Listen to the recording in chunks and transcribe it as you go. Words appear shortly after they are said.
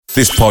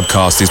This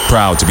podcast is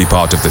proud to be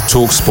part of the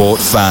TalkSport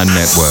Fan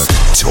Network.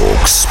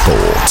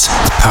 TalkSport.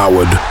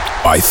 Powered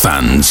by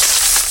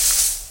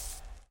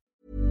fans.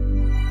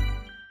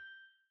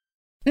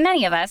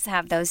 Many of us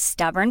have those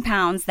stubborn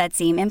pounds that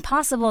seem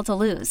impossible to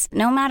lose,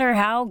 no matter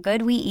how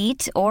good we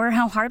eat or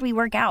how hard we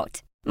work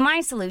out. My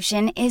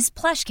solution is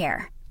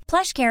PlushCare.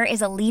 PlushCare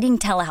is a leading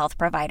telehealth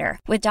provider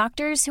with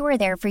doctors who are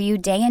there for you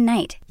day and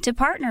night to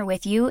partner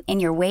with you in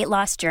your weight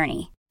loss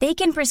journey. They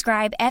can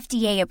prescribe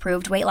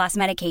FDA-approved weight loss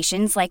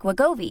medications like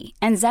Wegovy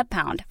and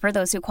Zepbound for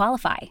those who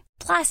qualify.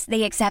 Plus,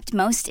 they accept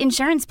most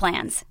insurance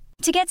plans.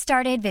 To get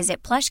started,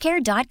 visit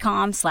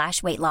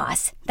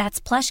plushcare.com/weightloss. That's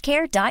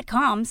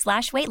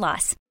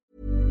plushcare.com/weightloss.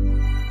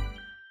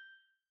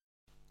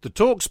 The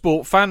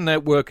TalkSport Fan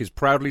Network is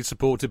proudly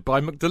supported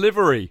by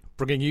McDelivery,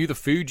 bringing you the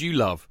food you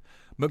love.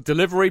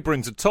 McDelivery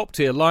brings a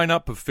top-tier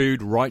lineup of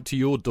food right to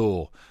your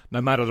door. No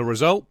matter the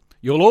result,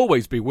 you'll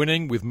always be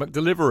winning with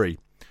McDelivery.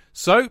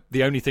 So,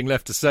 the only thing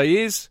left to say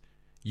is,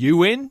 you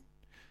win?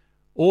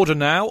 Order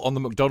now on the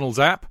McDonald's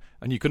app,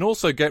 and you can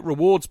also get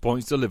rewards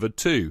points delivered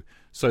too,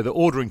 so that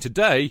ordering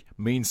today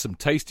means some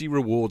tasty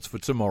rewards for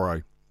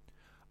tomorrow.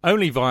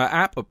 Only via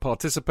app at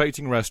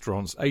participating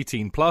restaurants.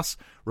 18 plus,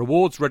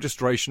 rewards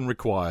registration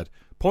required.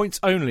 Points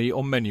only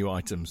on menu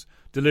items.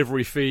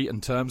 Delivery fee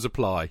and terms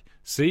apply.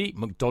 See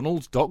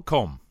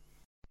mcdonalds.com.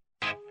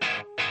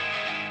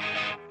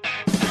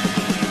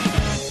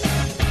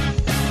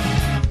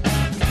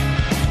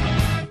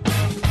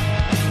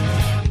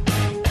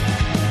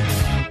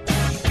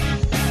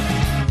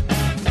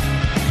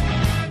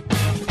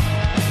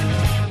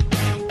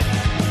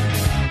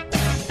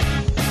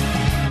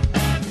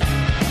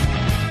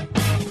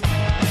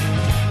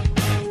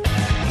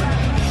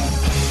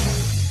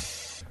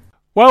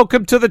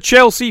 Welcome to the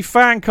Chelsea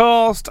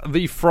FanCast,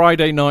 the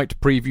Friday night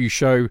preview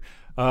show.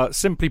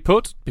 Simply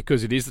put,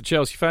 because it is the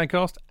Chelsea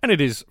FanCast, and it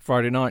is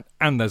Friday night,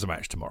 and there's a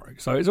match tomorrow.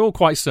 So it's all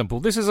quite simple.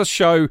 This is a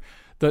show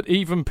that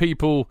even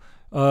people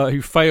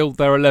who failed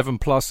their 11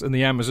 plus in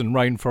the Amazon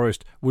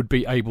rainforest would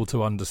be able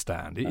to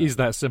understand. It is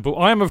that simple.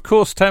 I am, of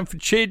course, Tamford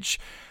Chidge,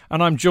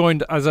 and I'm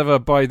joined, as ever,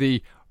 by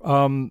the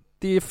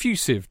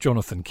effusive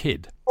Jonathan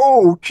Kidd.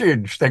 Oh,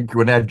 Chidge, thank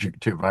you. An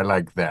adjective. I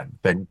like that.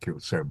 Thank you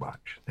so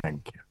much.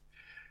 Thank you.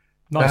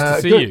 Nice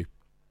to see good. you.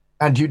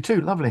 And you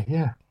too. Lovely.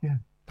 Yeah.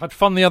 Had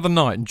fun the other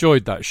night.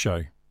 Enjoyed that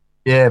show.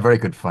 Yeah, very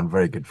good fun.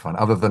 Very good fun.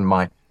 Other than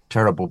my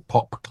terrible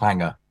pop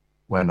clanger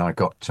when I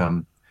got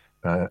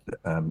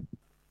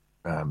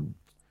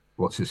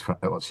what's his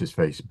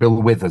face?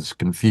 Bill Withers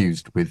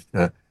confused with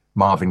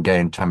Marvin Gaye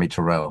and Tammy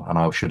Terrell, and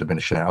I should have been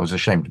ashamed. I was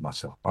ashamed of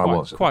myself. I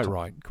was quite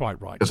right.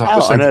 Because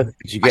I said,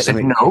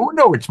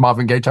 no, it's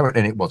Marvin Gaye, Terrell,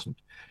 and it wasn't.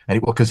 And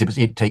it was because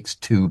it takes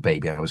two,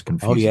 baby. I was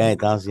confused. Oh yeah, it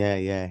does.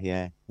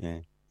 Yeah.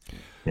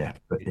 Yeah,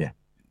 but yeah.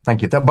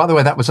 Thank you. By the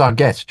way, that was our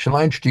guest. Shall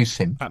I introduce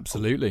him?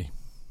 Absolutely.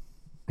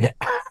 Yeah.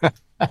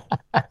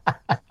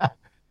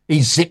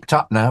 He's zipped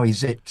up now. He's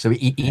zipped. So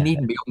he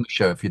needn't be on the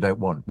show if you don't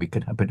want. We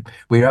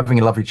were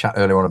having a lovely chat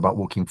earlier on about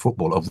walking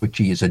football, of which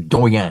he is a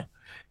doyen.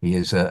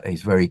 He's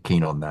very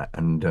keen on that,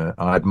 and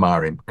I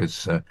admire him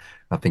because I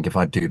think if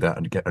I do that,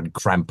 I'd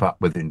cramp up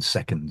within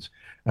seconds.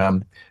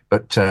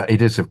 But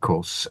it is, of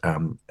course,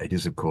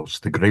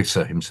 the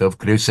Grocer himself,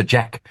 Grocer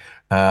Jack.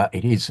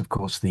 It is, of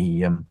course,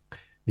 the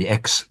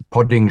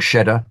ex-podding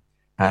shedder,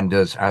 and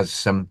as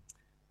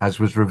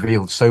was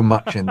revealed so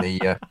much in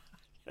the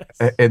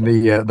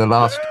the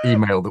last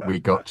email that we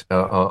got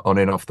on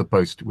in off the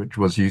post, which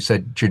was, you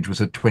said Chidge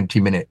was a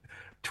 20-minute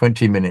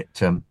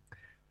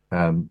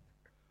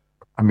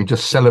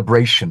just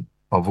celebration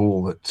of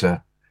all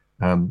that.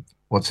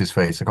 What's his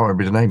face? I can't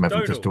remember his name.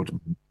 I've just talked.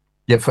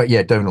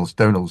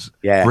 Donald's.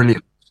 Yeah,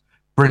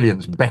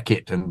 brilliance.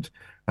 Beckett and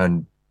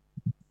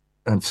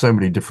so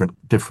many different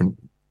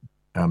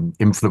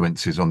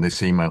influences on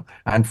this email,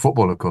 and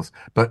football, of course.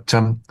 But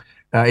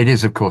it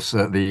is, of course,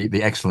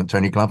 the excellent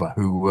Tony Glover,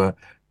 who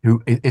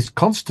is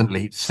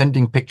constantly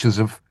sending pictures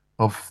of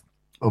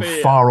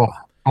far off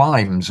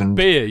climes and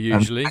beer,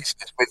 usually.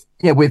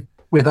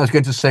 With I was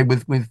going to say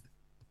with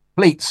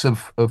plates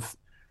of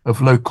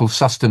local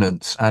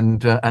sustenance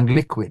and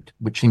liquid,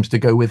 which seems to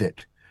go with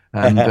it.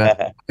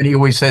 And he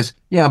always says,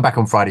 "Yeah, I'm back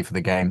on Friday for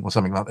the game," or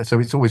something like that. So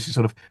it's always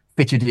sort of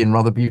fitted in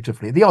rather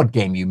beautifully. The odd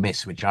game you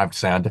miss, which I've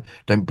said,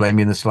 don't blame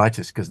me in the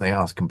slightest, because they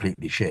are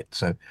completely shit.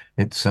 So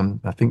it's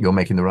I think you're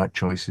making the right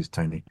choices,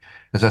 Tony.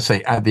 As I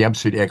say, the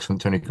absolutely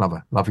excellent Tony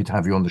Glover. Lovely to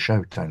have you on the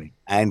show, Tony.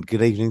 And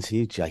good evening to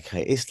you,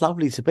 JK. It's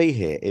lovely to be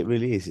here. It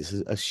really is. It's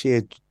a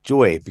sheer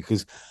joy,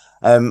 because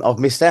I've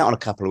missed out on a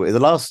couple of weeks. The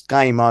last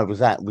game I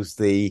was at was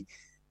the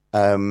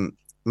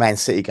Man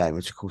City game,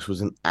 which of course was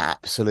an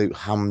absolute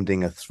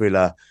humdinger,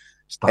 thriller.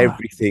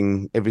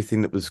 Everything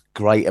that was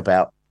great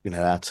about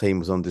our team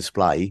was on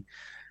display.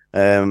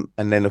 And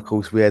then of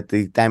course we had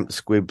the damp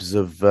squibs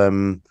of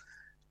Man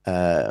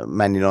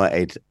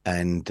United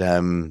and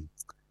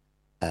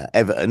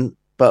Everton.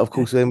 But of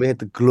course then we had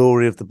the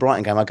glory of the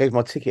Brighton game. I gave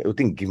my ticket, or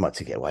didn't give my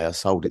ticket away. I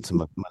sold it to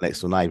my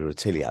next door neighbour,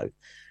 Attilio.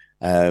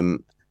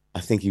 I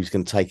think he was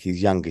going to take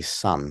his youngest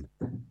son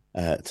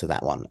to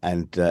that one,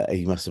 and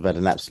he must have had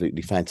an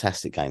absolutely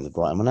fantastic game, the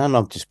Brighton one. And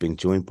I've just been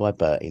joined by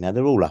Bertie. Now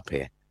they're all up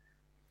here,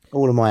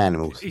 all of my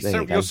animals.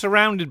 You're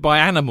surrounded by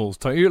animals,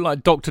 don't you? You're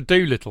like Dr.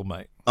 Dolittle,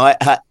 mate.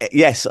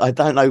 Yes, I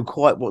don't know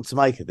quite what to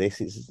make of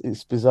this.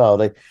 It's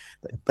bizarre.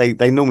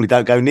 They normally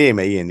don't go near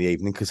me in the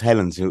evening because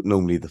Helen's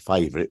normally the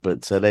favourite.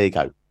 But there you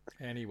go.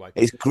 Anyway,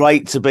 it's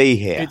great to be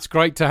here. It's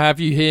great to have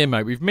you here,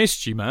 mate. We've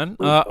missed you, man.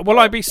 Will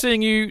I be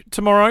seeing you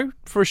tomorrow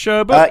for a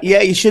sherbet?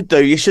 Yeah, you should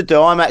do. You should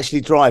do. I'm actually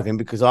driving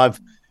because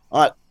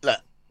look,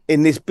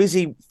 in this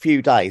busy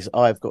few days,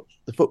 I've got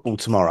the football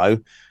tomorrow,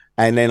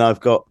 and then I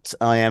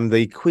am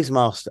the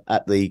quizmaster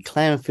at the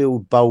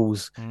Clanfield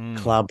Bowls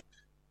Club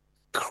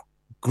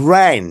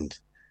grand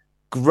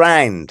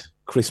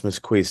Christmas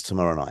quiz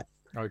tomorrow night.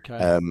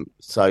 Okay.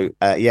 So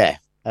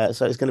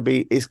it's going to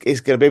be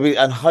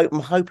and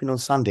I'm hoping on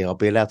Sunday I'll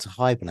be allowed to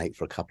hibernate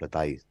for a couple of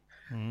days.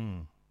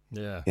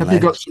 Yeah. Have you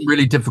got some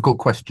really difficult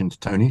questions,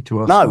 Tony,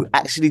 to ask? No,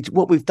 actually,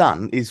 what we've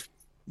done is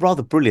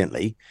rather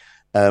brilliantly,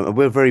 and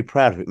we're very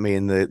proud of it. Me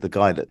and the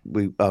guy that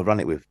we run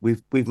it with,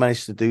 we've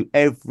managed to do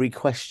every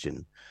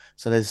question.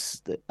 So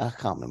I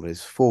can't remember.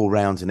 There's 4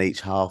 rounds in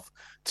each half,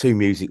 2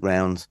 music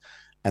rounds,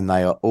 and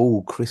they are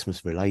all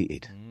Christmas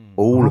related,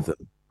 all of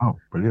them. Oh,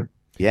 brilliant!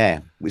 Yeah,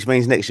 which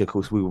means next year, of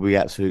course, we will be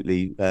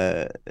absolutely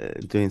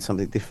doing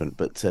something different.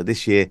 But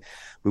this year,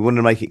 we want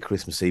to make it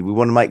Christmassy. We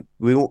want to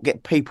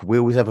get people. We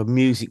always have a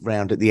music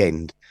round at the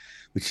end,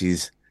 which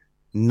is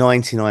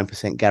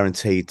 99%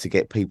 guaranteed to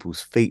get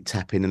people's feet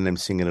tapping and them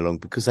singing along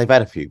because they've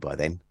had a few by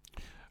then.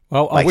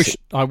 Well,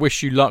 I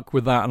wish you luck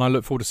with that, and I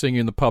look forward to seeing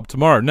you in the pub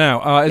tomorrow.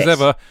 Now, as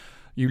ever,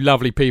 you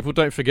lovely people,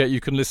 don't forget you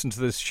can listen to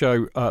this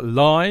show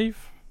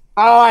live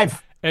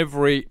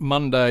every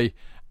Monday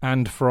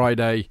and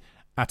Friday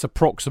at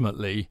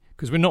approximately,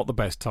 because we're not the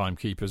best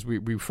timekeepers,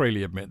 we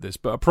freely admit this,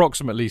 but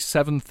approximately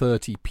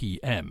 7:30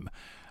 p.m.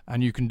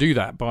 And you can do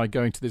that by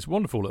going to this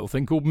wonderful little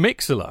thing called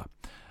Mixlr.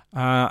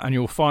 And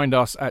you'll find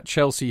us at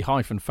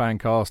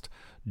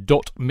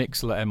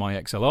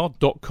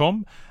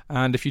chelsea-fancast.mixlr.com.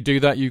 And if you do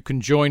that, you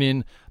can join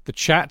in the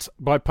chat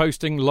by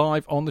posting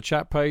live on the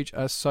chat page,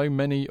 as so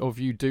many of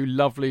you do.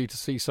 Lovely to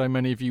see so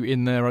many of you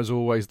in there, as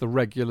always, the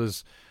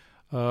regulars.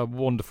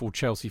 Wonderful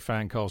Chelsea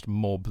Fancast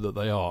mob that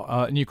they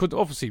are. And you could,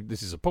 obviously,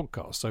 this is a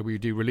podcast, so we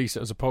do release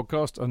it as a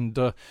podcast, and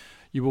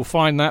you will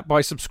find that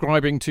by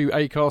subscribing to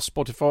Acast,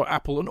 Spotify,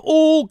 Apple, and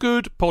all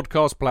good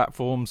podcast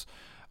platforms.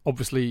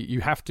 Obviously,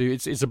 you have to.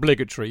 It's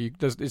obligatory.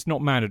 It's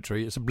not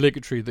mandatory. It's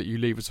obligatory that you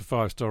leave us a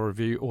 5-star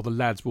review, or the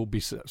lads will be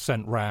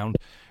sent round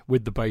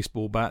with the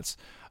baseball bats.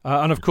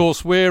 And of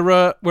course, we're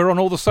on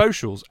all the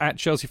socials at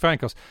Chelsea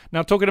Fancast.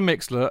 Now, talking to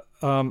Mixlr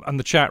and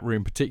the chat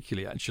room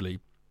particularly, actually.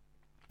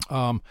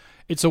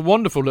 It's a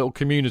wonderful little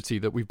community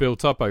that we've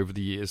built up over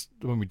the years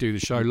when we do the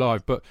show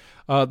live. But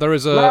there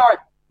is a...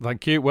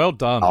 Thank you. Well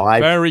done.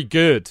 Very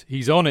good.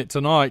 He's on it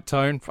tonight,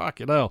 Tone.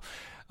 Fucking hell.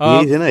 He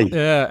is, isn't he?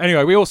 Yeah.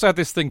 Anyway, we also had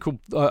this thing called...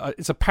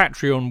 it's a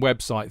Patreon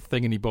website,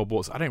 thingany-bob.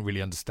 I don't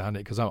really understand it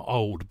because I'm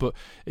old. But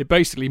it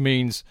basically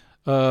means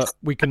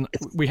we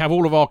have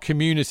all of our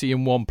community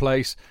in one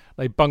place.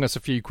 They bung us a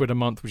few quid a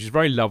month, which is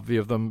very lovely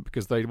of them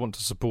because they want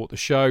to support the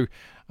show.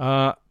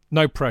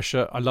 No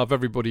pressure. I love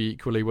everybody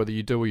equally, whether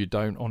you do or you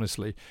don't,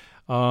 honestly.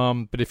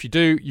 But if you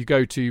do, you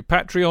go to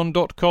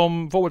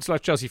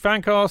patreon.com/Chelsea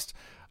Fancast.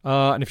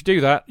 And if you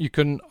do that, you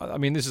can... I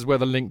mean, this is where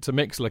the link to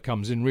Mixlr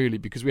comes in, really,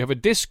 because we have a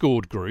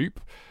Discord group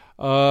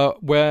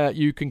where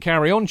you can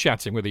carry on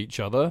chatting with each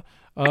other,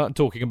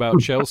 talking about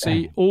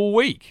Chelsea all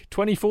week,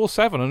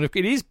 24/7. And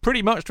it is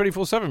pretty much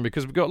 24/7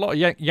 because we've got a lot of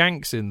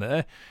Yanks in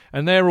there,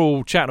 and they're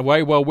all chatting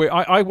away. Well,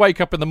 I wake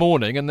up in the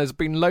morning and there's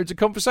been loads of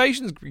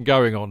conversations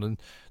going on, and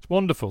it's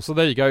wonderful. So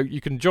there you go.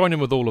 You can join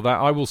in with all of that.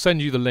 I will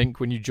send you the link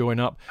when you join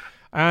up.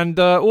 And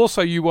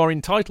also you are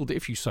entitled,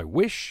 if you so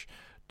wish,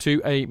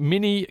 to a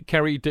mini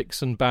Kerry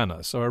Dixon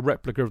banner, so a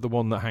replica of the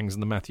one that hangs in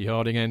the Matthew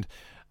Harding end.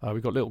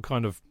 We've got little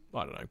kind of,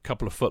 I don't know,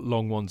 couple of foot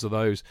long ones of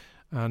those,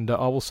 and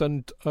I will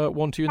send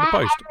one to you in the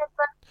post.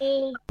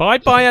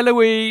 Bye,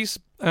 Eloise.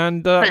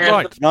 And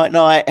right.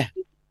 Night.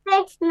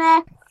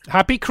 Christmas.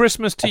 Happy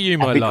Christmas to you,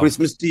 my love. Happy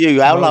Christmas to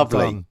you. How lovely.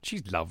 Done.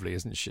 She's lovely,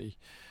 isn't she?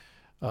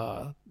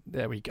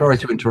 There we go. Sorry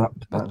to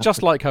interrupt.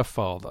 Just like her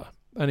father.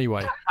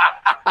 Anyway.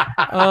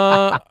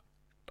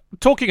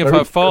 Talking of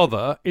her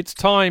father, it's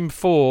time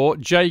for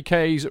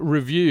JK's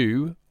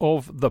review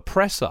of The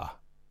Presser.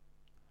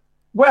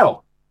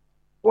 Well.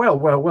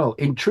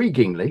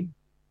 Intriguingly,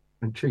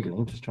 I'm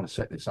just trying to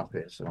set this up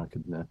here so I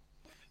can.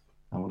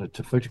 I wanted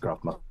to photograph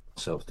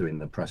myself doing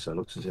The Presser. It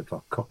looks as if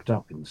I've cocked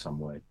up in some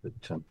way, but.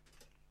 Sorry,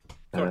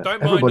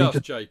 don't mind us,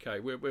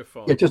 JK. We're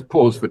fine. Yeah, just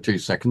pause for 2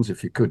 seconds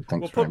if you could.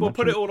 Thanks very much. We'll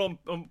put it all on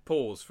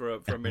pause for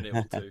a minute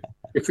or two.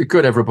 If we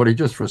could, everybody,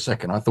 just for a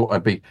second. I thought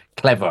I'd be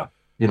clever.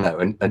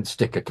 And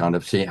stick a kind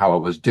of see how I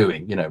was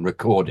doing,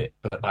 record it.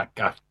 But I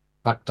got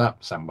fucked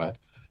up somewhere.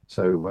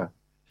 So,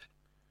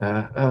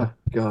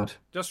 God.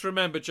 Just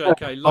remember,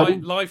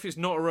 JK, life is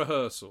not a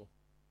rehearsal.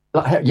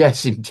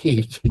 Yes,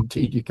 indeed.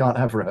 You can't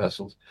have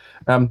rehearsals.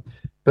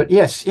 But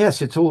yes,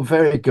 it's all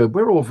very good.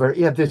 We're all very,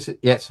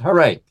 yes,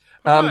 hooray.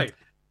 Hooray.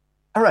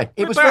 All right.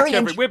 It was very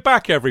interesting. We're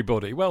back,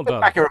 everybody. Well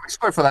done. Back, everybody.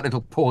 Sorry for that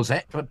little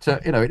pausette, but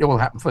it all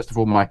happened. First of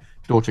all, my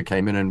daughter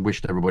came in and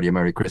wished everybody a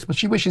Merry Christmas.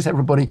 She wishes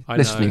everybody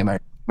listening a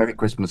Merry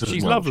Christmas.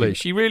 She's lovely.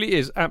 She really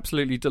is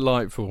absolutely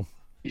delightful.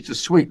 She's a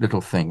sweet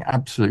little thing.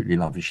 Absolutely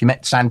lovely. She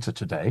met Santa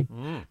today,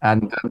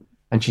 and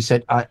she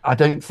said, "I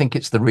don't think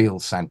it's the real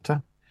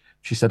Santa."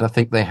 She said, "I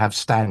think they have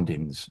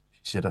stand-ins."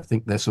 She said, "I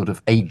think they're sort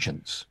of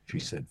agents." She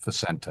said, "for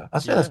Santa." I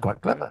said, "That's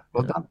quite clever.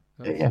 Well done."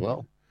 Yeah.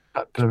 Well,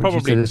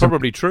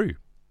 probably true.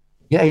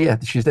 Yeah.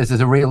 She says there's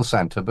a real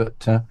Santa,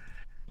 but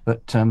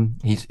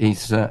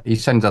he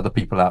sends other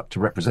people out to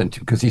represent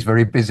him because he's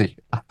very busy.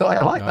 I thought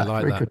I like that.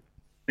 Very good.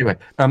 Anyway,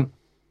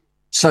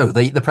 so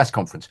the press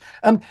conference.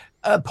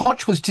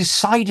 Poch was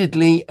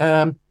decidedly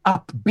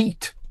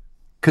upbeat,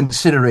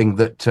 considering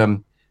that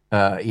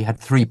he had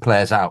 3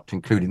 players out,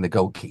 including the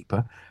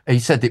goalkeeper. He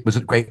said it was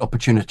a great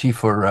opportunity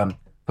for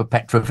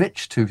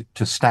Petrovic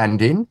to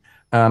stand in.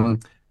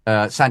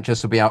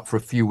 Sanchez will be out for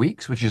a few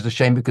weeks, which is a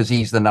shame because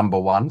he's the number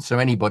 1. So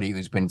anybody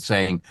who's been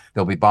saying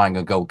they'll be buying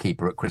a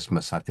goalkeeper at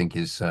Christmas, I think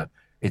it's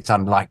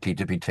unlikely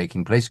to be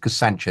taking place because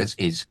Sanchez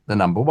is the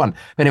number 1.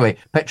 Anyway,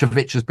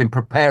 Petrovic has been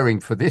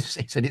preparing for this.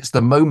 He said it's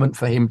the moment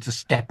for him to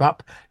step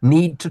up,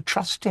 need to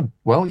trust him.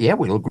 Well, yeah,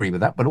 we'll agree with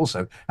that, but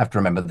also have to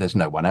remember there's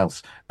no one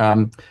else.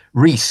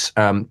 Reece,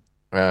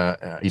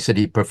 he said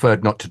he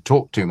preferred not to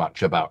talk too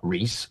much about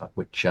Reece,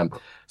 which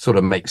sort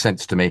of makes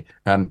sense to me.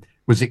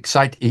 Was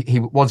excited. He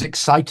was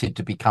excited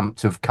to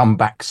have come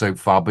back so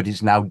far, but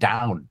is now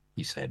down,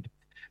 he said.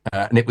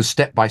 And it was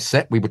step by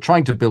step. We were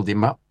trying to build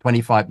him up,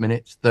 25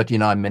 minutes,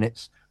 39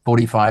 minutes,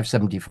 45,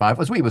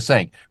 75. As we were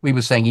saying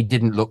he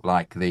didn't look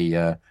like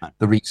the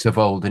Reece of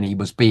old, and he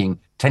was being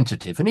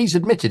tentative. And he's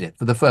admitted it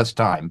for the first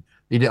time.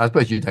 I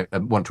suppose you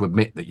don't want to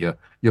admit that your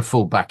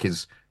fullback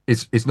is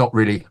not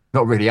really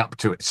up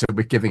to it. So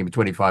we're giving him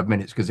 25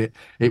 minutes because it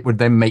would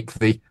then make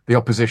the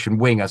opposition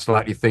winger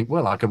slightly think,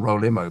 well, I can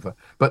roll him over.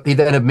 But he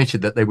then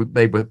admitted that they were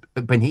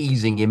been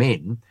easing him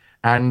in,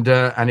 and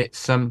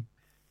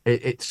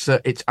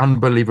it's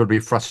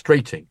unbelievably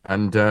frustrating.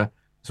 And so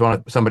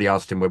somebody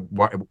asked him,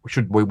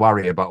 should we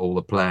worry about all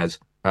the players?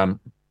 Were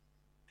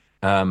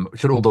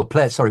the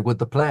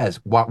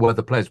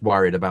players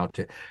worried about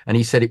it? And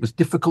he said it was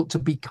difficult to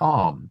be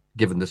calm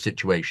given the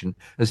situation,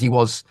 as he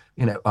was,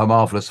 a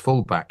marvellous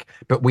fullback.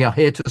 But we are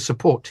here to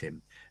support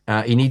him.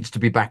 He needs to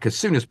be back as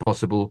soon as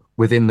possible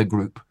within the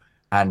group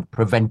and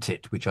prevent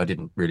it, which I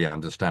didn't really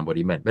understand what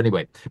he meant. But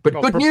anyway,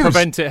 good news.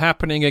 Prevent it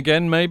happening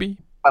again, maybe?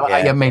 Well,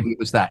 yeah, maybe it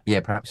was that. Yeah,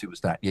 perhaps it was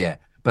that. Yeah.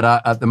 But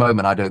at the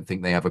moment, I don't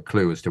think they have a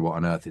clue as to what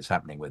on earth is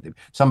happening with him.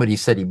 Somebody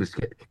said he was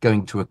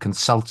going to a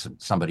consultant,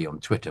 somebody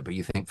on Twitter, but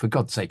you think, for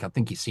God's sake, I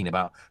think he's seen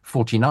about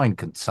 49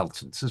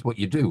 consultants. That's what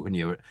you do when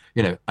you're,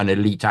 an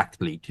elite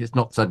athlete. It's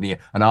not suddenly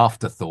an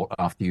afterthought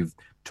after you've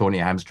torn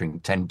your hamstring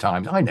 10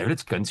 times. I know,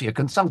 let's go and see a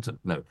consultant.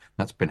 No,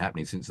 that's been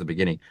happening since the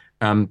beginning.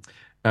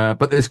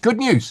 But there's good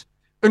news.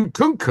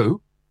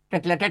 Nkunku,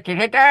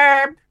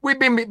 we've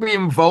been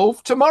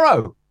involved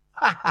tomorrow.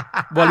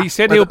 Well, he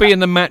said he'll be in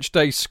the match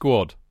day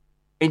squad.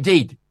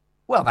 Indeed.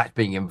 Well, that's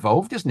being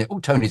involved, isn't it?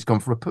 Oh, Tony's gone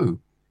for a poo.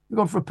 You've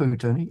gone for a poo,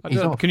 Tony.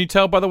 Can you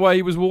tell by the way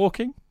he was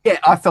walking? Yeah,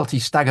 I felt he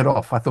staggered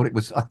off. I thought it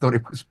was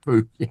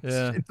poo. Yes.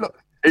 Yeah.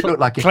 It looked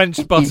like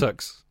clenched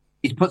buttocks.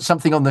 He's put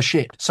something on the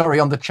shit. Sorry,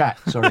 on the chat.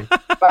 Sorry.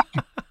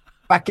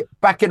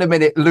 back in a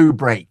minute. Loo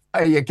break.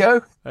 There you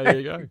go. There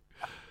you go.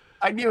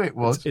 I knew it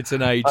was. It's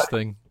an age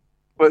thing.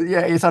 Well,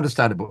 yeah, it's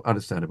understandable.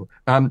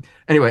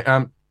 Anyway.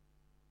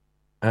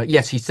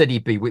 Yes, he said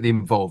he'd be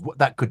involved. What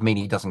that could mean,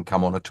 he doesn't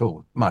come on at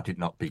all. Might it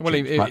not be? Well,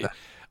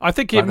 I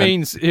think it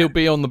means he'll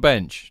be on the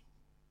bench.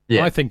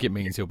 Yeah, I think it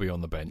means he'll be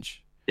on the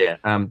bench. Yeah.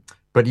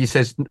 But he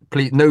says,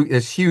 please, no,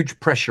 there's huge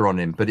pressure on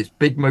him, but it's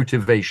big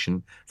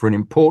motivation for an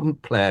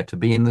important player to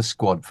be in the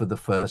squad for the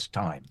first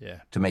time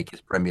to make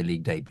his Premier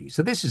League debut.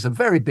 So this is a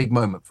very big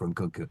moment for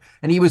Nkunku,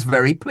 and he was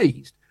very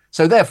pleased.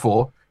 So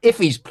therefore, if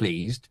he's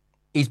pleased,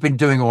 he's been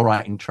doing all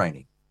right in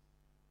training.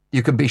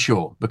 You can be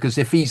sure, because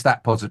if he's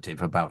that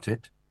positive about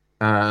it,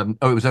 it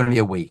was only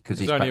a week. Because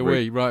he's only a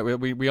week, right?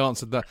 We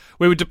answered that.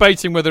 We were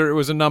debating whether it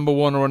was a number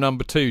 1 or a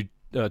number 2,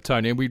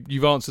 Tony, and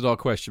you've answered our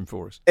question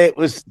for us. It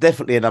was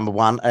definitely a number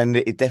 1, and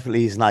it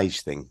definitely is an age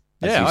thing.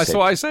 Yeah, that's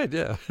what I said.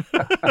 Yeah.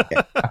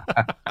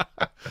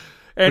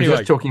 Anyway, we're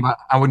just talking about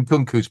how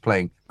Nkunku's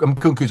playing.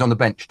 Nkunku's on the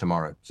bench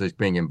tomorrow, so he's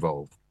being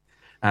involved,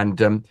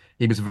 and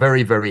he was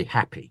very, very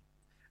happy.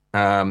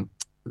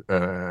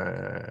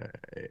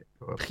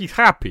 He's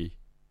happy.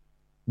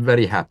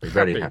 Very happy,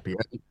 very happy.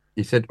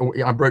 He said,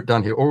 I wrote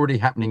down here, already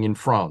happening in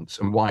France,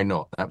 and why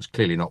not? That was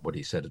clearly not what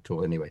he said at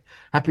all. Anyway,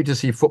 happy to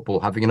see football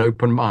having an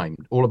open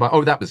mind. All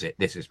about, that was it.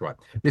 This is right.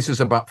 This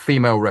is about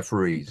female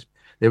referees.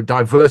 There were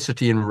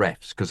diversity in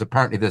refs, because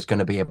apparently there's going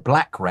to be a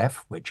black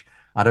ref, which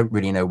I don't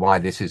really know why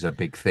this is a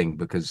big thing,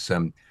 because...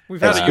 we've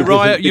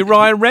had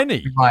Uriah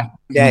Rennie.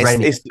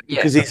 It's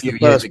because he's the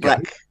first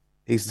black...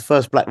 He's the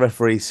first black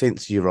referee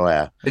since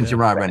Uriah.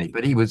 Uriah Rennie,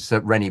 but he was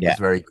Rennie was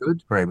very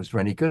good. Was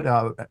Rennie good?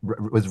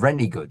 Was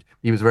Rennie good?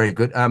 He was very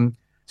good. But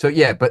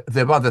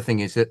the other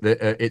thing is that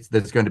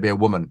there's going to be a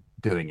woman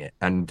doing it,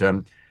 and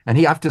And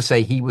I have to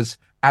say, he was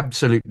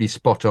absolutely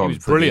spot on. He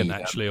was brilliant,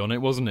 actually, on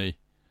it, wasn't he?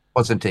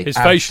 Wasn't he? His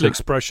facial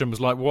expression was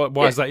like,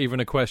 why is that even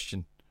a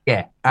question?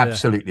 Yeah,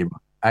 absolutely.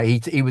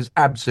 He was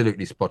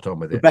absolutely spot on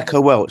with it.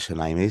 Rebecca Welch, her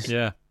name is.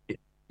 Yeah.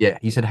 Yeah,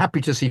 he said,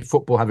 happy to see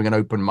football having an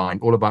open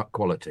mind, all about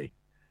quality.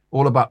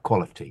 All about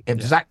quality.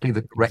 Exactly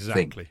the correct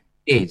thing.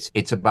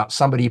 It's about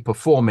somebody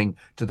performing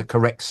to the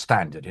correct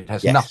standard. It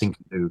has nothing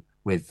to do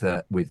with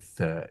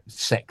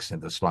sex in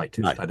the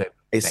slightest. No.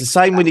 It's the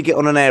same when you get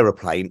on an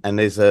aeroplane and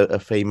there's a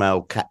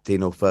female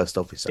captain or first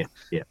officer.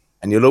 Yeah.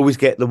 And you'll always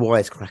get the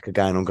wisecracker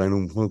going on, going,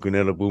 "Oh, fucking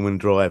hell, a woman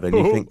driver." And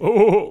you think,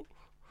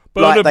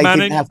 like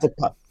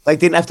they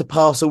didn't have to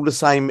pass all the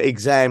same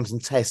exams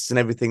and tests and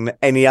everything that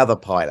any other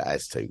pilot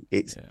has to.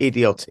 It's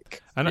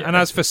idiotic. And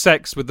as for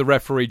sex with the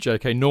referee,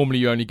 JK, normally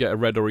you only get a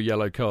red or a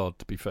yellow card,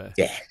 to be fair.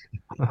 Yeah.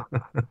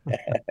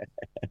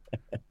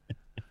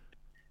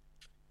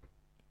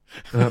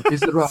 Is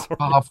there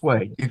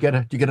halfway? Do you get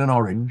an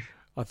orange?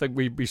 I think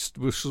we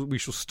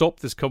shall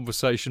stop this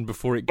conversation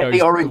before it goes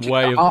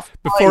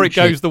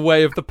the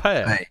way of the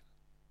pair.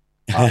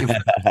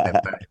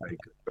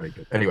 Very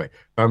good. Anyway,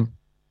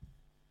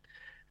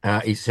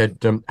 he said,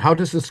 "How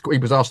does the squad?" He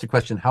was asked a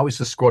question: "How is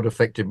the squad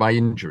affected by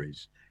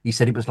injuries?" He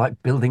said it was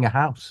like building a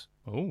house.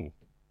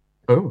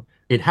 Oh,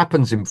 it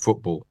happens in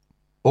football.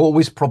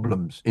 Always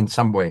problems in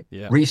some way.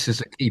 Yeah. Reece is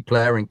a key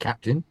player and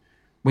captain.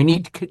 We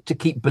need to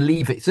keep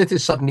believing. So this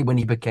is suddenly when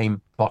he became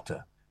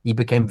Potter. He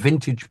became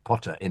vintage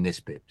Potter in this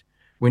bit.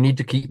 We need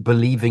to keep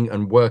believing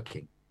and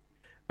working.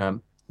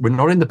 We're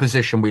not in the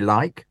position we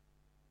like,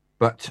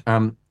 but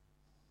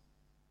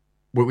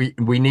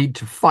we need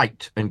to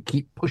fight and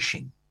keep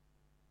pushing,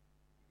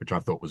 which I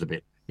thought was a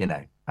bit,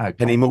 okay.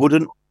 Penny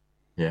Mordaunt.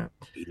 Yeah.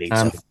 He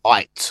needs to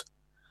fight.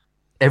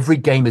 Every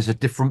game is a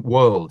different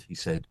world, he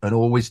said, and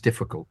always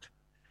difficult.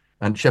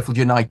 And Sheffield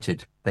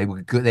United, they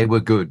were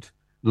good.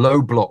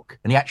 Low block.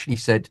 And he actually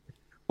said,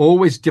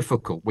 always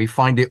difficult. We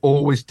find it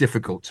always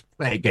difficult to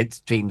play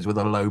against teams with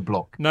a low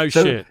block. No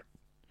shit.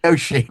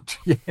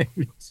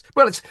 Yes.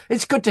 Well,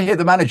 it's good to hear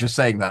the manager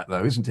saying that,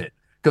 though, isn't it?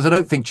 Because I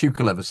don't think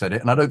Tuchel ever said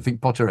it, and I don't think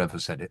Potter ever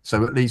said it.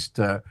 So at least,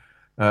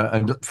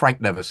 and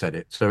Frank never said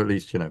it. So at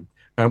least,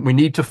 we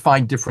need to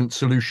find different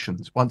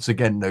solutions. Once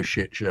again, no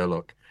shit,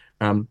 Sherlock.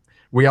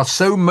 We are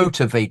so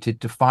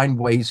motivated to find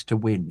ways to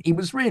win. He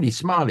was really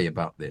smiley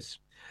about this.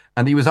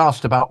 And he was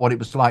asked about what it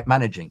was like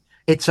managing.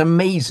 It's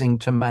amazing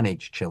to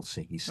manage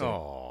Chelsea, he said.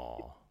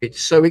 Aww.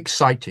 It's so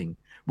exciting.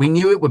 We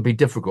knew it would be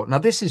difficult. Now,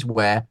 this is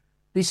where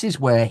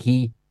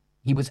he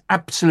was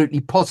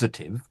absolutely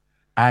positive.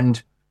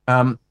 And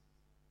I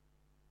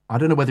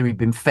don't know whether he'd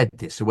been fed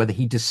this or whether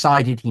he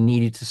decided he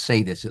needed to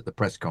say this at the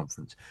press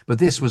conference. But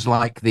this was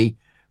like this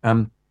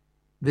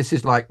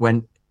is like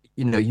when,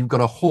 you've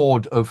got a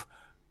horde of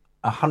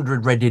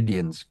 100 Red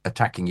Indians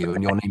attacking you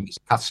and your name is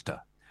Custer.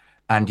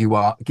 And you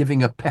are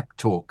giving a pep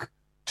talk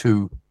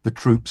to the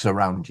troops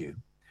around you.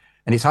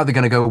 And it's either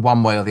going to go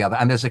one way or the other.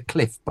 And there's a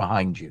cliff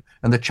behind you.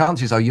 And the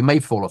chances are you may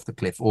fall off the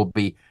cliff or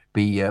be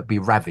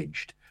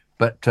ravaged.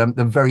 But they're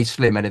very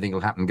slim. Anything will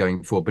happen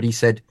going forward. But he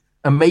said,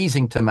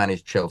 amazing to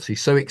manage Chelsea.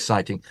 So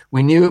exciting.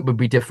 We knew it would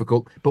be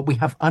difficult, but we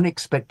have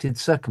unexpected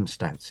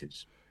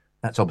circumstances.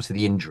 That's obviously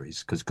the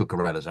injuries because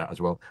Cucurella's out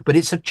as well. But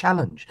it's a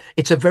challenge.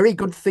 It's a very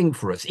good thing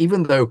for us,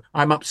 even though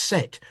I'm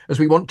upset as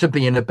we want to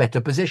be in a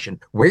better position.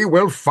 We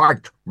will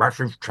fight.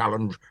 Massive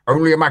challenge.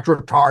 Only a matter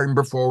of time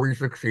before we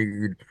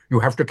succeed. You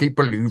have to keep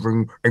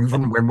believing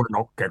even when we're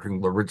not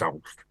getting the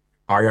results.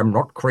 I am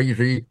not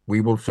crazy.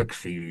 We will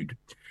succeed.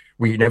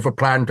 We never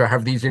planned to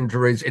have these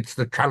injuries. It's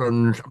the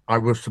challenge I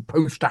was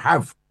supposed to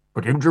have.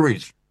 But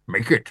injuries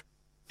make it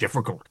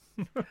difficult.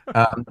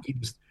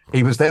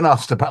 He was then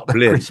asked about the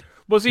Christmas.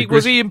 Was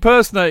he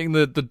impersonating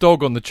the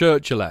dog on the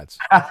Churchill ads?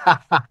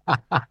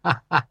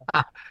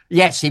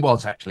 Yes, he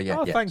was actually.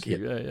 Yeah. Thank you.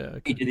 Yeah.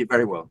 Okay. He did it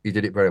very well.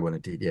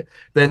 Indeed. Yeah.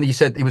 Then he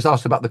said he was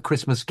asked about the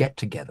Christmas get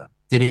together.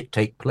 Did it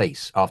take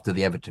place after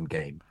the Everton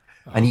game?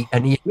 And he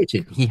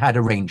admitted he had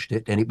arranged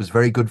it, and it was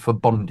very good for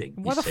bonding.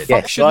 Why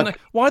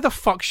the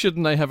fuck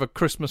shouldn't they have a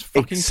Christmas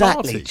fucking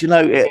party? Do you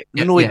know it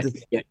annoyed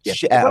the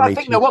shit out of me? I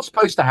think that what's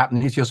supposed to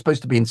happen is you're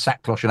supposed to be in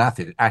sackcloth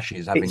and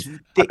ashes, having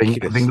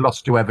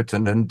lost to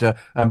Everton,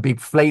 and be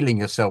flailing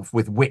yourself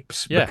with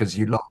whips because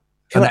you lost.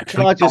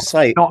 Can I just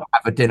say, not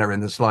have a dinner in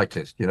the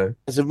slightest,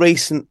 As a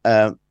recent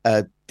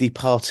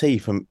departee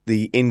from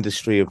the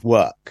industry of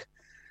work,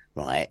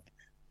 right?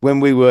 When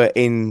we were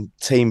in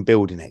team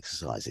building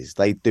exercises,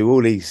 they do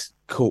all these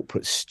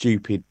corporate,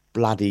 stupid,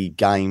 bloody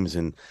games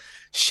and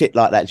shit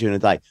like that during the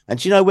day. And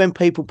do you know when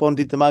people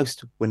bonded the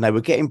most? When they were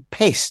getting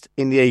pissed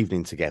in the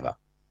evening together.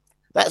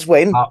 That's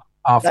when.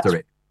 After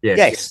it.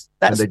 Yes.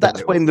 That's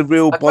when the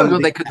real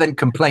bonding. They could then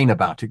complain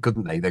about it,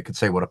 couldn't they? They could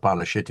say what a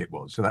pile of shit it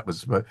was. So that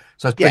was. So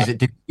I suppose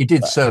it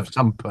did serve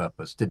some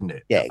purpose, didn't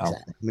it? Yeah,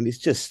 exactly. I mean,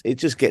 it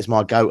just gets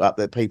my goat up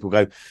that people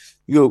go,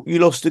 you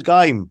lost the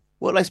game.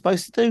 What are they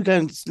supposed to do? Go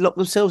and lock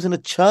themselves in a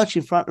church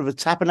in front of a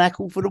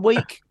tabernacle for the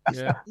week?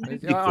 Yeah,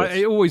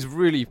 it always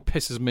really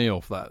pisses me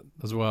off that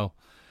as well,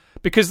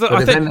 because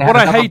I think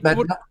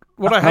what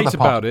what I hate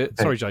about it.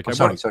 Sorry,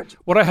 JK. Sorry.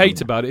 What I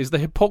hate about it is the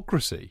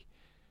hypocrisy,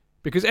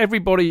 because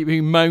everybody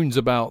who moans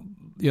about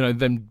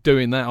them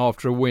doing that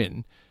after a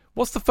win,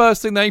 what's the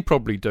first thing they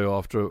probably do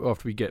after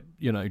we get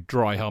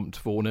dry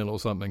humped 4-0 or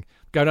something?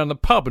 Go down the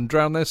pub and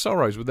drown their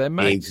sorrows with their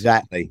mates.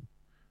 Exactly.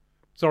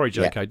 Sorry,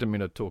 JK. Yeah. Didn't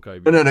mean to talk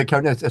over. No.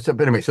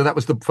 Anyway, so that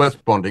was the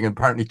first bonding, and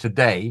apparently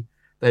today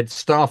they had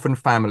staff and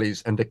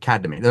families and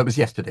academy. That was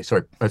yesterday.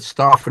 Sorry,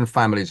 staff and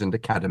families and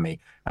academy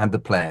and the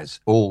players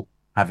all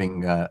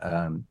having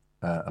a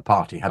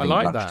party, having I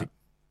like lunch. that.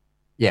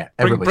 Yeah,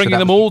 bringing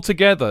them all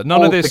together.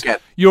 None of this.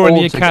 Together. You're in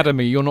the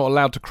academy. You're not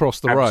allowed to cross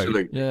the road.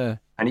 Absolutely. Yeah.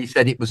 And he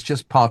said it was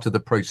just part of the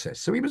process.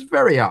 So he was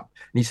very up.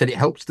 And he said it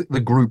helps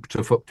the group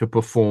to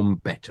perform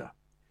better.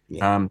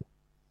 Yeah.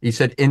 He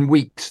said in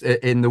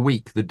the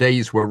week, the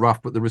days were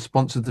rough, but the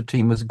response of the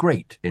team was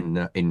great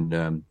in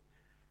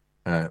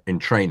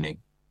training.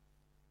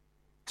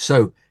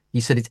 So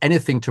he said it's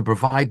anything to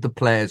provide the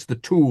players the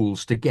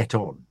tools to get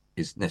on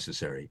is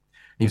necessary.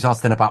 He was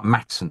asked then about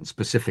Maatsen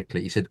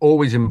specifically. He said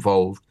always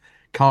involved,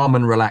 calm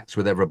and relaxed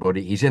with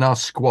everybody. He's in our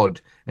squad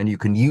and you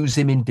can use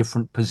him in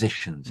different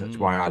positions. That's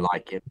why I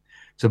like him.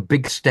 It's a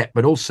big step,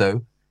 but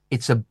also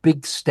it's a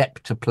big step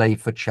to play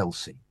for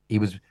Chelsea. He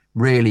was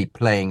really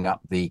playing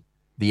up the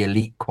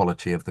elite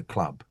quality of the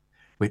club,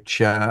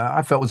 which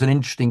I felt was an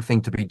interesting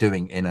thing to be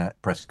doing in a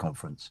press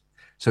conference.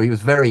 So he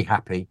was very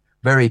happy,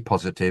 very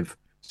positive,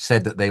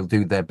 said that they'll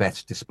do their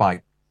best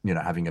despite,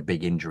 having a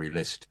big injury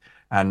list,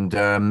 and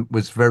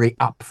was very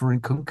up for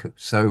Nkunku.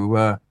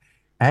 So,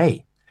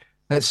 hey,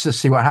 let's just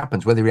see what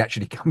happens, whether he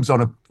actually comes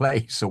on and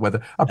plays, or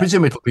whether, I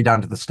presume it'll be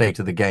down to the state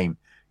of the game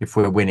if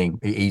we're winning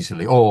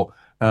easily, or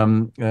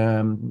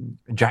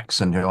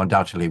Jackson, who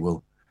undoubtedly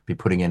will be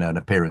putting in an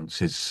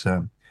appearance, is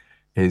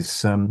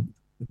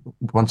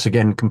once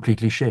again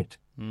completely shit.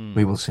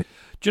 We will see.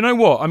 Do you know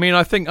what? I mean,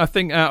 I think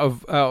out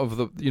of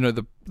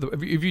the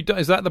have you done,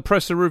 is that the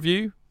presser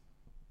review?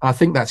 I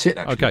think that's it.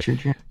 Actually.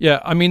 Okay. Yeah.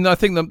 I mean, I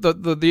think I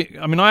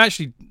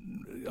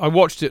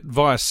watched it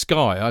via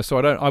Sky, so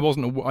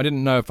I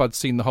didn't know if I'd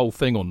seen the whole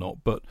thing or not.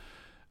 But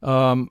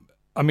I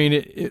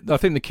mean, I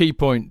think the key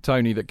point,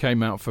 Tony, that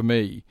came out for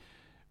me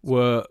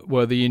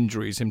were the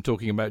injuries. Him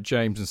talking about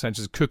James and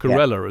Sanchez,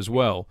 Cucurella as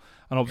well,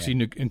 and obviously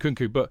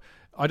Nkunku. But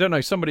I don't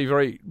know. Somebody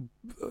very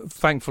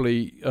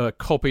thankfully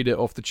copied it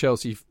off the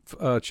Chelsea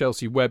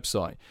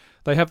website.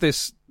 They have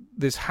this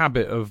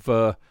habit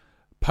of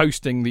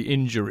posting the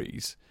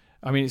injuries.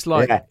 I mean, it's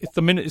like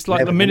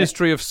the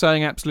Ministry of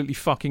saying absolutely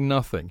fucking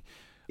nothing.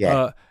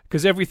 Yeah.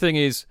 Because everything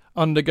is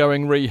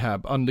undergoing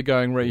rehab.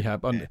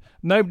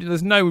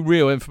 There's no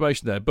real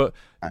information there. But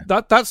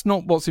that's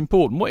not what's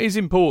important. What is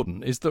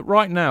important is that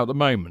right now, at the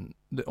moment,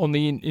 on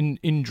the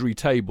injury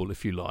table,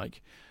 if you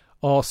like,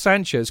 are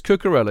Sanchez,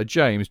 Cucurella,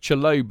 James,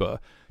 Chalobah,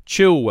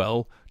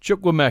 Chilwell,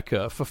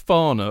 Chukwuemeka,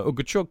 Fofana,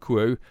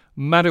 Ugochukwu,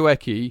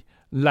 Madueke,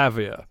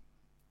 Lavia.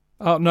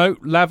 No,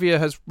 Lavia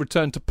has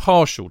returned to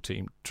partial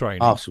team training.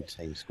 Partial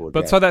team squad.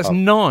 But so that's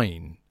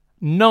nine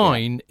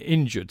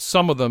injured.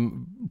 Some of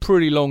them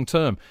pretty long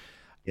term.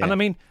 Yeah.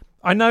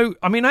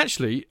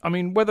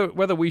 And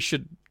whether we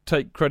should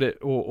take credit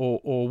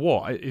or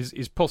what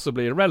is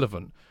possibly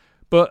irrelevant.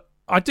 But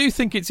I do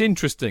think it's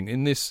interesting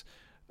in this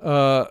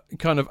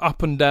kind of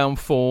up and down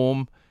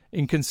form,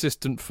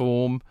 inconsistent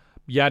form,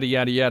 yada,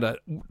 yada, yada.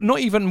 Not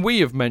even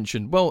we have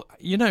mentioned, well,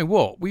 you know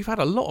what? We've had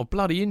a lot of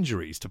bloody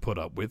injuries to put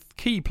up with,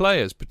 key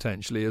players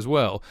potentially as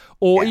well,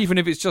 or even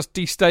if it's just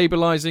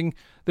destabilising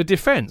the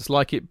defence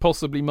like it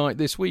possibly might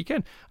this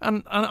weekend.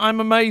 And I'm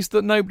amazed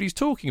that nobody's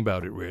talking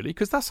about it, really,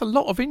 because that's a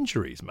lot of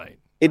injuries, mate.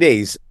 It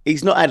is.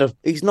 He's not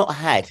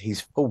had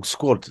his full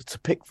squad to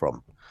pick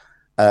from.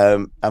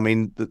 I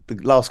mean, the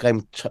last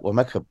game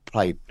Chukwuemeka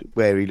played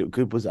where he looked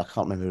good I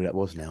can't remember who that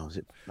was now. Was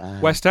it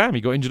West Ham?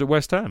 He got injured at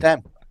West Ham.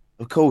 Damn.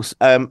 Of course,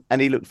 and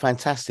he looked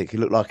fantastic. He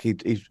looked like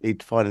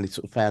he'd finally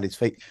sort of found his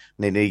feet,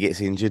 and then he gets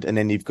injured. And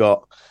then you've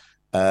got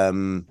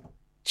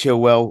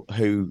Chilwell,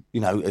 who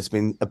has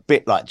been a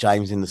bit like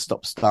James in the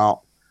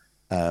stop-start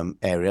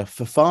area.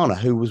 Fofana,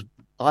 who was,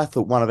 I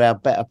thought, one of our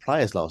better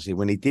players last year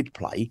when he did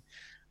play,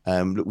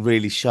 looked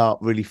really sharp,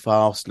 really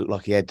fast. Looked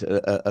like he had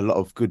a lot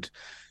of good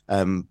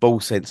ball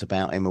sense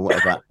about him or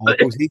whatever. And of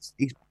course, he's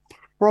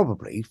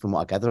probably, from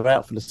what I gather,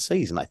 out for the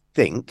season, I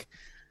think.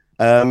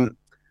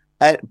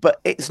 But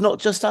it's not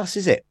just us,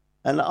 is it?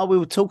 And we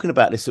were talking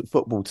about this at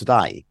football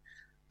today,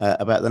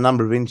 about the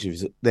number of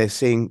injuries that they're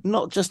seeing,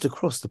 not just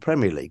across the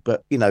Premier League,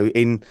 but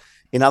in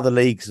other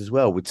leagues as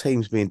well, with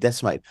teams being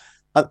decimated.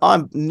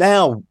 I'm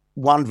now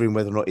wondering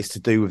whether or not it's to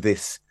do with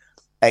this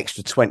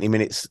extra 20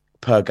 minutes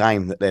per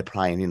game that they're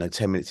playing.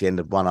 10 minutes at the end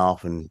of one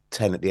half and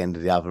 10 at the end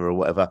of the other, or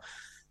whatever.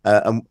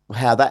 And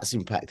how that's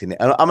impacting it.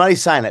 And I'm only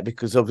saying that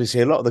because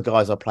obviously a lot of the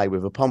guys I play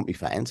with are Pompey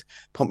fans.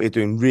 Pompey are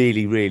doing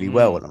really, really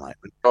well at the moment.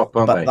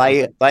 But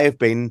they have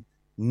been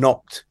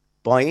knocked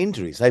by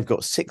injuries. They've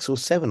got 6 or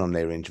 7 on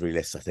their injury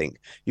list, I think.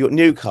 You've got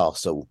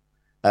Newcastle,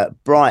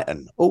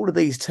 Brighton. All of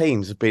these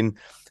teams have been,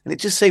 and it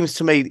just seems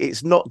to me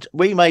it's not,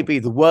 we may be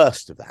the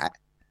worst of that,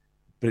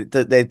 but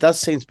there does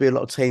seem to be a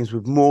lot of teams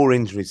with more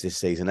injuries this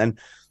season. And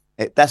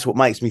that's what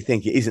makes me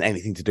think it isn't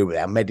anything to do with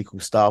our medical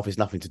staff. It's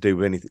nothing to do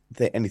with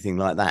anything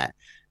like that.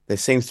 There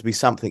seems to be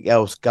something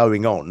else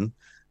going on,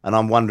 and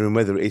I'm wondering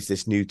whether it is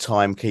this new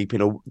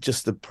timekeeping or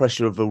just the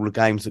pressure of all the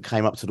games that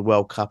came up to the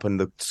World Cup and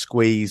the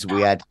squeeze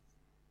we had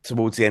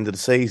towards the end of the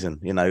season.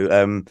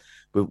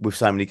 With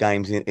so many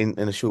games in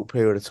a short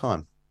period of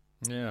time.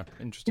 Yeah,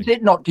 interesting. Is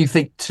it not, do you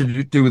think,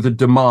 to do with the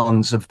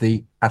demands of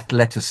the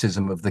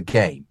athleticism of the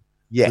game?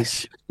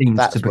 Yes, which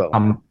seems to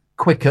become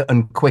quicker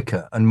and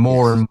quicker and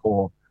more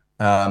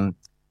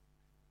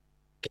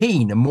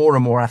keen and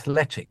more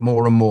athletic,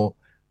 more and more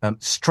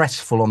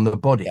stressful on the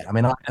body. I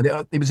mean,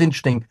 it was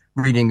interesting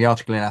reading the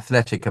article in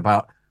Athletic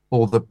about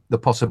all the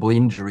possible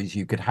injuries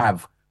you could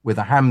have with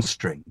a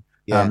hamstring,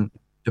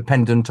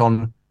 dependent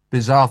on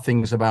bizarre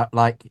things about,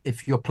 like,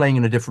 if you're playing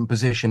in a different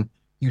position,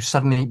 you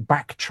suddenly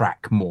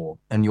backtrack more,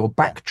 and your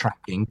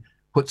backtracking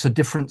puts a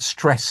different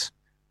stress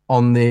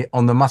on the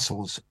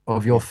muscles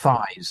of your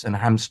thighs and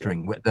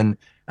hamstring,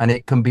 and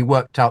it can be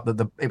worked out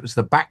that it was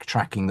the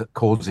backtracking that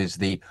causes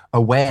the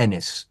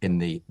awareness in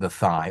the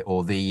thigh,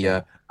 or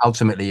the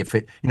ultimately, if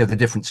it, the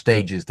different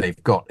stages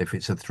they've got, if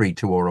it's a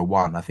 3-2 or a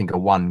 1, I think a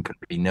 1 can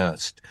be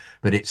nursed,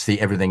 but it's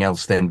everything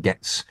else then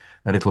gets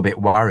a little bit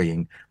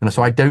worrying. And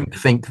so I don't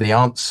think the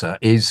answer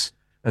is,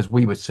 as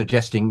we were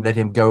suggesting, let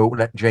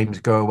James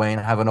go away and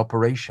have an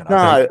operation.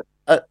 No,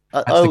 that's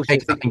the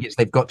case. I think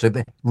they've got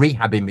to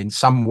rehab him in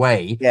some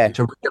way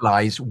to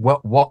realise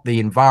what the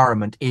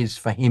environment is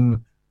for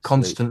him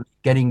constantly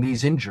getting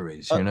these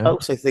injuries. I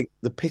also think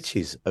the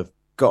pitches have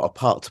got a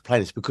part to play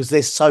in this, because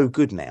they're so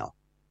good now.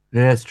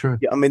 Yeah, it's true.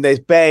 I mean,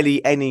 there's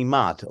barely any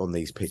mud on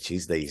these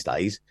pitches these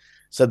days,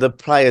 so the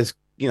players,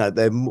 they're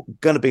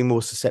going to be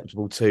more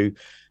susceptible to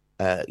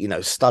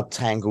stud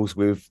tangles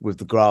with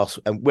the grass,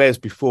 and whereas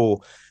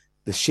before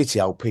the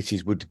shitty old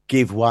pitches would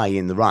give way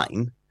in the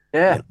rain.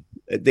 Yeah,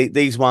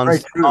 these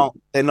ones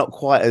they're not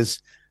quite as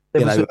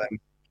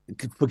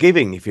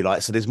forgiving, if you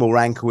like. So there's more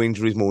ankle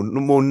injuries,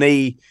 more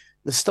knee,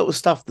 the sort of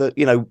stuff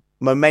that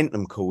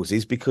momentum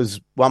causes, because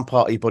one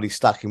part of your body's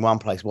stuck in one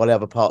place while the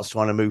other part's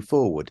trying to move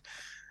forward.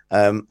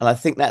 And I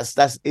think that's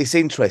it's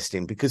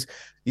interesting, because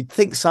you'd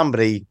think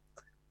somebody,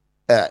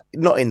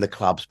 not in the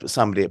clubs, but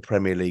somebody at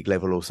Premier League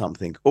level or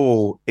something,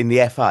 or in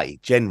the FA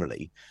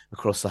generally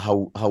across the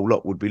whole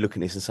lot, would be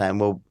looking at this and saying,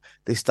 well,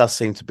 this does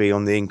seem to be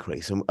on the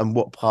increase. And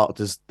what part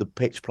does the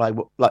pitch play?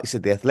 What, like you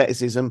said, the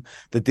athleticism,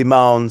 the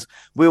demands.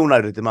 We all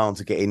know the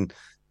demands are getting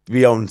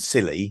beyond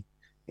silly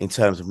in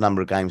terms of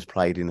number of games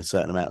played in a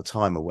certain amount of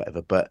time or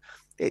whatever. But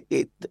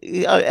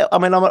I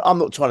mean, I'm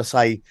not trying to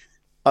say,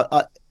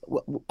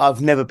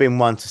 I've never been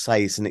one to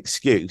say it's an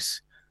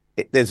excuse.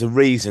 There's a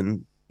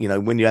reason.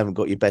 When you haven't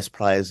got your best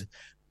players,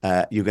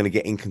 you're going to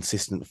get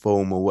inconsistent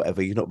form or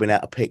whatever. You've not been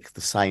able to pick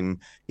the same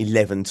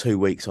 11 2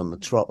 weeks on the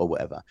trot or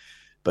whatever.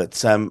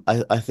 But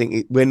I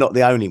think we're not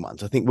the only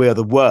ones. I think we are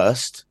the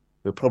worst.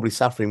 We're probably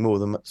suffering more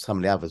than some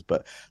of the others,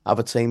 but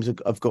other teams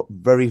have got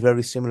very,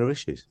 very similar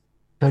issues.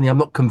 Tony, I'm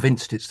not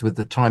convinced it's with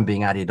the time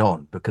being added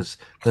on, because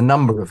the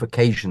number of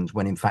occasions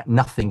when in fact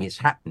nothing is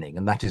happening,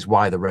 and that is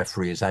why the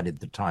referee has added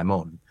the time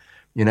on.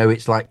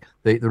 It's like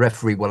the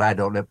referee will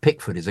add on.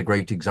 Pickford is a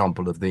great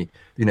example of the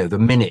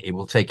minute it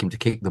will take him to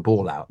kick the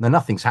ball out. Now,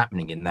 nothing's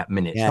happening in that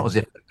minute. It's not as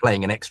if they're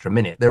playing an extra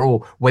minute. They're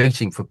all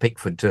waiting for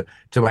Pickford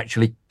to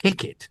actually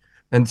kick it.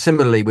 And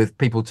similarly with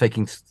people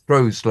taking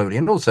throws slowly.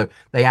 And also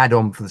they add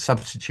on for the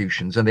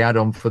substitutions, and they add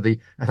on for the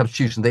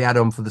substitutions, they add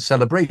on for the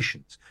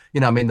celebrations.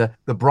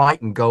 The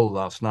Brighton goal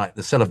last night,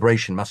 the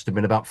celebration must have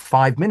been about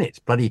 5 minutes.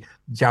 Bloody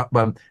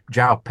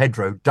João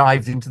Pedro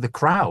dived into the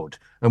crowd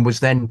and was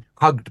then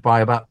hugged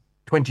by about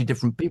 20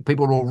 different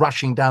people were all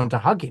rushing down to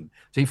hug him.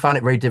 So he found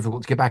it very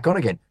difficult to get back on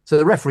again. So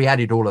the referee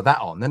added all of that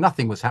on. Then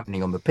nothing was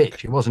happening on the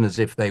pitch. It wasn't as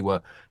if they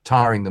were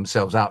tiring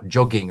themselves out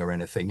jogging or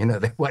anything.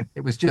 They weren't.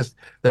 It was just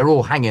they're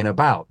all hanging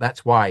about.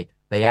 That's why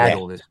they add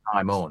all this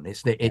time on.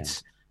 It's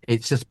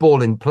just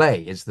ball in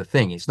play is the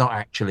thing. It's not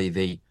actually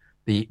the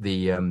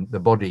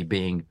body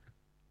being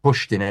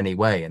pushed in any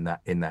way in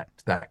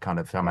that kind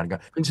of time.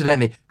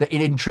 Incidentally, it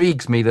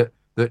intrigues me that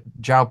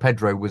João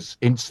Pedro was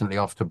instantly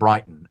off to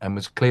Brighton and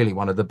was clearly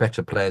one of the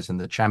better players in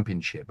the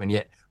Championship, and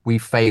yet we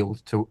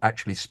failed to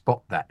actually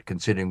spot that,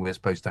 considering we're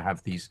supposed to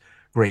have these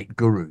great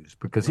gurus,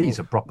 because he's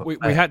a proper player.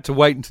 We had to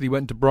wait until he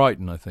went to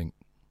Brighton, I think.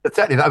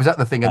 Exactly, that was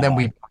the thing, and then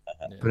we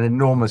an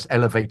enormous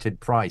elevated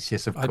price.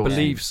 Yes, of course. I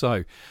believe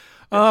so.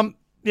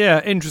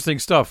 Yeah, interesting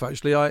stuff,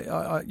 actually.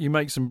 You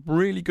make some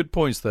really good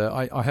points there.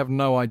 I have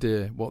no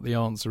idea what the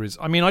answer is.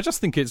 I mean, I just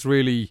think it's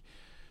really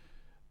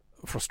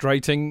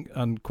frustrating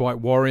and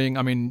quite worrying.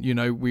 I mean,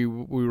 we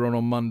were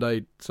on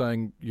Monday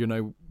saying,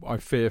 I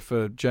fear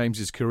for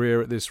James's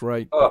career at this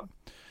rate. But,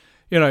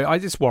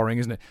 it's worrying,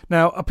 isn't it?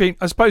 Now,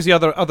 I suppose the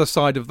other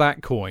side of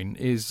that coin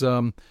is,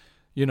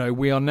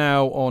 we are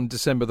now on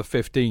December the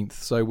 15th,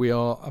 so we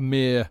are a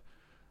mere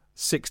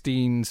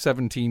 16,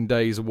 17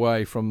 days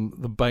away from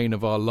the bane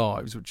of our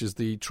lives, which is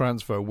the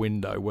transfer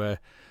window, where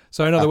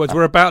So, in other words,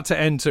 we're about to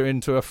enter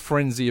into a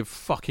frenzy of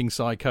fucking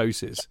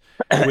psychosis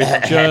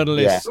with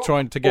journalists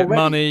trying to get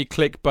money,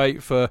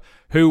 clickbait for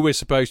who we're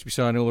supposed to be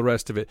signing, all the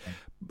rest of it.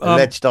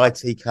 Alleged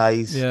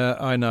ITKs. Yeah,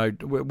 I know.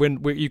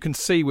 When you can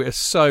see, we're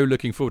so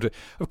looking forward to it.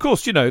 Of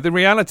course, the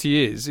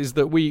reality is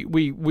that we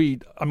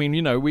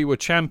were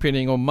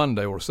championing on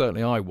Monday, or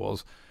certainly I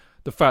was,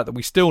 the fact that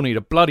we still need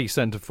a bloody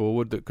centre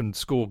forward that can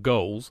score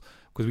goals,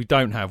 because we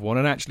don't have one,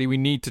 and actually we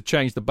need to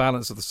change the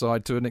balance of the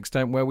side to an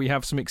extent where we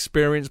have some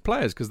experienced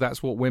players, because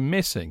that's what we're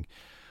missing.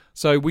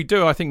 So we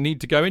do, I think,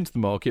 need to go into the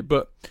market.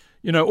 But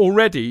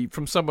already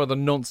from some of the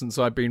nonsense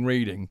I've been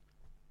reading,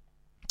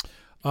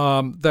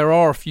 there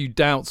are a few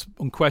doubts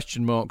and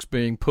question marks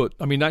being put.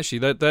 I mean,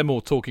 actually, they're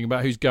more talking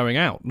about who's going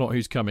out, not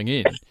who's coming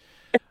in.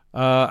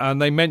 And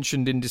they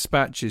mentioned in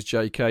dispatches,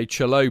 JK,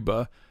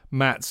 Chalobah,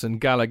 Matson,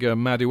 Gallagher,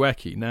 and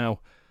Madueke. Now,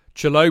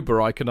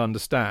 Chalobah I can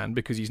understand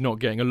because he's not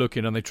getting a look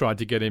in, and they tried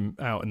to get him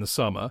out in the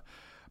summer.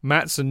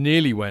 Matson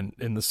nearly went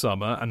in the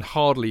summer and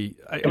hardly.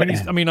 I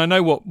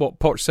know what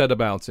Poch said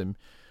about him,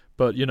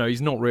 but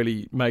he's not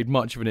really made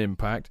much of an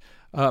impact.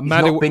 He's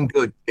not been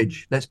good,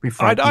 Pidge. Let's be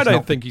frank. I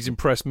don't think he's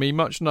impressed me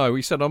much. No,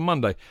 he said on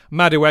Monday.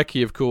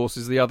 Madueke, of course,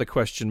 is the other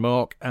question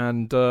mark,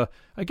 and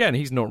again,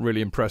 he's not really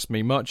impressed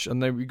me much.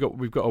 And then we've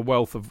got a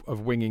wealth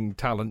of winging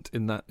talent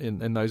in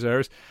those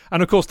areas,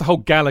 and of course, the whole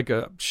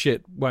Gallagher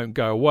shit won't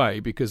go away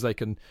because they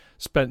can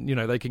spend,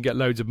 they can get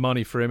loads of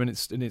money for him, and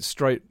it's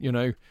straight,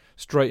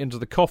 straight into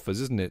the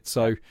coffers, isn't it?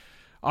 So,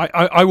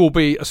 I will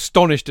be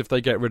astonished if they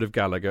get rid of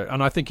Gallagher,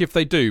 and I think if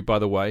they do, by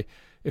the way.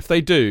 If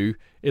they do,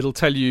 it'll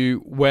tell you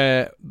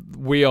where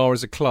we are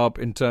as a club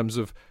in terms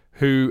of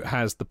who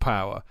has the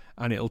power,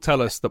 and it'll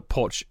tell us that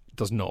Poch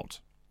does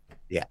not.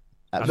 Yeah,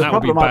 and that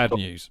would be bad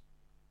news.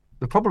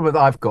 The problem that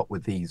I've got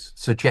with these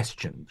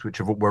suggestions, which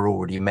were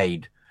already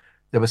made,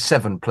 there were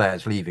 7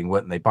 players leaving,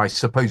 weren't they? By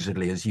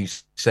supposedly, as you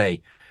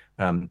say,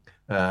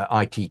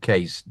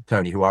 ITKs,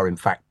 Tony, who are in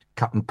fact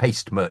cut and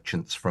paste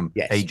merchants from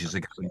ages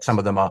ago. And some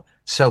of them are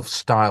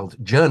self-styled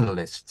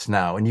journalists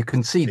now, and you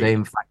can see they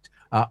in fact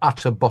are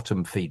utter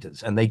bottom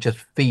feeders, and they just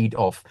feed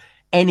off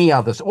any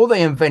others, or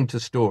they invent a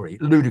story,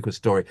 ludicrous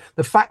story.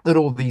 The fact that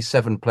all these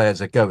 7 players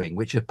are going,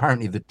 which is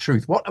apparently the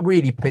truth, what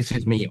really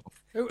pisses me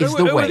off is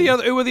the way.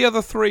 Who are the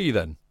other 3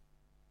 then?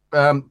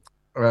 God,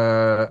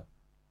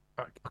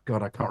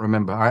 I can't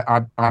remember.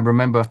 I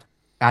remember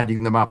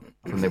adding them up,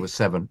 and there were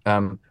 7.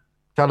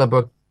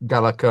 Chalobah,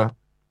 Gallagher,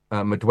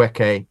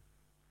 Madueke,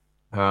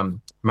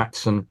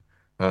 Matson,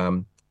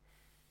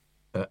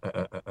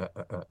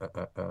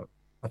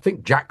 I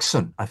think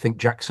Jackson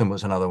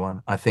was another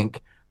one. I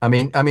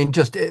mean,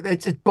 just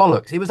it's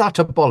bollocks. It was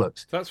utter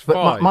bollocks. That's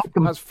 5.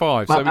 That's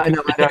 5. So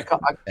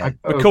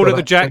we call it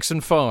the Jackson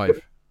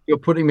 5. You're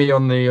putting me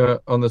on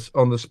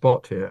the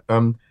spot here.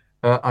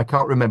 I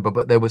can't remember,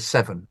 but there was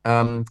 7.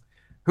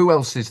 Who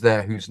else is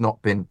there has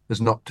not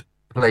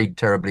played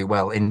terribly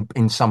well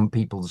in some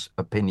people's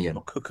opinion?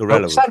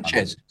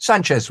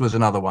 Sanchez was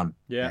another one.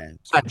 Yeah.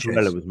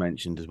 Cucurella was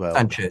mentioned as well.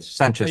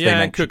 Sanchez.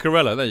 Yeah, and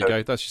Cucurella. There you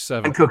go. That's your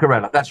 7. And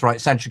Cucurella. That's right.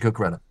 Sanchez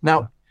Cucurella.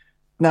 Now,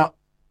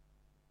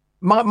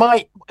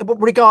 my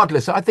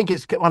regardless, I think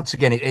it's once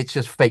again it's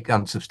just fake,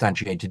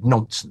 unsubstantiated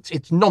nonsense.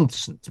 It's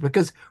nonsense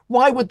because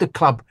why would the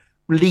club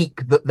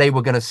leak that they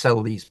were going to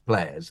sell these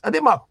players? And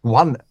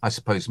one, I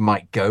suppose,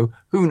 might go.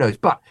 Who knows?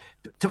 But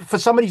for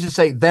somebody to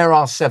say there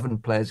are 7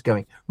 players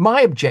going,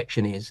 my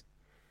objection is,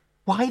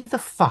 why the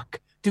fuck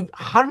do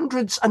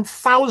hundreds and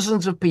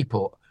thousands of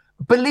people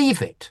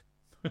believe it?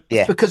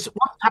 Yeah. Because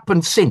what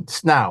happened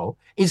since now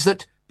is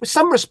that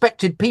some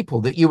respected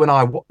people that you and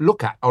I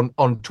look at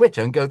on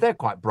Twitter and go, they're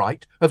quite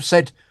bright, have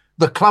said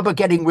the club are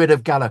getting rid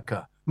of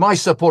Gallagher. My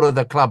support of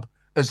the club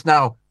has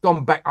now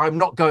gone back. I'm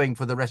not going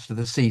for the rest of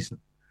the season.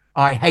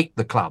 I hate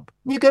the club.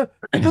 You go,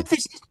 but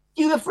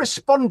you have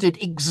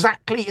responded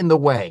exactly in the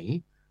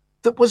way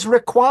that was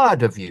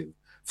required of you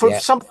for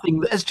something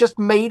that has just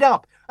made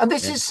up. And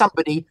this is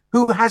somebody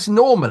who has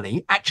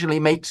normally actually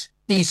makes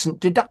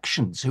decent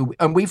deductions.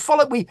 We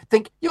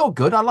think you're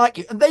good. I like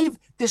you. And they've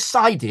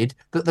decided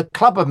that the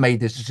club have made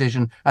this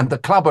decision and the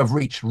club have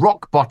reached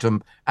rock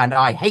bottom. And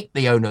I hate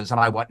the owners and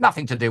I want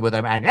nothing to do with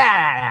them. And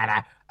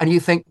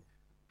you think,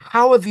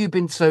 how have you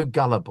been so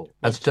gullible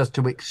as just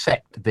to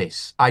accept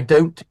this? I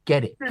don't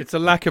get it. It's a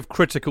lack of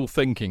critical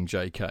thinking,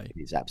 JK.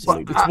 It's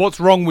absolutely. It's what's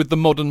wrong with the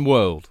modern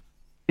world.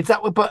 Is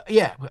that? But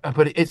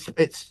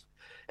it's,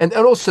 and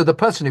also the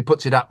person who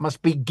puts it up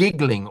must be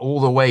giggling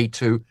all the way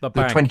to the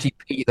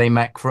 20p they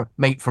make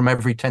from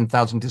every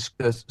 10,000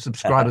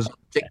 subscribers on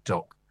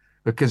TikTok,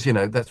 because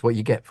that's what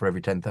you get for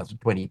every 10,000,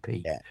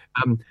 20p. Yeah.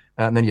 And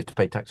then you have to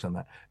pay tax on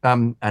that,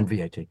 and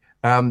VAT.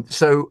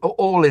 So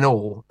all in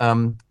all,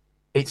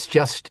 it's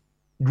just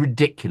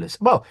ridiculous.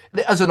 Well,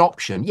 as an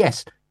option,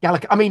 yes,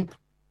 Gallagher. I mean,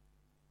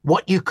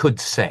 what you could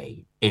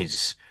say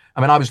is,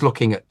 I was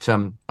looking at,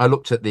 I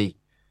looked at the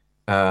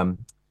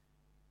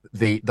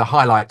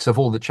highlights of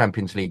all the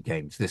Champions League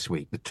games this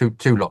week, the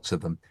two lots of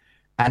them,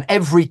 and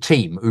every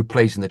team who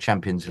plays in the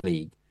Champions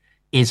League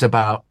is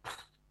about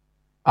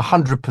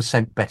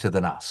 100% better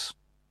than us.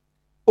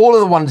 All of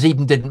the ones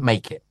even didn't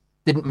make it.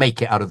 didn't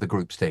make it out of the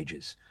group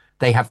stages.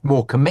 They have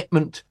more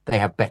commitment. They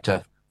have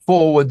better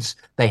forwards.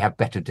 They have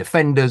better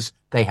defenders.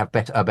 They have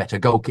a better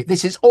goalkeeper.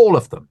 This is all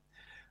of them.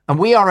 And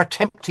we are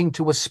attempting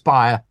to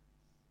aspire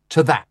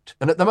to that.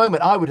 And at the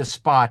moment, I would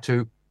aspire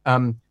to,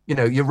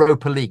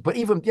 Europa League. But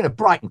even,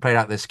 Brighton played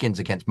out their skins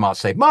against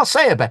Marseille.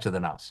 Marseille are better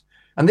than us.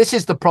 And this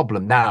is the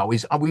problem now,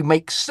 is we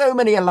make so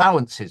many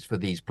allowances for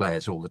these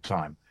players all the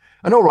time.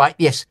 And all right,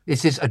 yes,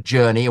 this is a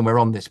journey and we're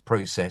on this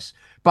process.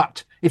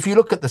 But if you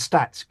look at the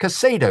stats,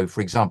 Caicedo,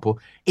 for example,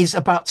 is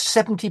about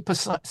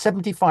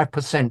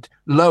 75%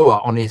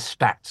 lower on his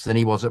stats than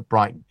he was at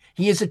Brighton.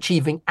 He is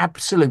achieving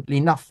absolutely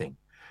nothing.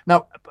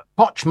 Now,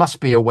 Poch must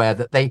be aware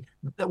that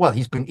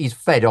he's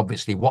fed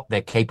obviously what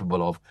they're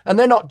capable of, and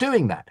they're not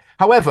doing that.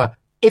 However,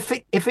 if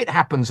it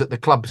happens that the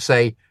club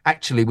say,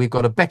 actually, we've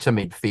got a better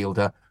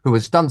midfielder who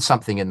has done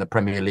something in the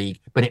Premier League,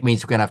 but it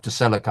means we're going to have to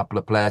sell a couple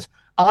of players,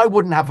 I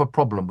wouldn't have a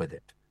problem with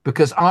it,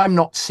 because I'm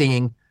not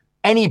seeing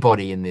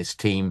anybody in this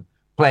team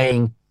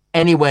playing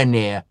anywhere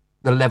near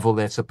the level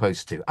they're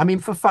supposed to. I mean,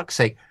 for fuck's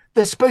sake,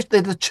 they're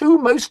the two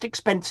most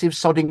expensive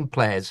sodding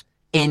players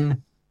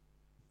in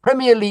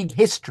Premier League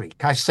history,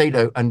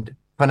 Caicedo and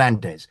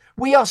Fernandes.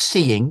 We are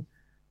seeing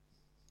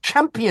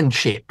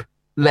championship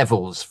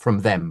levels from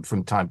them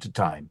from time to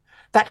time.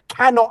 That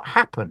cannot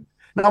happen.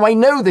 Now, I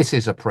know this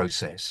is a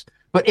process,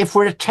 but if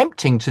we're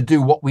attempting to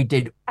do what we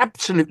did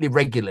absolutely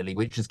regularly,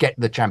 which is get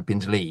the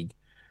Champions League,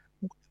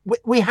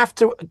 we have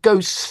to go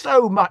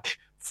so much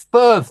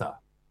further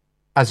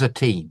as a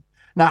team.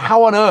 Now,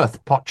 how on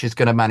earth Poch is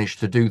going to manage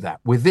to do that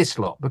with this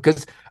lot?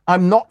 Because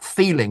I'm not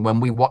feeling, when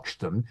we watch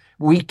them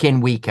week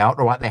in, week out,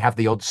 all right, they have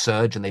the odd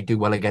surge and they do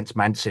well against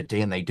Man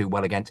City and they do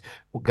well against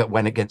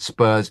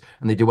Spurs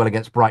and they do well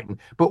against Brighton.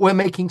 But we're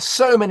making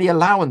so many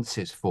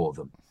allowances for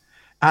them.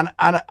 And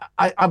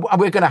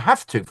we're going to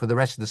have to for the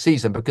rest of the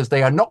season, because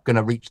they are not going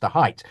to reach the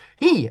height.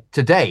 He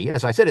today,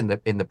 as I said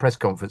in the press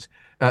conference,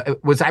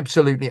 was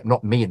absolutely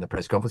not me in the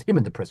press conference, him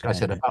in the press. I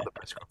said about the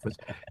press conference.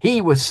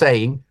 He was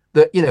saying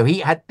that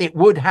it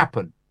would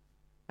happen,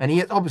 and he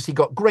has obviously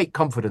got great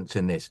confidence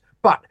in this.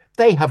 But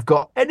they have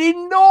got an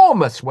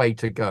enormous way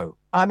to go.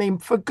 I mean,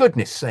 for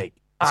goodness' sake,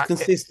 it's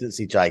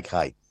consistency,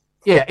 JK.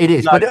 Yeah, it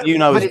is. You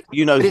know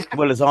as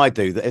well as I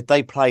do that if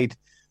they played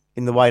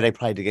in the way they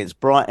played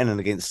against Brighton and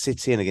against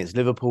City and against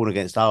Liverpool and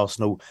against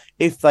Arsenal,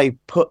 if they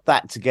put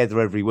that together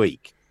every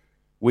week,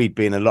 we'd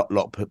be in a lot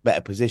better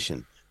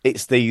position.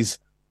 It's these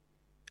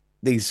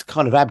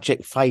kind of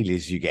abject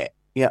failures you get.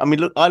 Yeah, I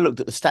mean, look, I looked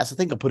at the stats. I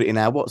think I put it in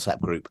our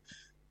WhatsApp group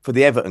for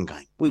the Everton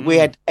game. We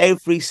had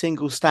every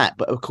single stat,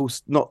 but of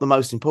course not the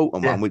most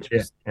important one, which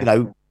was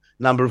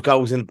number of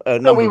goals and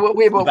we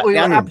were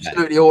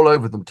absolutely all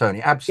over them,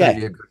 Tony.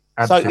 Absolutely agree.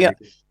 Absolutely.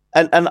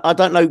 So and I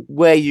don't know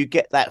where you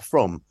get that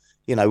from.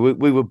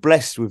 We were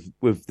blessed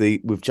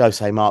with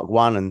Jose Mark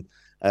 1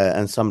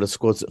 and some of the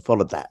squads that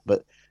followed that,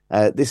 but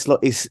this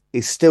lot is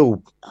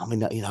still. I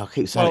mean, I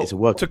keep saying it's a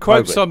work. To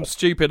quote some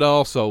stupid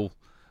arsehole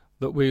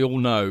that we all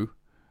know,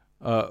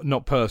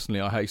 not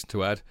personally, I hasten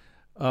to add,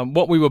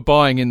 what we were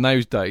buying in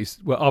those days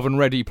were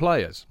oven-ready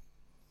players.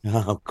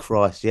 Oh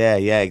Christ! Yeah,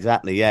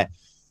 exactly. Yeah,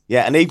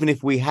 and even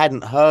if we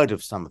hadn't heard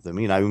of some of them,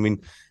 I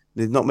mean,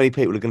 there's not many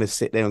people are going to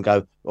sit there and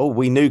go, "Oh,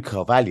 we knew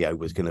Carvalho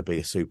was going to be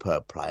a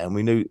superb player, and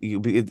we knew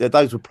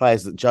those were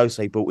players that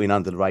Jose brought in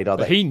under the radar."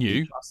 But that he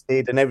knew,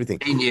 trusted and everything.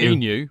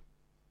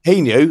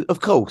 He knew,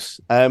 of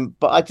course. But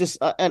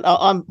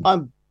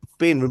I'm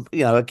being,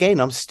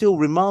 again, I'm still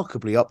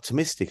remarkably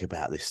optimistic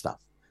about this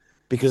stuff,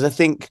 because I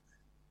think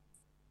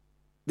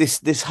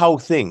this whole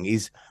thing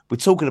is, we're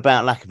talking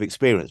about lack of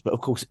experience, but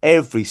of course,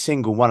 every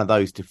single one of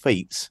those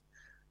defeats,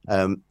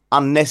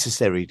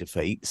 unnecessary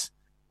defeats,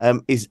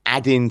 is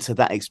adding to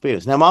that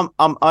experience. Now,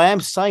 I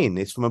am saying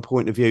this from a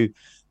point of view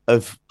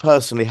of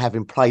personally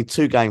having played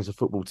 2 games of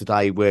football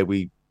today where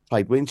we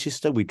played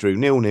Winchester, we drew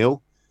 0-0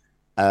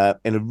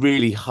 in a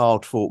really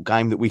hard-fought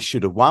game that we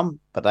should have won,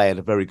 but they had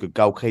a very good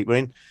goalkeeper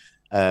in,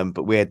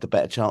 but we had the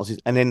better chances.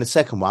 And then the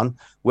second one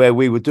where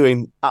we were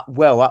doing up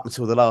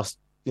until the last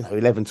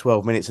 11,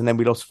 12 minutes, and then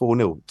we lost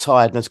 4-0.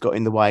 Tiredness got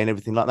in the way and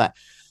everything like that.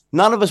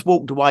 None of us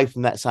walked away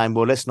from that saying,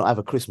 well, let's not have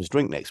a Christmas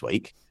drink next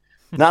week.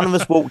 None of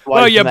us walked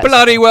away. Well, you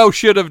bloody well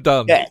should have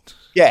done.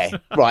 Yeah,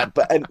 right.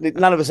 But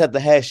none of us had the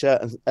hair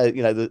shirt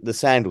and the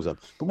sandals on.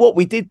 But what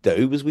we did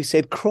do was we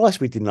said, Christ,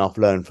 we didn't half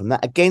learn from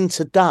that. Again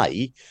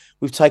today,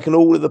 we've taken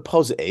all of the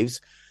positives,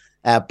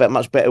 but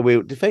much better we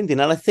were defending,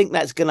 and I think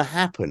that's going to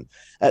happen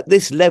at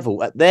this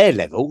level, at their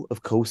level.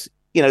 Of course,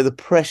 the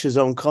pressure's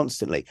on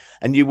constantly,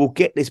 and you will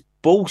get this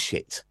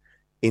bullshit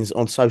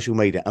on social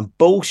media and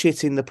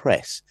bullshit in the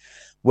press,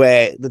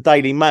 where the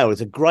Daily Mail is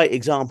a great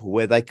example,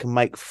 where they can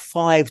make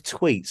 5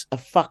 tweets a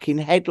fucking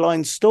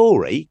headline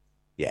story,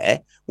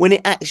 when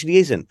it actually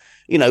isn't.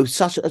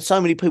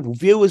 So many people,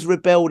 viewers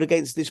rebelled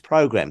against this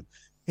programme.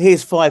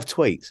 Here's 5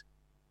 tweets.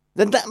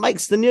 Then that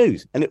makes the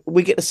news. And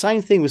we get the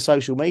same thing with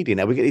social media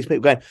now. We get these people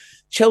going,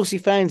 Chelsea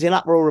fans in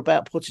uproar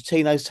about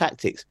Pochettino's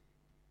tactics.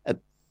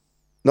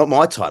 Not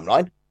my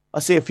timeline. I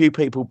see a few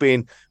people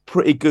being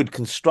pretty good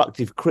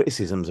constructive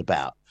criticisms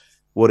about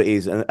what it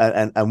is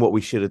and what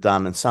we should have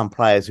done, and some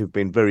players who've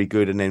been very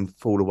good and then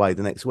fall away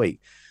the next week.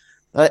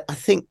 I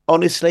think,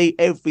 honestly,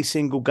 every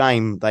single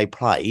game they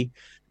play,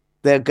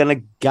 they're going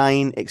to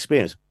gain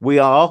experience. We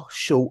are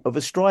short of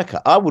a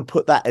striker. I would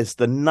put that as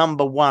the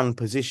number one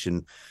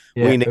position.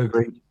 Yeah, we need.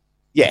 agreed.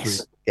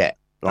 Yes, yeah,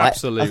 right.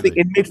 Absolutely. I think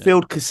in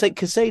midfield,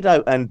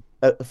 Caicedo and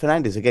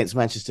Fernandes against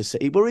Manchester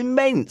City were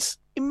immense.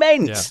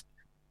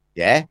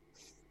 Yeah.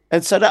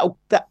 And so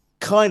that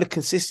kind of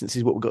consistency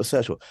is what we've got to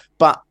search for.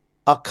 But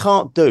I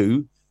can't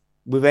do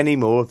with any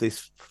more of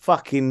this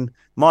fucking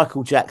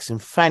Michael Jackson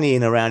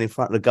fannying around in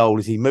front of the goal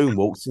as he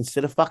moonwalks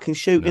instead of fucking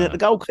shooting at the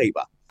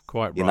goalkeeper.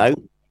 Quite right. You know?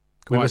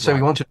 We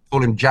wanted to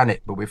call him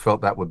Janet, but we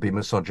felt that would be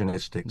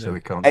misogynistic, so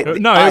we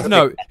can't.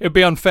 No, it'd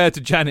be unfair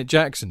to Janet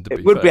Jackson.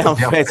 It would be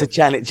unfair to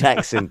Janet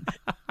Jackson.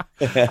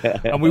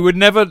 And we would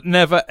never,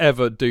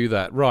 ever do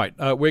that. Right,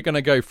 we're going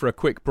to go for a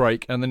quick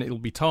break, and then it'll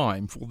be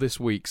time for this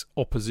week's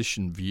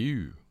Opposition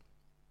View.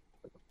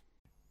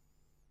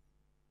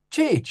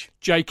 Cheech.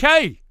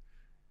 JK,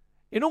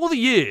 in all the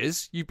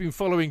years you've been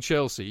following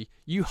Chelsea,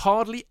 you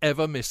hardly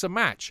ever miss a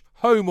match,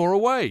 home or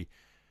away.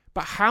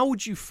 But how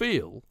would you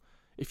feel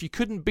if you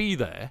couldn't be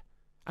there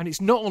and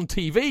it's not on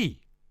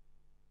TV?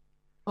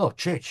 Oh,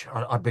 Chich,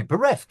 I'd be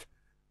bereft,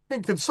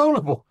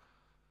 inconsolable.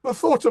 The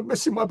thought of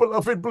missing my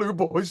beloved Blue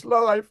Boys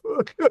live.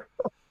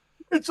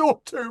 It's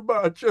all too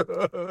much.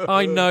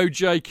 I know,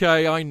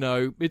 JK, I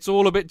know. It's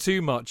all a bit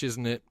too much,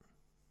 isn't it?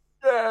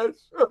 Yes.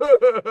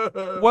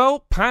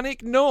 Well,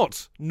 panic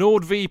not.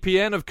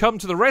 NordVPN have come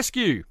to the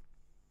rescue.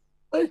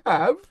 They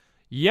have?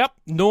 Yep,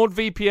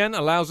 NordVPN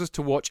allows us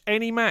to watch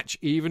any match,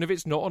 even if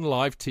it's not on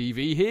live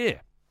TV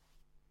here.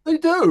 They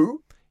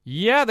do?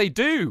 Yeah, they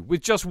do.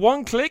 With just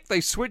one click,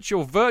 they switch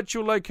your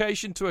virtual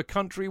location to a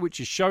country which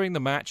is showing the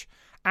match,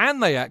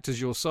 and they act as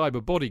your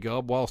cyber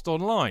bodyguard whilst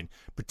online,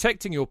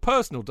 protecting your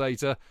personal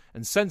data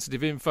and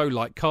sensitive info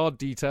like card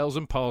details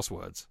and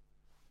passwords.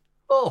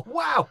 Oh,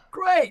 wow,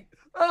 great.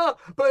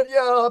 But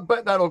yeah, I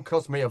bet that'll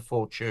cost me a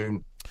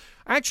fortune.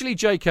 Actually,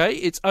 JK,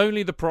 it's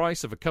only the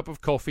price of a cup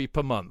of coffee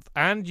per month,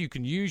 and you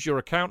can use your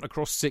account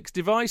across 6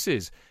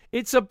 devices.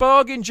 It's a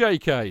bargain,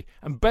 JK,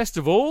 and best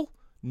of all,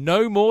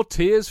 no more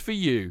tears for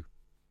you.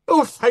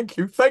 Oh, thank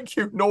you,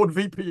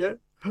 NordVPN.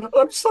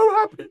 I'm so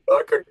happy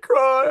I could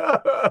cry.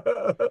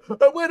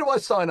 Where do I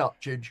sign up,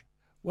 Chidge?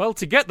 Well,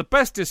 to get the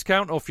best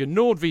discount off your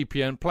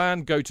NordVPN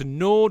plan, go to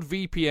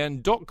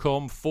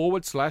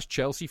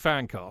nordvpn.com/Chelsea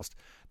Fancast.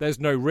 There's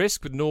no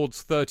risk with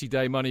Nord's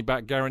 30-day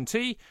money-back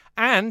guarantee,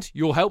 and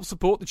you'll help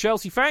support the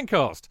Chelsea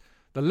Fancast.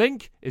 The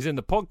link is in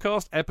the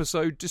podcast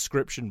episode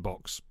description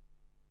box.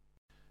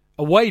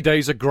 Away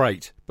days are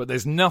great, but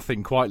there's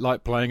nothing quite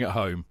like playing at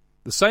home.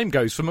 The same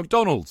goes for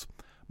McDonald's.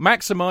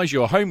 Maximise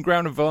your home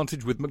ground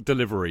advantage with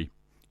McDelivery.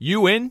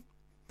 You in?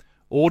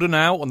 Order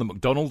now on the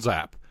McDonald's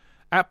app.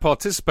 At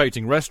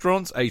participating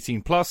restaurants,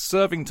 18 plus,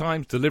 serving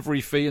times,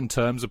 delivery fee and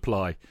terms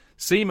apply.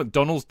 See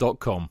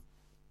mcdonalds.com.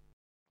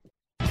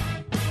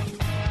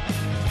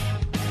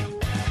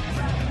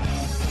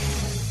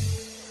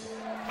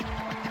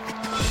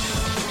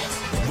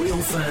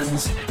 Real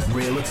fans,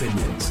 real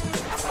opinions.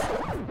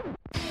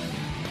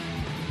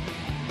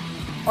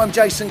 I'm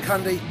Jason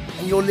Cundy,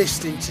 and you're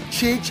listening to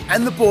Chidge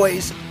and the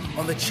boys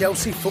on the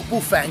Chelsea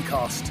Football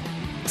Fancast.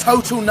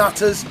 Total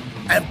nutters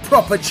and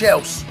proper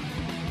Chelsea.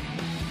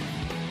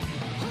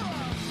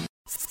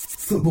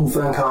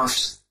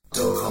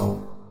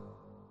 Footballfancast.com.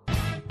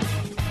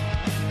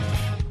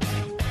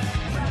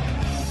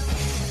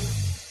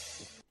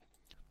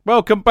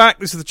 Welcome back.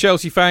 This is the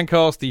Chelsea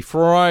Fancast, the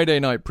Friday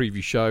night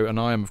preview show, and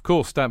I am, of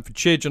course, Stamford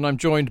Chidge, and I'm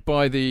joined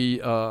by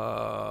the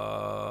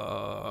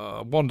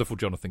wonderful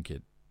Jonathan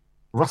Kidd.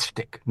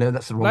 Rustic. No,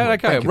 that's the wrong one.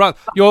 Okay,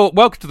 you're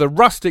welcome to the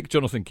rustic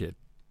Jonathan Kidd.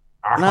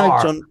 No,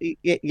 John, you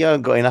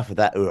haven't got enough of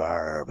that.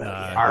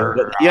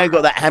 You ain't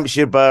got that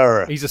Hampshire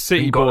burr. He's a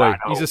city boy.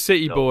 He's a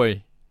city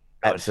boy.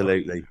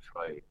 Absolutely.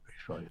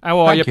 How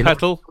are you,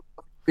 Petal?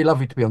 Be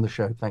lovely to be on the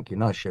show. Thank you.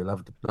 Nice show.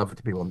 Lovely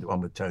to be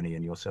on with Tony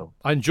and yourself.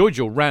 I enjoyed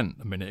your rant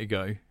a minute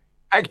ago.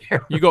 Thank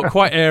you. You got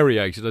quite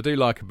aerated. I do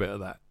like a bit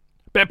of that.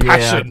 Bit of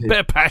passion.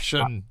 Bit of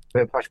passion.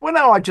 Well,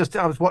 no, I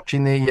was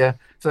watching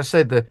as I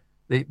said,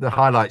 the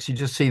highlights. You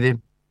just see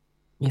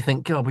you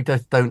think, God, we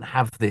just don't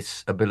have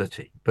this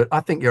ability. But I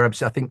think you're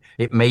absolutely. I think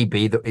it may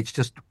be that it's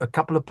just a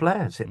couple of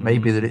players. It may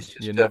be that it's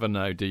just. You never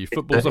know, do you?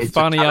 Football's a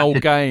funny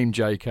old game,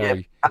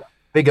 JK. Yeah,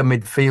 bigger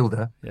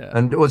midfielder. Yeah.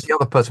 And it was the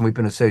other person we've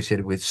been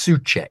associated with,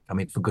 Souček. I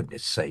mean, for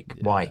goodness sake,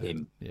 why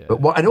him? Yeah.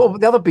 But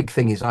the other big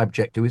thing is I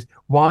object to is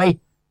why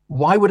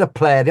would a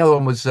player? The other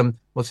one was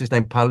what's his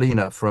name,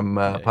 Paulino from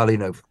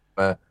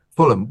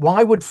Fulham.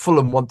 Why would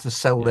Fulham want to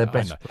sell their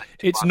best player?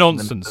 It's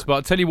nonsense, but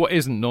I'll tell you what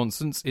isn't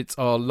nonsense. It's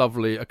our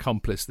lovely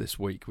accomplice this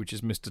week, which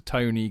is Mr.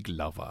 Tony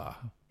Glover.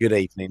 Good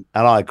evening.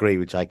 And I agree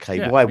with JK.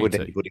 Yeah, why would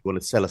anybody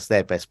want to sell us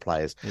their best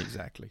players?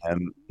 Exactly.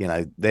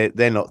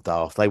 They're not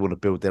daft. They want to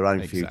build their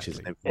own futures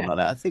and everything like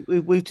that. I think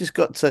we've just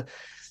got to,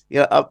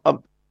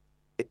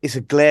 it's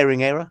a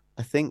glaring error.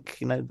 I think,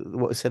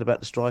 what was said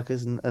about the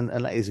strikers, and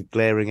that is a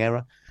glaring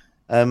error.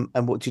 And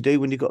what do you do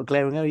when you've got a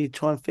glaring error? You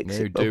try and fix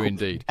You it. do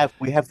indeed.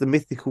 We have the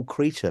mythical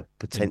creature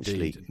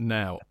potentially. Indeed.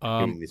 Now,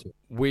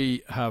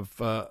 we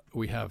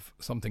have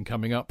something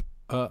coming up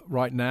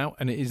right now,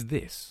 and it is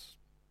this.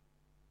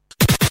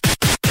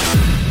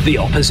 The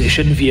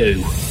Opposition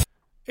View.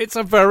 It's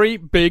a very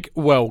big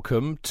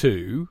welcome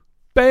to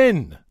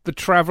Ben, the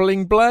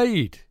Travelling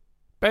Blade.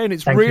 Ben,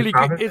 it's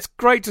it's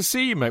great to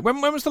see you, mate.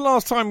 When was the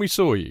last time we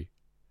saw you?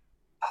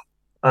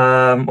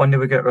 When did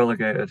we get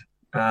relegated?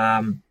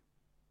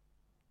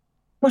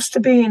 Must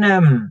have been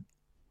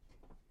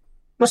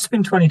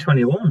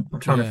 2021. I'm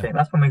trying to think.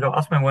 That's when we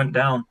went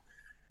down.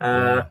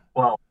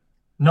 Well,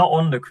 not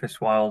under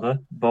Chris Wilder,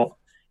 but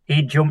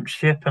he jumped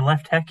ship and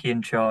left Hecky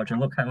in charge, and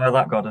look at where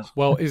that got us.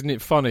 Well, isn't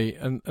it funny?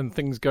 And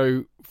things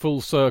go full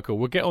circle.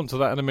 We'll get onto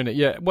that in a minute.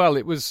 Yeah. Well,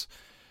 it was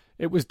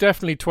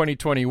definitely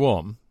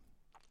 2021.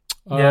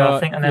 I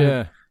think, and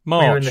then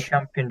March. we were in the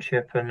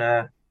championship,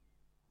 and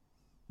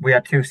we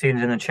had 2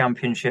 seasons in the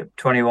championship,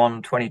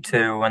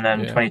 21-22, and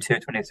then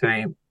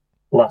 22-23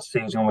 last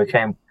season. We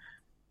came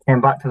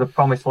back to the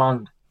promised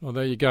land. Well,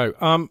 there you go.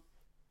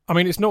 I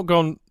mean, it's not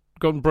gone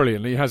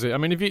brilliantly, has it? I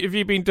mean, have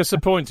you been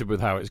disappointed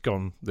with how it's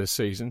gone this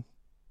season?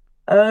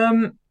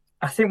 I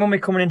think when we're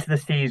coming into the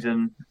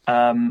season,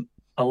 a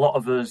lot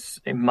of us,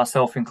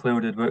 myself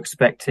included, were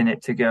expecting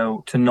it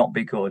to not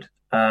be good.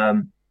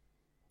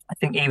 I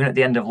think even at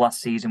the end of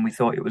last season, we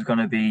thought it was going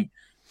to be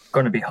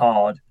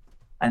hard,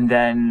 and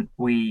then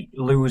we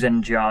lose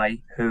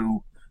Njai,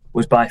 who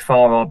was by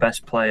far our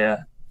best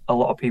player. A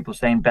lot of people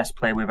saying best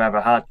player we've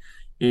ever had.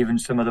 Even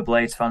some of the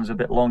Blades fans a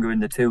bit longer in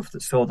the tooth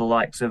that saw the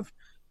likes of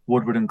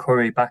Woodward and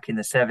Curry back in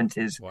the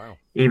 70s. Wow.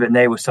 Even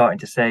they were starting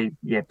to say,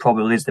 yeah,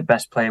 probably is the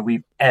best player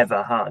we've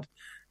ever had.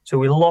 So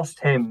we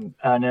lost him,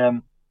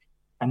 and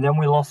then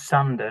we lost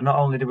Sander. Not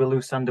only did we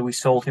lose Sander, we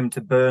sold him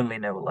to Burnley,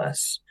 no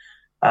less.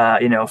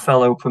 A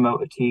fellow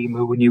promoter team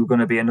who we knew were going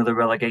to be another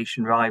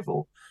relegation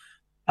rival.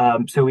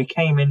 So we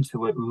came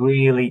into it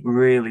really,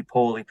 really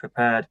poorly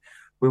prepared.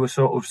 We were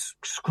sort of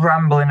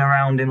scrambling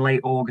around in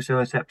late August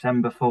or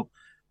September for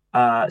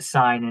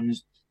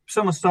signings.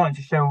 Some are starting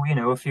to show,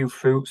 a few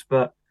fruits,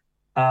 but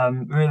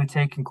really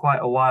taking quite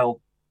a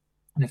while.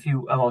 And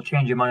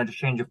change of manager,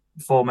 change of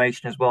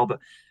formation as well. But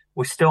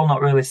we're still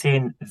not really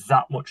seeing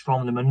that much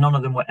from them, and none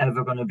of them were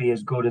ever going to be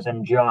as good as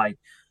Njai.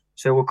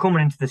 So we're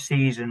coming into the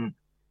season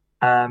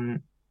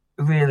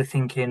really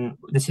thinking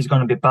this is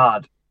going to be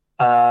bad.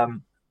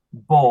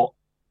 But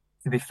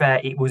to be fair,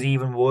 it was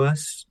even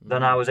worse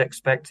than I was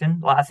expecting.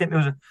 Like, I think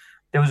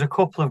there was a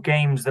couple of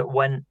games that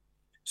went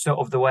sort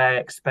of the way I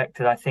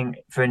expected. I think,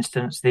 for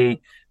instance, the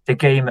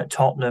game at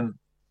Tottenham,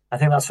 I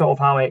think that's sort of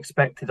how I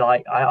expected.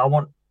 I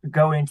want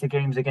going into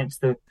games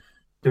against the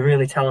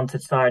really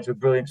talented sides with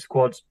brilliant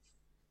squads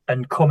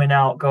and coming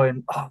out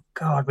going, oh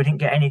God, we didn't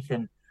get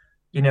anything.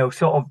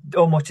 Sort of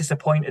almost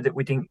disappointed that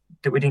we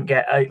didn't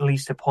get at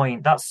least a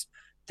point. I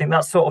think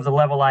that's sort of the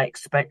level I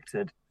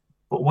expected.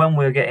 But when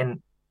we're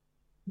getting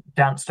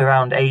danced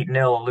around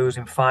 8-0,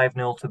 losing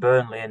 5-0 to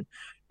Burnley, and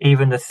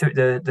even the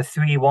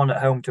 3-1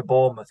 at home to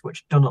Bournemouth,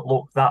 which doesn't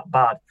look that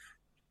bad,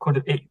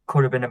 it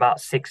could have been about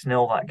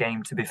 6-0 that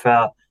game. To be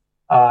fair,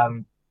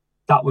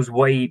 that was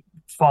way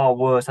far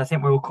worse. I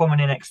think we were coming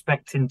in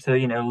expecting to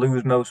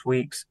lose most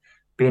weeks,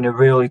 being a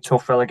really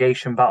tough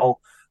relegation battle,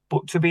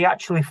 but to be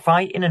actually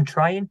fighting and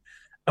trying.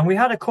 And we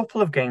had a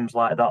couple of games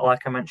like that,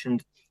 like I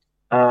mentioned.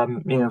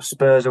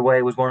 Spurs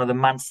away was one of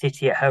them. Man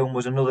City at home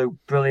was another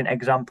brilliant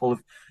example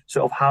of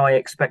sort of how I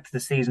expected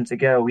the season to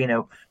go.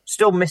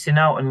 Still missing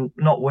out and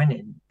not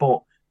winning,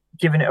 but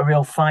giving it a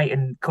real fight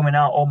and coming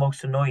out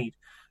almost annoyed.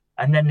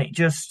 And then it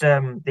just,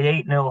 the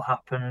 8-0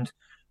 happened.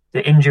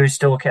 The injuries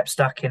still kept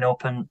stacking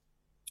up, and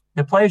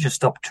the players just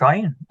stopped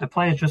trying.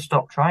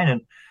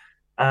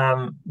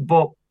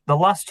 But the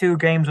last 2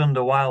 games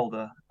under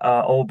Wilder,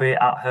 albeit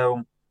at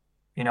home,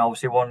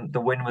 obviously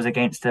the win was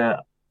against a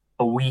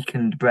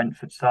weakened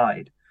Brentford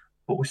side,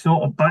 but we're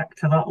sort of back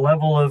to that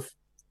level of,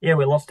 we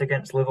lost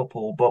against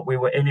Liverpool, but we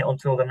were in it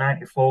until the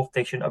 94th.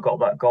 They shouldn't have got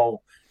that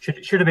goal. Should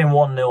have been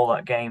 1-0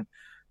 that game.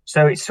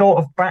 So it's sort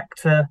of back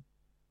to,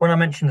 when I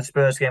mentioned the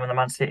Spurs game and the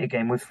Man City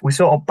game, we're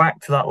sort of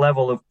back to that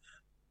level of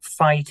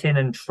fighting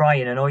and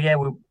trying. And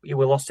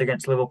we lost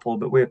against Liverpool,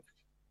 but we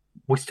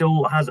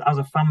still, as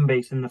a fan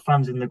base and the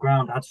fans in the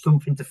ground, had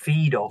something to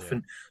feed off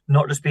and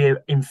not just be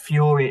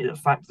infuriated at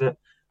the fact that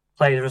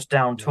players are just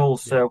down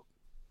tools. So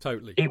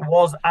totally, it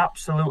was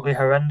absolutely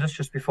horrendous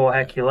just before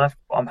Hecky left.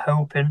 I'm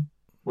hoping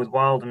with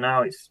Wilder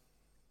now it's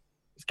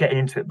getting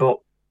into it, but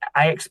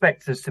I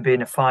expected us to be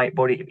in a fight,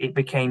 but it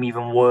became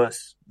even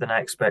worse than I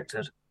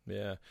expected.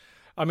 Yeah.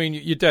 I mean,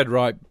 you're dead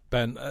right,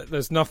 Ben.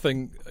 There's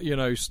nothing,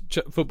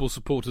 football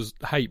supporters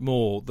hate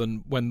more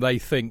than when they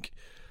think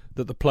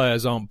that the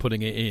players aren't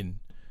putting it in.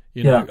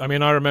 I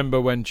mean, I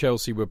remember when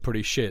Chelsea were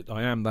pretty shit.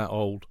 I am that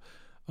old.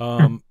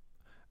 And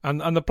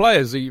the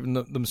players even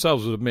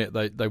themselves would admit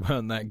they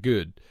weren't that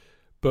good.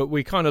 But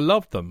we kind of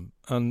loved them.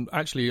 And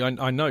actually,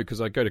 I know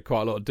because I go to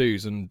quite a lot of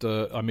dues and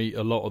I meet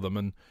a lot of them.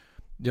 And,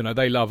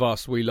 they love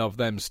us, we love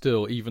them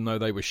still, even though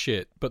they were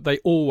shit. But they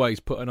always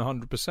put in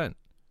 100%.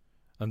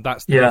 and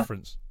that's the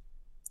difference.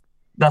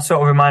 That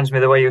sort of reminds me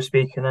of the way you were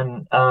speaking.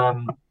 And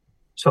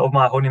sort of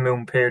my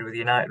honeymoon period with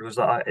United was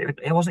that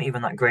it wasn't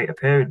even that great a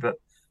period, but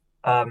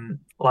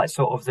like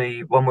sort of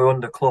when we were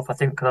under Clough, I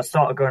think, because I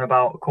started going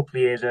about a couple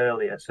of years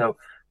earlier, so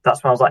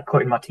that's when I was like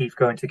cutting my teeth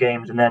going to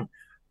games, and then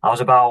I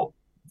was about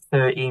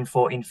 13,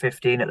 14,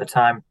 15 at the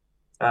time.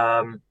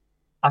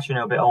 Actually,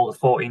 no, a bit older,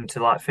 14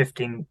 to like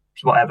 15,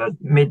 whatever,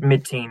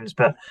 mid-teens,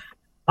 but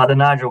at the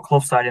Nigel Clough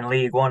side in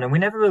League One, and we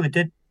never really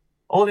did.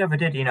 All we ever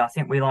did, I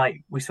think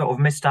we sort of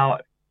missed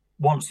out.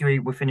 Once we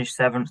finished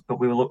 7th, but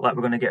we looked like we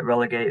were going to get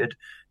relegated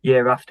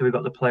year after we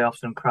got the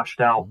playoffs and crashed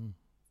out.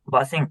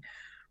 But I think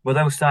with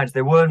those sides,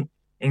 they weren't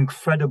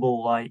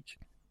incredible like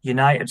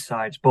United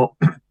sides, but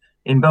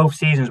in both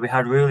seasons we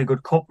had really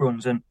good cup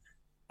runs, and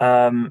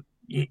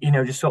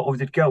just sort of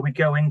we'd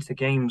go into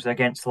games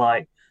against,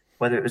 like,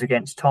 whether it was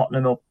against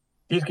Tottenham or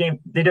these games.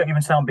 They don't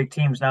even sound big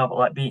teams now, but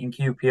like beating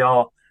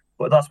QPR,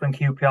 but that's when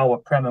QPR were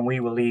Prem and we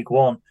were League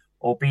One,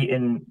 or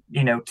beating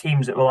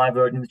teams that were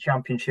either in the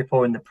Championship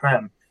or in the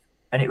Prem.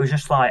 And it was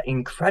just like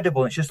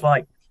incredible. It's just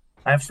like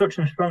I have such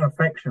a strong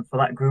affection for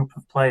that group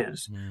of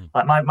players.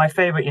 Like my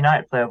favourite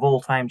United player of all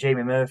time,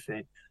 Jamie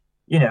Murphy,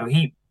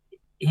 he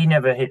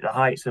never hit the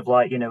heights of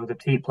the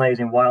team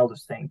players in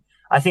Wilder's thing.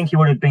 I think he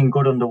would have been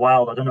good under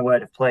Wilder. I don't know where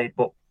they've played,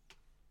 but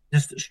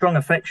just strong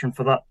affection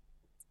for that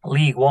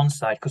League One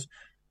side, because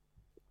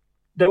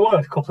there were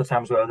a couple of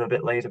times where they were a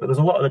bit lazy, but there's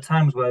a lot of the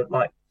times where,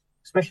 like,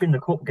 especially in the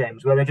cup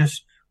games, where they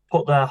just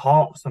put their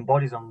hearts and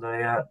bodies on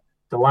the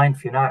line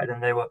for United,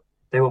 and they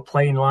were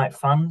playing like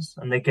fans,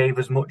 and they gave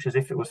as much as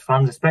if it was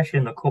fans, especially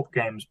in the cup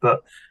games.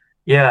 But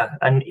yeah,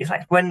 and it's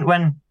like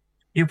when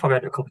you probably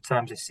had it a couple of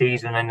times this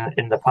season and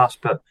in the past,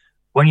 but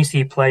when you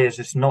see players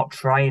just not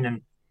trying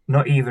and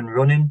not even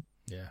running,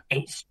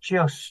 it's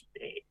just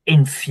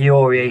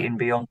infuriating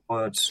beyond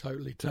words.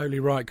 Totally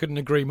right. Couldn't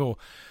agree more.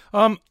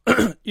 I've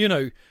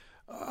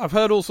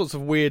heard all sorts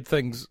of weird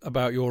things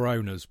about your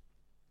owners,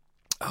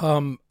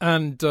 I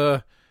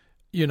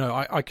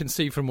can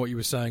see from what you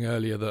were saying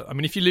earlier that, I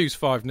mean, if you lose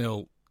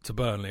 5-0 to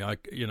Burnley, I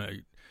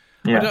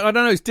don't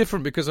know, it's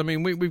different because, I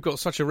mean, we've got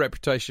such a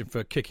reputation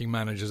for kicking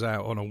managers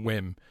out on a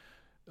whim.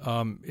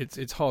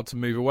 It's hard to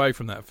move away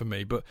from that for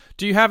me. But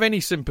do you have any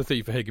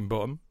sympathy for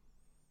Higginbottom?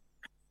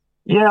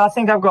 Yeah, I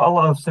think I've got a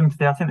lot of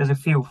sympathy. I think there's a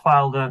few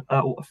Wilder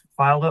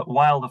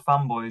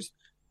fanboys.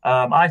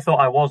 I thought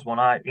I was one,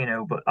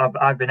 but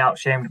I've been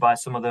outshamed by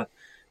some of the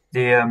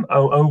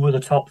over the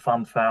top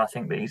fanfare I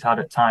think that he's had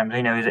at times.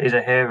 He's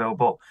a hero,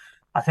 but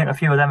I think a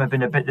few of them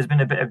there's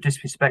been a bit of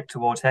disrespect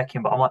towards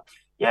Hecking. But I'm like,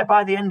 yeah,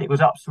 by the end it was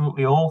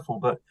absolutely awful.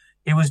 But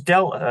he was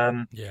dealt.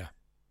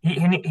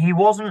 He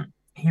wasn't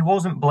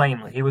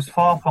blameless. He was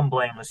far from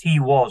blameless.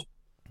 He was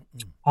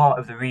part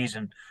of the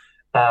reason.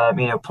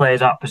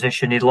 Players out of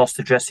position. He'd lost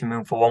the dressing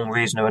room for one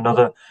reason or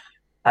another.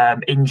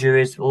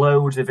 Injuries,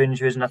 loads of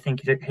injuries, and I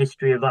think he's a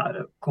history of that at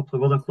a couple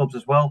of other clubs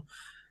as well.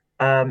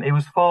 He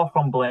was far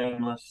from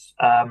blameless,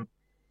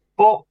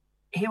 but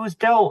he was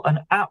dealt an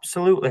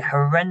absolutely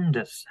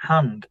horrendous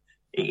hand.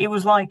 It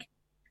was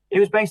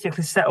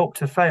basically set up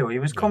to fail. He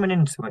was coming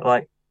into it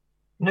like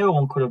no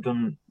one could have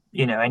done,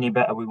 any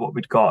better with what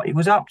we'd got. It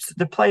was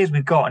the players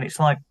we've got, and it's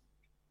like,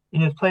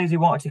 the players he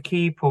wanted to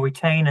keep or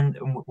retain, and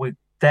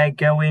they're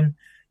going,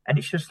 and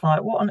it's just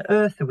like, what on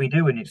earth are we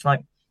doing? It's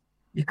like,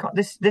 you can't.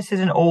 This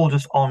isn't all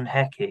just on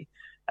Hecky,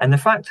 and the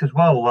fact as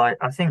well, like,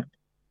 I think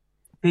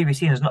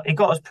BBC it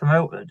got us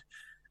promoted,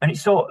 and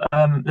it's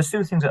there's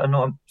two things that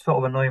are sort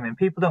of annoying me, and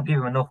people don't give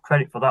him enough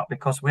credit for that,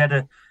 because we had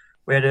a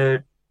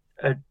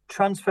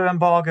transfer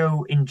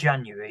embargo in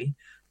January.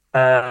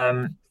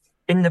 In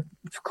the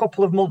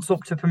couple of months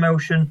up to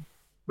promotion,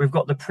 we've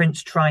got the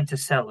Prince trying to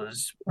sell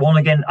us. One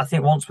again, I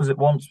think once was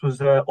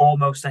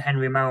almost a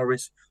Henry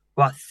Maurice,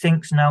 who I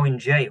think's now in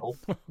jail.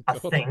 I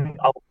think.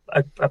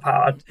 I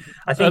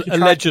think he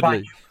tried to buy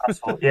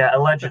Newcastle. Yeah,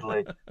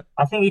 allegedly.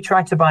 I think he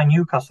tried to buy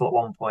Newcastle at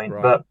one point,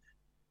 right. But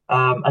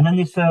and then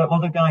this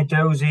other guy,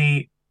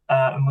 Dozie,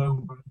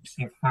 who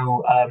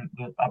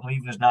I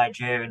believe was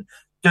Nigerian.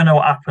 Don't know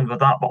what happened with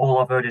that, but all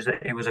I've heard is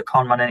that it was a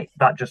con man, and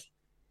that just,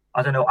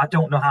 I don't know. I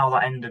don't know how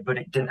that ended, but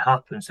it didn't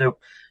happen. So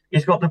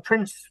he's got the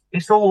Prince.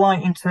 It's all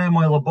like in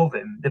turmoil above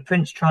him. The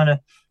Prince trying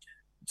to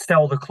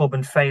sell the club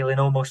and failing,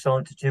 almost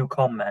selling to two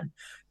con men.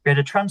 We had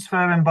a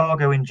transfer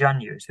embargo in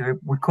January, so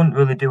we couldn't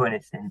really do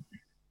anything.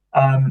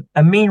 And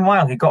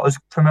meanwhile, he got us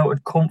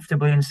promoted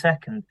comfortably in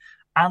second,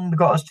 and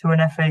got us to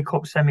an FA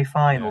Cup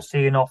semi-final,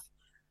 seeing off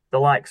the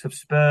likes of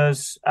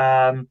Spurs,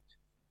 in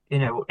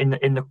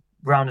the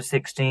round of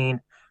 16.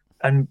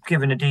 And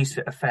given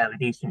a fairly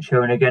decent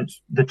showing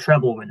against the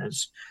treble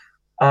winners,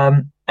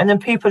 and then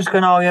people just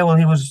going, "Oh yeah, well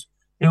he was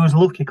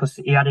lucky because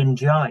he had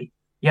Njai,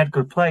 he had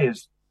good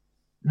players."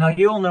 Now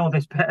you all know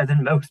this better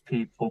than most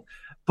people,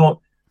 but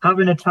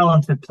having a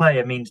talented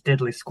player means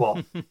diddly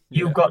squat.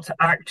 You've got to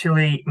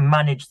actually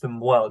manage them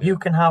well. You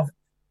can have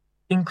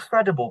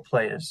incredible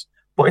players,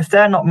 but if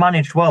they're not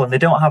managed well and they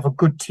don't have a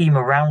good team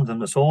around them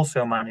that's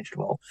also managed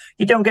well,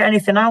 you don't get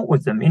anything out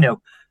with them.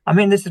 I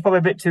mean, this is probably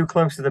a bit too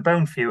close to the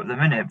bone for you at the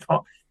minute,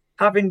 but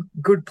having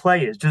good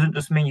players doesn't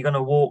just mean you're going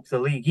to walk the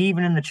league.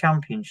 Even in the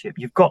Championship,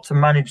 you've got to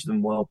manage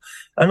them well.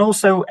 And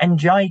also,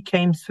 Njai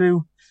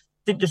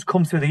didn't just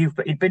come through the youth,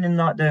 but he'd been in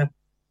like the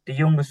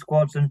younger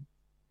squads. And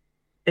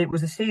it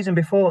was a season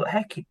before.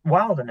 Heck,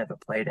 Wilder never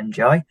played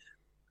Njai.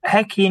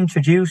 Hecky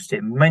introduced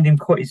him, made him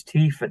cut his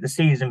teeth at the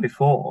season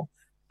before,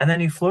 and then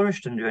he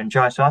flourished under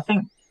Njai. So I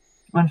think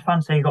when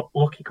fans say he got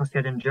lucky because he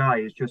had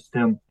Njai,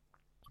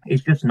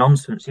 it's just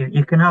nonsense.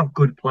 You can have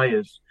good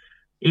players,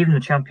 even the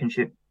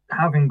Championship.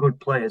 Having good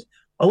players,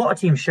 a lot of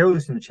teams show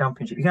this in the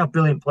Championship. You can have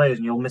brilliant players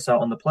and you'll miss out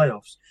on the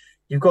playoffs.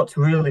 You've got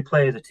to really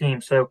play as a team.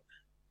 So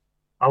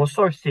I was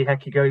sorry to see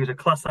Hecky go. He was a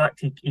class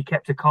act. He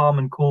kept a calm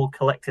and cool,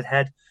 collected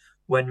head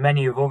when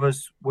many of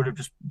others would have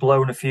just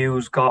blown a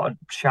fuse, got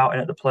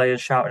shouting at the players,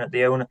 shouting at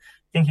the owner.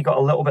 I think he got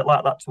a little bit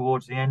like that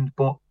towards the end,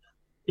 but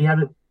he had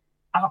an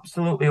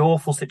absolutely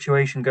awful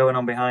situation going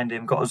on behind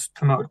him. Got us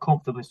promoted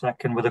comfortably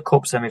second with a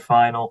cup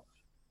semi-final.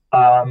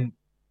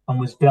 And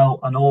was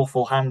dealt an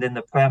awful hand in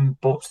the Prem,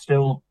 but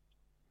still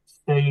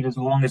stayed as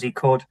long as he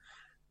could.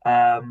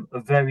 A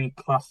very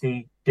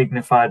classy,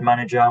 dignified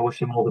manager. I wish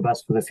him all the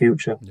best for the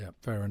future. Yeah,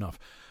 fair enough.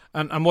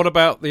 And what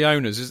about the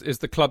owners? Is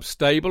the club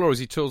stable, or is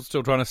he still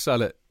trying to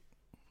sell it?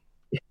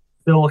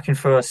 Still looking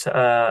for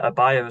a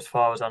buyer, as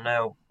far as I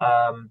know.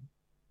 I mean,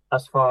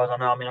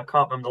 I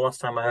can't remember the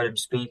last time I heard him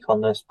speak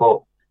on this,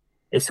 but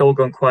it's all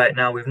gone quiet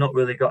now. We've not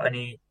really got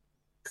any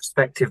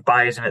prospective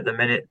buyers in at the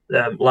minute,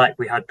 like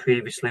we had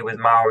previously with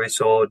Maurice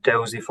or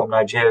Dozy from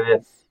Nigeria.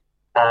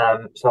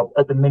 So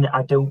at the minute,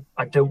 I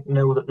don't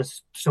know that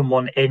there's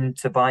someone in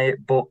to buy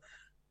it. But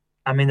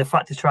I mean, the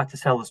fact he's tried to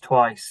sell us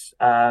twice,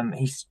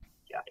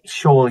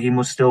 he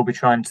must still be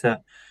trying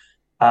to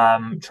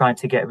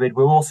get rid.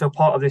 We're also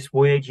part of this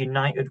weird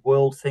United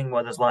World thing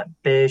where there's like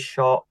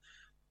Beerschot.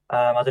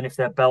 I don't know if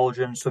they're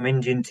Belgian, some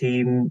Indian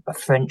team, a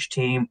French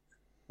team.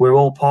 We're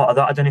all part of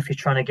that. I don't know if he's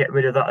trying to get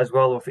rid of that as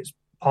well, or if it's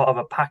part of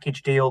a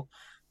package deal.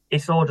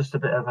 It's all just a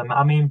bit of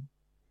I mean,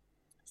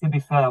 to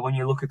be fair, when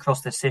you look across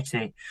the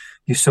city,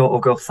 you sort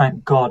of go,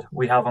 thank God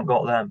we haven't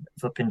got them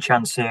flipping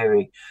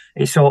Chansiri.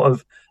 It's sort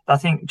of, I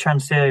think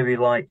Chansiri,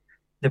 like,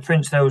 the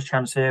Prince knows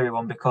Chansiri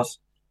one, because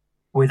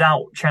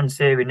without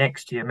Chansiri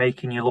next year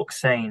making you look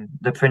sane,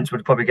 the Prince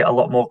would probably get a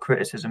lot more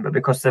criticism. But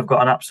because they've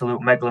got an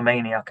absolute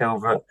megalomaniac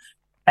over at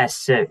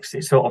S6,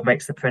 it sort of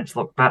makes the Prince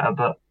look better.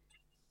 But,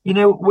 you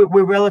know,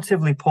 we're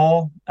relatively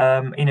poor.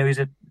 You know,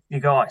 you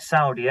go like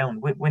Saudi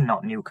owned. We're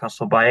not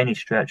Newcastle by any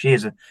stretch. He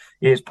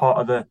is part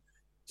of the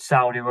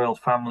Saudi royal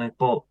family,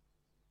 but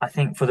I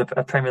think for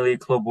a Premier League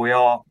club, we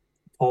are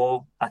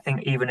poor. I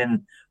think even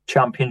in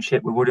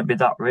Championship, we wouldn't be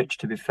that rich,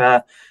 to be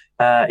fair.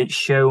 It's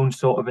shown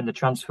sort of in the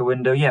transfer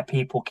window. Yeah,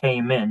 people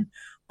came in,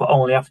 but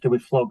only after we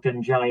flogged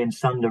Njai and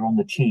Sander on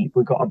the cheap.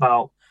 We got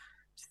about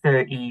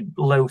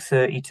low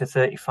 30 to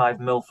 35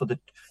 mil for the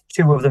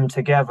two of them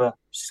together.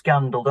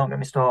 Scandal, don't get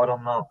me started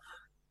on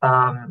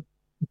that.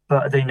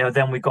 But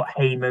then we got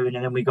Hamer in,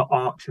 and then we got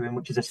Archer in,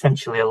 which is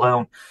essentially a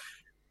loan.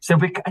 So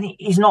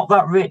he's not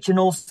that rich, and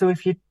also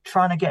if you're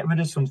trying to get rid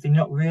of something,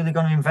 you're not really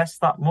going to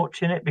invest that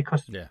much in it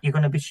because you're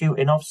going to be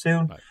shooting off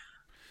soon. Right.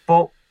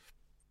 But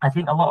I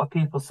think a lot of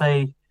people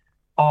say,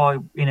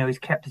 "Oh, you know, he's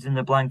kept us in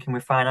the blank and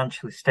we're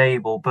financially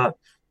stable." But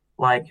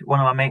like one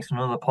of my mates on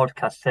another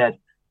podcast said,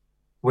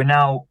 we're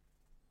now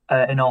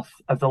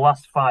of the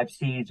last 5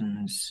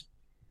 seasons,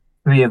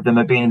 3 of them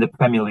have been in the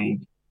Premier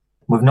League.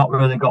 We've not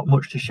really got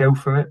much to show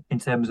for it in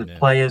terms of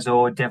players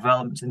or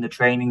developments in the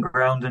training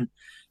ground. And,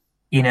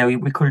 you know,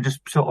 we could have just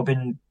sort of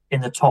been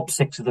in the top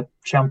 6 of the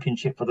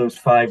Championship for those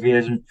 5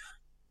 years and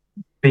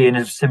be in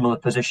a similar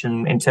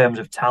position in terms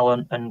of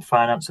talent and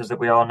finances that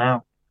we are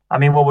now. I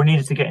mean, well, we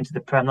needed to get into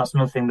the Prem. That's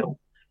another thing that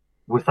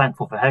we're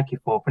thankful for Hecky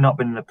for. If we'd not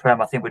been in the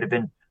Prem, I think we'd have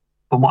been,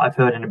 from what I've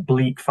heard, in a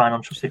bleak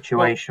financial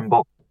situation.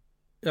 But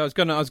yeah, I was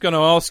going to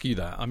ask you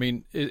that. I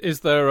mean, is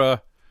there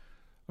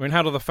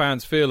how do the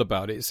fans feel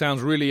about it? It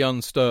sounds really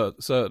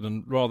uncertain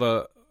and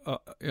rather,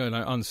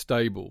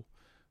 unstable.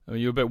 Are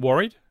you a bit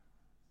worried?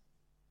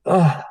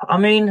 I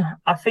mean,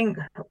 I think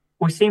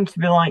we seem to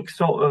be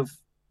sort of,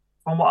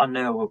 from what I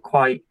know, we're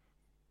quite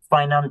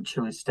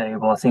financially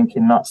stable, I think,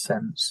 in that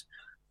sense.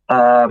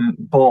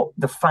 But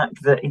the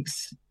fact that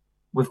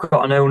we've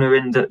got an owner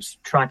in that's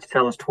tried to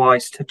tell us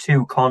twice to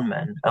 2 con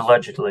men,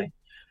 allegedly.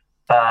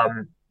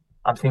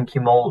 I'm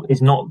thinking, well,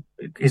 he's not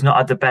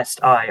had the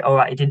best eye. All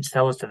right, he didn't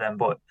sell us to them,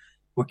 but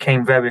we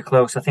came very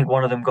close. I think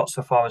one of them got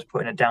so far as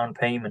putting a down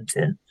payment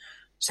in.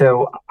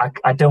 So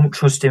I don't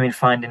trust him in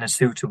finding a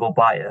suitable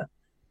buyer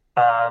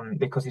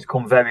because he's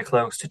come very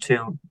close to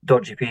 2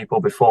 dodgy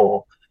people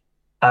before.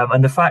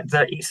 And the fact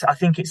that I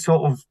think we've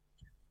sort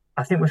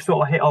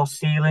of hit our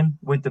ceiling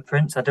with the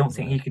Prince. I don't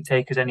think he could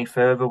take us any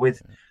further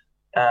with,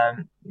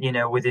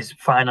 with his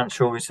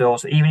financial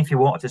resources. Even if he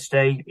wanted to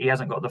stay, he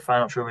hasn't got the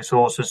financial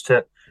resources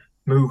to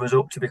move us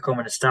up to become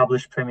an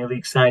established Premier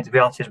League side. The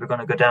reality is we're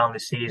going to go down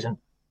this season.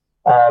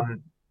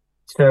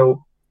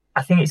 So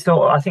I think it's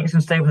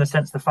unstable in the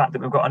sense of the fact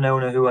that we've got an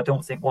owner who I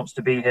don't think wants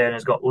to be here and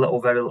has got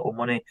very little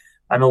money,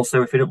 and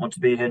also if he don't want to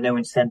be here, no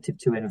incentive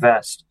to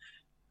invest.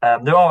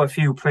 There are a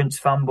few Prince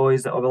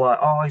fanboys that will be like,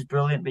 "Oh, he's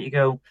brilliant," but you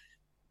go,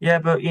 "Yeah,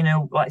 but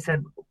like I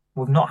said,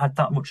 we've not had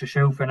that much to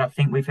show for, and I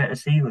think we've hit a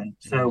ceiling."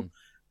 So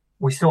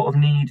we sort of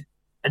need,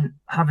 and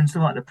having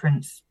someone like the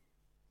Prince,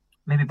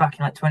 maybe back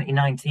in like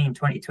 2019,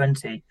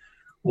 2020,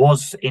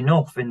 was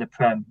enough in the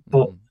Prem.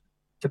 But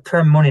the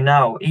Prem money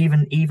now,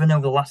 even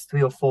over the last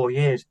 3 or 4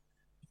 years,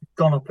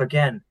 gone up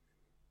again,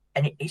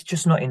 and it's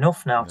just not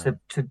enough now to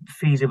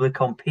feasibly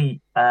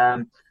compete.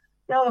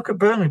 Look at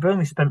Burnley.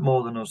 Burnley spent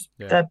more than us.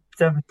 Yeah.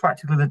 They're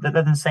practically they're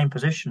in the same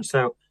position.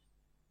 So,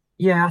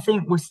 I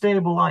think we're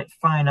stable, like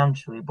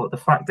financially, but the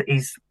fact that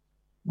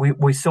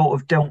we sort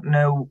of don't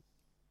know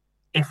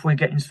if we're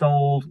getting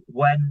sold,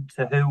 when,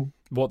 to who,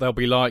 what they'll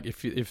be like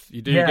if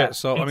you do get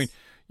sold. I mean,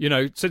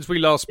 since we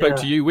last spoke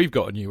to you, we've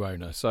got a new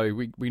owner, so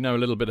we know a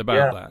little bit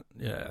about that.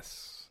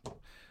 Yes,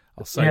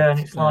 I'll say. Yeah, and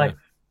it's like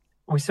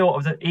we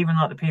sort of even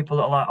like the people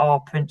that are like,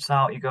 "Oh, Prince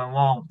out," you're going,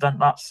 "Well, then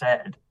that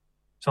said."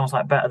 It's almost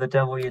like better the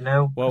devil you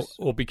know. Well,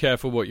 or be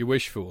careful what you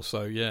wish for.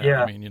 So,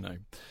 I mean,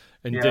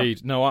 indeed.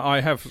 Yeah. No, I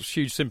have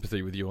huge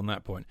sympathy with you on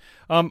that point.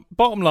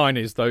 Bottom line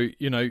is, though,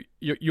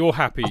 you're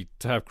happy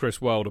to have Chris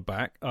Wilder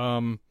back.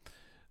 I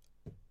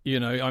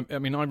mean,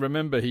 I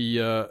remember he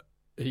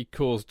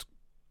caused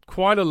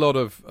quite a lot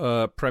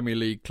of Premier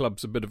League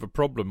clubs a bit of a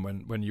problem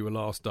when you were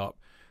last up,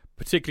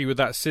 particularly with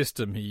that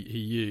system he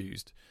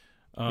used.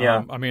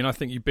 I mean, I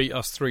think you beat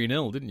us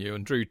 3-0, didn't you,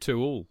 and drew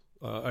 2-2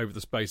 over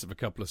the space of a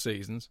couple of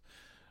seasons.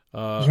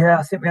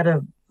 I think we had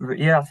I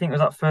think it was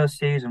that first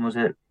season, was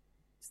it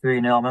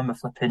 3-0? I remember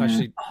flipping.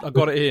 Actually, I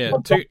got it here.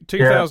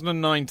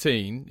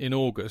 2019 in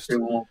August,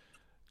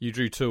 you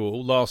drew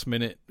 2-2, last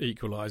minute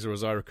equaliser,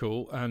 as I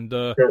recall, and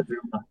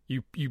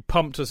you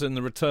pumped us in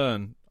the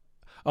return.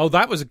 Oh,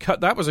 that was a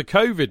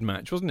COVID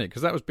match, wasn't it?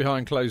 Because that was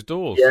behind closed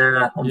doors.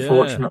 Yeah,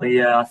 unfortunately,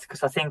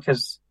 because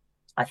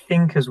I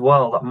think as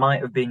well that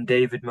might have been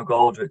David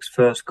McGoldrick's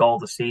first goal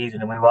of the season,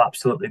 and we were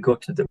absolutely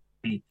gutted that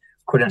we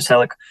couldn't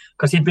sell it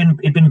because he'd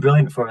been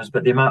brilliant for us,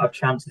 but the amount of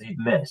chances he'd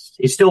missed,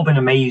 he's still been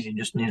amazing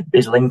just in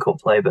his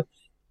link-up play, but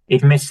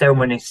he'd missed so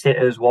many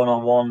sitters,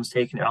 one-on-ones,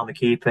 taking it around the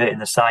keeper in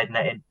the side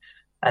netting,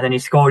 and then he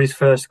scored his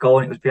first goal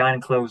and it was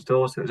behind closed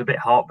doors, so it was a bit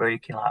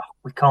heartbreaking. Like,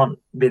 we can't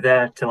be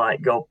there to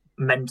like go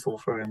mental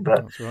for him,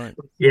 but that's right.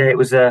 Yeah, it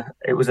was a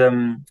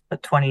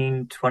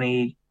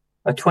 2020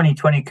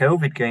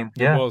 COVID game.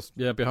 Yeah, it was.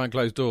 Yeah, behind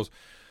closed doors.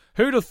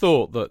 Who'd have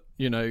thought that,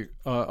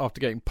 after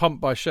getting pumped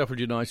by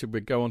Sheffield United,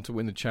 we'd go on to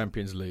win the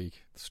Champions League?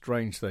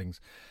 Strange things.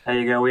 There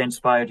you go. We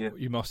inspired you.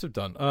 You must have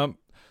done.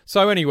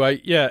 So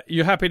anyway,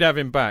 you're happy to have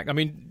him back. I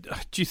mean,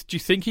 do you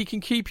think he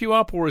can keep you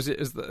up, or do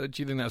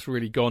you think that's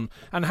really gone?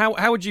 And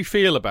how would you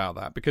feel about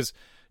that? Because,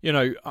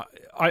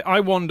 I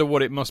wonder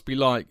what it must be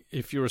like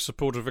if you're a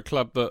supporter of a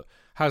club that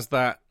has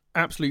that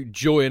absolute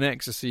joy and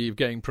ecstasy of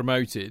getting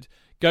promoted,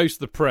 goes to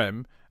the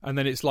Prem, and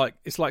then it's like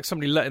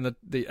somebody letting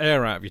the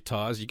air out of your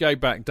tyres. You go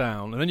back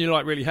down, and then you're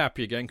like really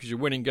happy again because you're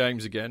winning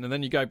games again, and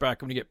then you go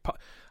back and you get.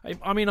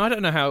 I mean, I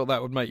don't know how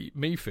that would make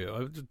me feel.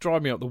 It would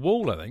drive me up the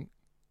wall, I think.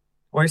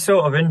 Well, it's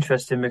sort of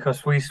interesting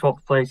because we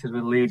swapped places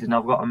with Leeds, and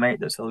I've got a mate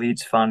that's a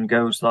Leeds fan,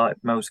 goes like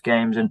most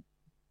games, and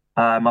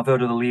I've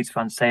heard other Leeds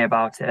fans say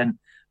about it, and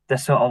they're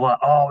sort of like,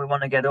 "Oh, we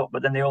want to get up,"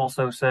 but then they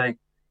also say,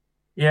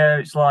 "Yeah,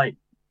 it's like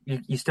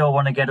you still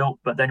want to get up,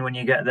 but then when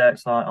you get there,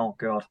 it's like, oh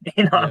god,"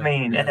 you know what I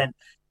mean? Yeah. And then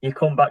you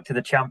come back to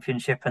the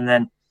Championship, and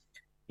then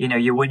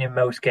you're winning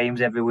most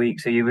games every week,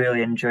 so you're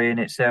really enjoying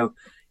it. So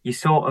you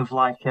sort of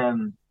like,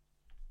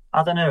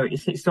 I don't know,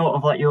 it's sort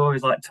of like you're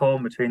always like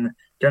torn between, do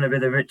you want to be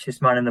the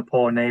richest man in the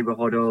poor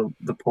neighbourhood or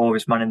the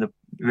poorest man in the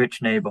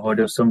rich neighbourhood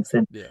or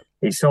something? Yeah.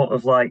 It's sort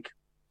of like,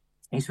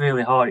 it's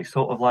really hard. It's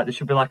sort of like there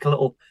should be like a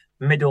little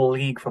middle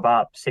league for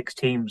about 6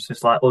 teams,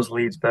 just like us,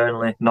 Leeds,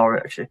 Burnley,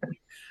 Norwich.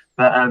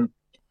 But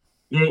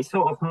it's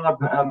sort of hard.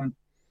 But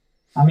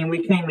I mean,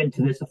 we came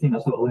into this, I think I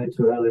sort of alluded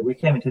to earlier, we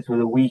came into this with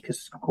a weaker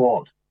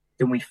squad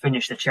than we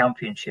finished the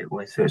Championship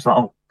with. So it's like,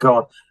 oh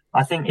God.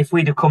 I think if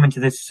we'd have come into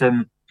this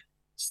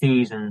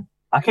season,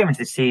 I came into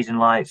this season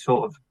like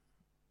sort of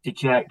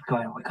dejected,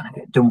 going, we're going to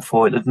get done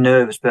for it, of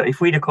nervous. But if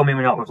we'd have come in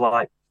with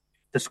like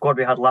the squad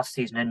we had last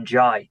season and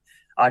Jai,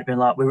 I'd been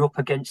like, we're up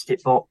against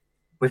it, but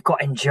we've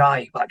got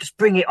Njai. Like, just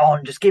bring it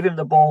on. Just give him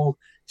the ball.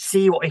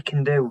 See what he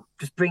can do.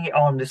 Just bring it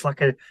on. Just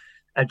like a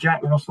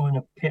Jack Russell in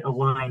a pit of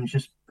lines.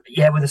 Just,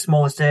 with the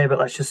smallest air, but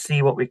let's just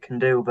see what we can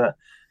do. But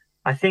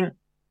I think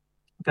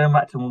going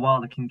back to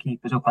Wilder can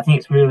keep us up. I think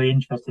it's really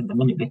interesting at the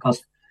minute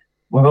because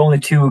we're only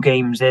 2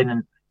 games in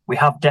and we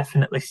have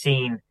definitely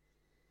seen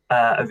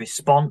a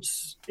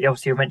response.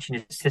 Obviously, you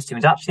mentioned his system.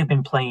 He's actually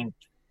been playing.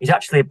 He's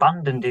actually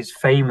abandoned his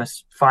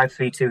famous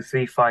 5-3-2,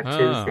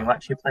 3-5-2 thing. We're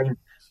actually playing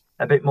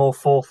a bit more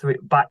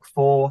 4-3 back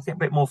 4. I think a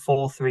bit more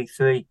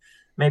 4-3-3.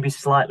 Maybe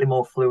slightly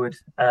more fluid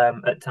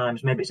at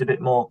times. Maybe it's a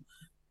bit more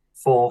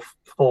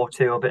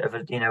 4-4-2, a bit of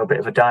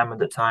a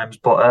diamond at times.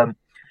 But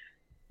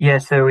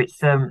so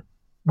it's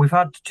we've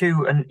had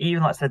 2, and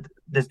even like I said,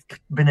 there's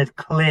been a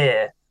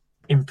clear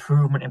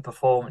improvement in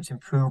performance,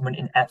 improvement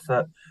in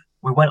effort.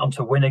 We went on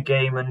to win a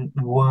game and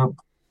we were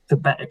the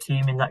better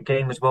team in that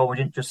game as well. We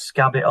didn't just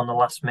scab it on the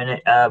last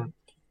minute.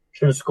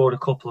 Should have scored a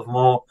couple of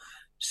more.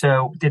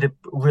 So did a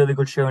really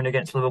good showing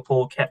against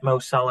Liverpool, kept Mo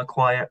Salah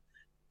quiet.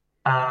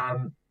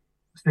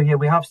 So yeah,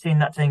 we have seen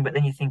that thing, but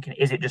then you're thinking,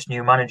 is it just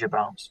new manager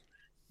bounce?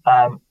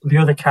 The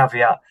other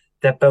caveat,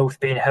 they're both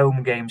been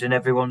home games and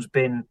everyone's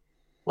been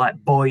like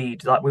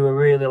buoyed. Like we were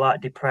really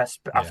like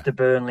depressed after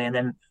Burnley, and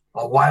then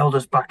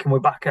Wilder's back and we're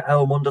back at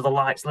home under the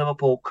lights,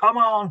 Liverpool, come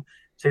on.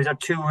 So he's had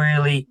two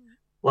really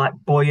like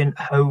buoyant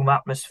home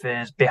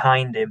atmospheres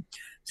behind him.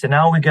 So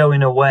now we're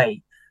going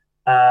away.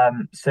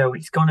 So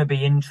it's going to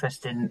be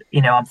interesting.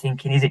 You know, I'm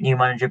thinking, is it new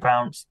manager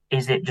bounce?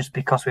 Is it just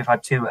because we've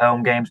had two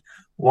home games,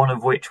 one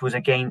of which was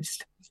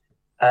against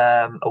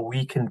a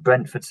weakened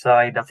Brentford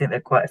side? I think there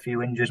are quite a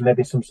few injuries,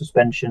 maybe some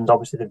suspensions.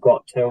 Obviously, they've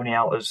got Tony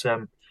out as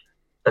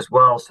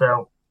well.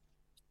 So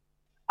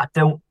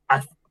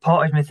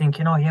part of me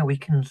thinking, oh yeah, we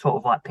can sort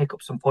of like pick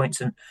up some points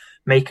and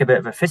make a bit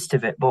of a fist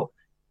of it. But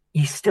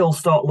you still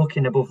start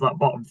looking above that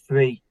bottom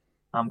three.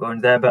 I'm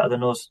going, they're better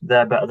than us,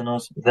 they're better than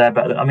us, they're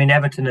better than... I mean,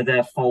 Everton are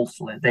there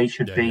falsely. They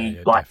should be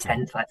like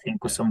definitely 10th, I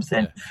think, or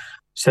something. Yeah.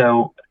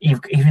 So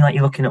even like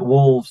you're looking at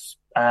Wolves,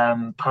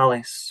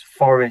 Palace,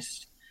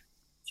 Forest,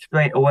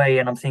 straight away,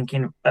 and I'm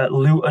thinking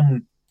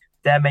Luton,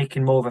 they're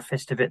making more of a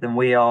fist of it than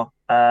we are.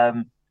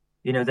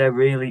 You know, they're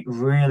really,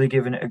 really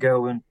giving it a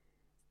go. And,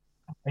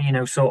 you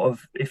know, sort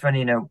of, if any,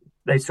 you know,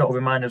 they sort of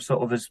remind us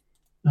sort of as,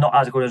 not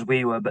as good as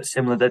we were, but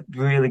similar. They're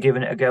really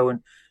giving it a go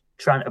and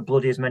trying to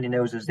bloody as many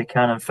noses as they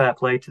can, and fair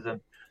play to them.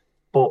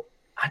 But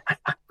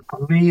I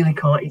really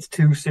can't, it's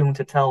too soon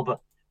to tell, but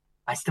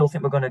I still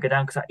think we're going to go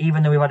down, because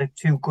even though we've had a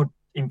two good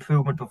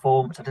improvement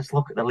performance, I just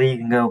look at the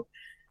league and go,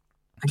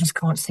 I just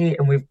can't see it.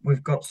 And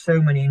we've got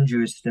so many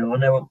injuries still. I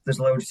know there's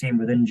loads of teams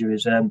with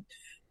injuries,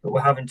 but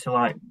we're having to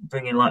like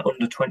bring in like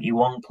under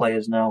 21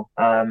 players now.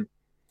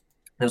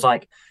 There's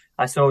like,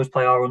 I saw us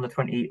play our under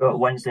 20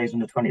 Wednesdays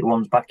under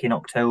 21s back in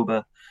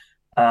October.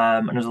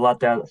 And there's a lad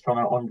there that's trying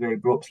out, Andre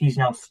Brooks. He's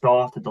now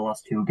started the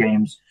last two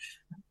games.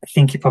 I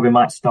think he probably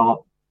might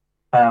start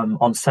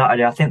on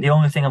Saturday. I think the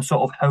only thing I'm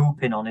sort of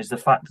hoping on is the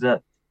fact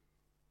that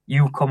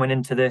you coming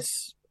into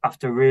this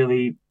after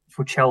really,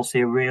 for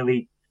Chelsea, a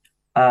really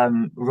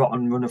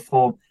rotten run of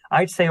form.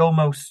 I'd say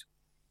almost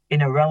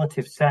in a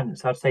relative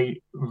sense, I'd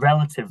say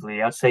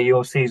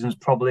your season's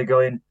probably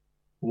going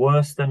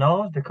worse than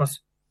ours, because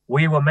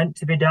we were meant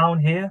to be down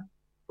here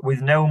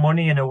with no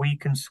money and a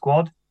weakened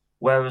squad,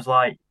 whereas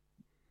like,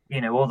 you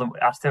know,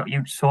 I still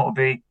you'd sort of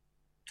be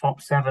top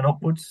 7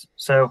 upwards.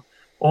 So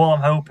all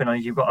I'm hoping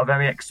is you've got a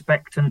very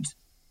expectant,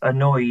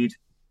 annoyed,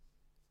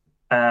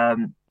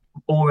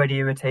 already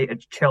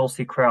irritated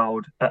Chelsea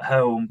crowd at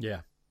home.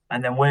 Yeah.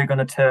 And then we're going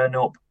to turn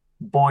up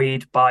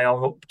buoyed by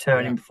our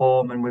upturning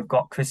form, and we've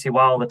got Chrissy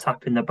Wilder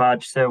tapping the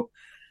badge. So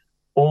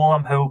all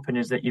I'm hoping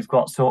is that you've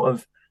got sort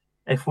of,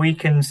 if we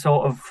can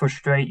sort of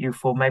frustrate you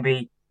for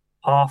maybe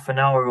half an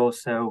hour or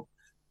so,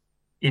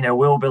 you know,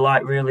 we'll be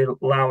like really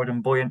loud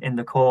and buoyant in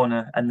the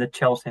corner, and the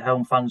Chelsea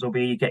home fans will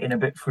be getting a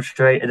bit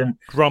frustrated, and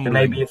grumbling.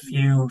 There may be a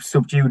few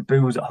subdued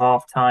boos at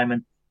half time,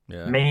 and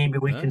maybe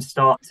we can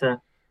start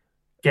to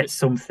get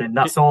something.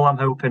 That's all I'm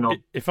hoping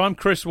on. If I'm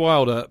Chris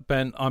Wilder,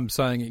 Ben, I'm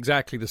saying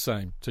exactly the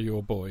same to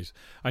your boys.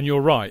 And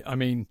you're right. I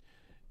mean,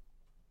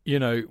 you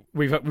know,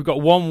 we've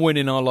got one win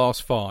in our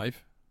last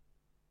 5.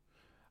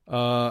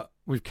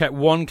 We've kept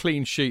one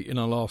clean sheet in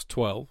our last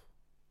 12.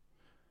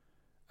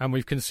 And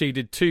we've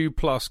conceded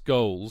 2+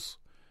 goals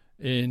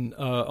in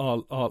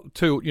our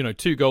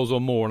 2 goals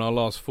or more in our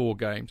last 4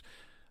 games.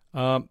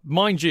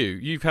 Mind you,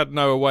 you've had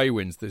no away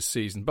wins this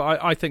season,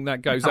 but I think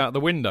that goes out the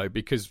window,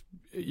 because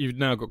you've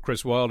now got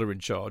Chris Wilder in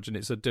charge, and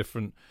it's a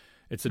different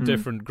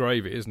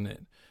gravy, isn't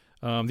it?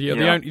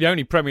 The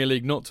only Premier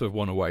League not to have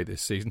won away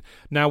this season.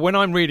 Now, when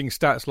I'm reading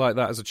stats like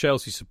that as a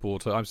Chelsea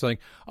supporter, I'm saying,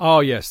 oh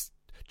yes,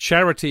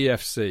 Charity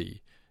FC.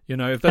 You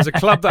know, if there's a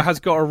club that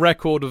has got a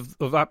record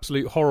of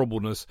absolute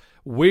horribleness,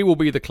 we will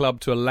be the club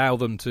to allow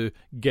them to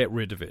get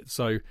rid of it.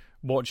 So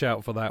watch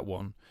out for that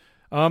one.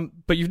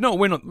 But you've not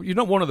won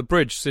at the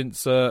Bridge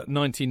since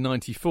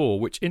 1994,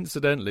 which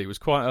incidentally was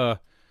quite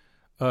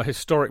a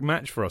historic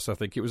match for us. I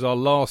think it was our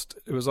last.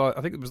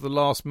 I think it was the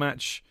last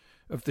match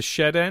of the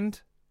Shed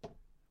End.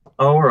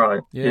 Oh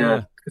right,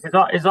 yeah.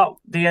 Is that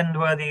the end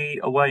where the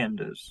away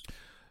end is?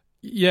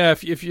 Yeah,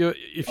 if you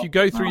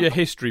go through your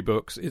history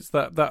books, it's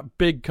that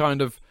big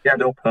kind of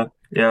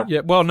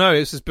yeah. Well, no,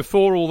 this is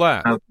before all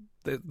that.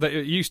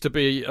 It used to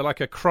be like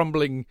a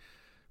crumbling,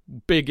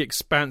 big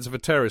expanse of a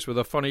terrace with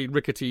a funny,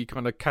 rickety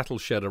kind of cattle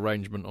shed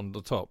arrangement on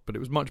the top. But it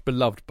was much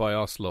beloved by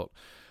us lot.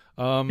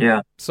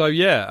 So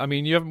yeah, I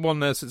mean, you haven't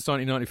won there since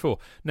 1994.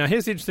 Now,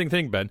 here's the interesting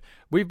thing, Ben.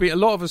 A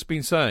lot of us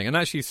been saying, and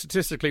actually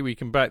statistically we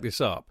can back this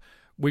up.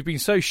 We've been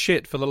so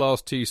shit for the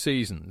last 2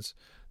 seasons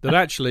that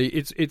actually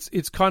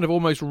it's kind of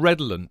almost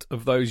redolent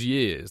of those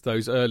years,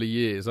 those early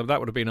years. That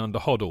would have been under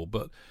Hoddle,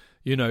 but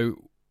you know,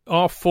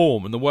 our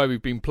form and the way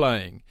we've been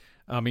playing.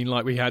 I mean,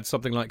 like we had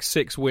something like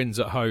 6 wins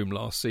at home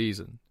last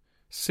season.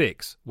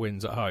 6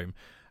 wins at home.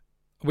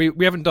 We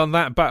haven't done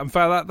that, but in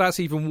fact that's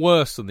even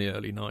worse than the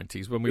early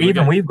 90s when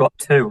we've got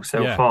 2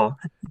 so far.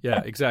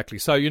 Yeah, exactly.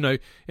 So, in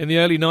the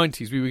early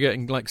 90s, we were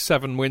getting like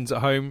 7 wins at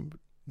home,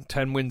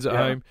 10 wins at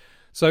home.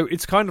 So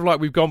it's kind of like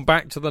we've gone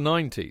back to the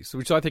 90s,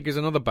 which I think is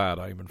another bad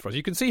omen for us.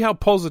 You can see how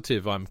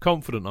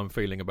confident I'm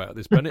feeling about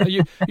this, Ben. Are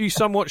you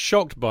somewhat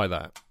shocked by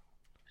that?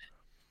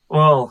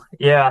 Well,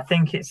 yeah, I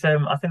think it's I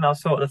think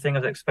that's sort of the thing I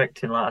was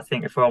expecting. Like, I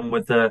think if we're on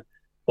with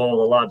all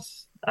the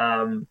lads,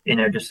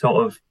 just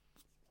sort of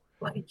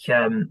like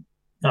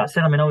I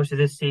said, I mean, obviously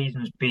this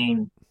season's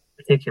been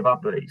particularly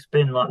bad, but it's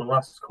been like the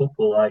last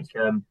couple, I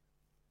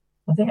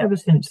think ever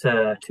since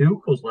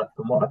Tuchel's left,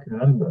 from what I can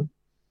remember,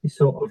 he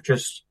sort of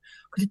just.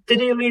 Because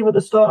did he leave at the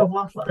start of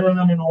early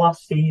on in the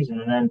last season,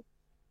 and then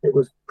it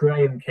was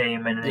Graham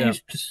came in, and he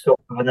was just sort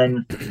of, and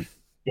then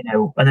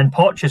and then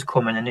Poch's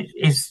coming, and it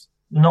is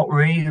not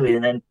really,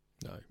 and then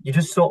you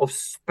just sort of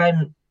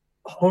spent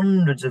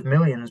hundreds of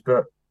millions,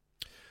 but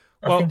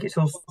I think it's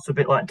also a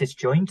bit like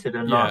disjointed,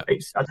 and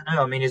it's I don't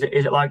know. I mean, is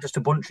it like just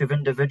a bunch of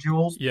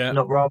individuals,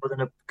 not rather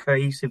than a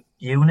cohesive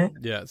unit?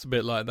 Yeah, it's a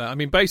bit like that. I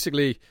mean,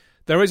 basically,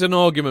 there is an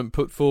argument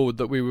put forward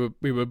that we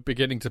were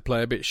beginning to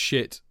play a bit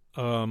shit.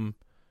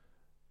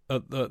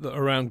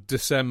 Around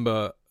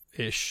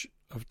December-ish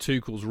of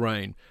Tuchel's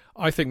reign.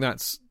 I think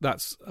that's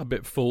a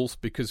bit false,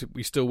 because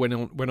we still went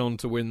on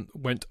to win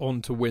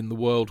the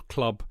World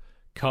Club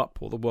Cup,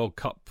 or the World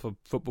Cup for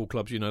football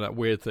clubs. That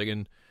weird thing,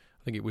 and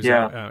I think it was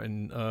out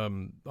in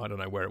I don't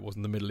know where it was,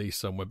 in the Middle East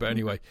somewhere. But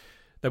anyway,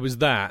 there was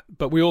that.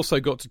 But we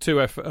also got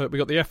to we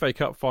got the FA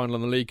Cup final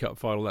and the League Cup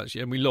final that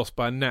year, and we lost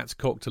by a gnat's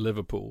cock to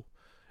Liverpool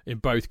in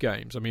both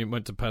games. I mean, it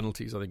went to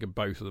penalties, I think, in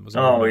both of them.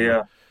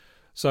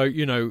 So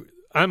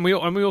And we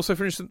also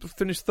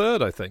finished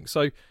third, I think.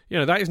 So,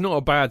 that is not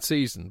a bad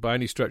season by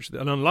any stretch.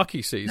 An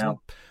unlucky season.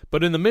 No.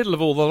 But in the middle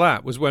of all of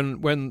that was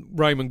when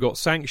Raymond got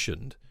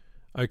sanctioned,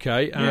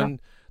 and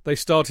they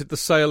started the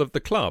sale of the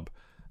club.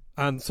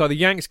 And so the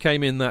Yanks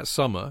came in that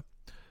summer,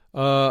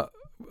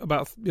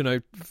 about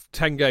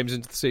 10 games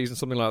into the season,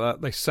 something like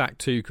that. They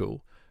sacked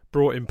Tuchel,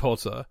 brought in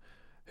Potter,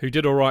 who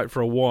did all right for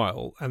a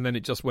while, and then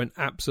it just went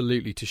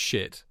absolutely to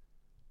shit.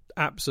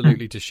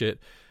 Absolutely to shit.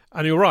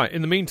 And you're right,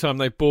 in the meantime,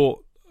 they've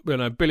bought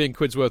 £1 billion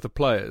worth of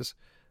players,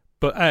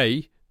 but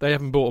A, they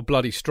haven't bought a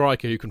bloody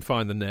striker who can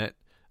find the net,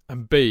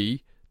 and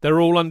B, they're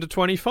all under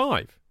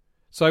 25.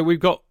 So we've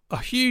got a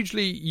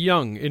hugely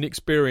young,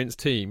 inexperienced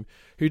team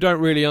who don't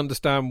really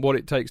understand what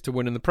it takes to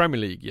win in the Premier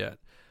League yet.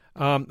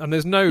 And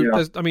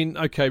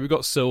we've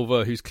got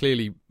Silva, who's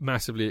clearly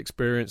massively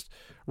experienced,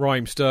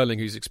 Raheem Sterling,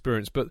 who's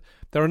experienced, but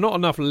there are not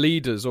enough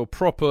leaders or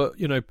proper,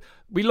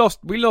 we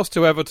lost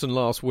to Everton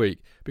last week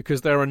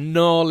because they're a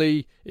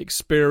gnarly,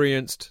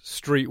 experienced,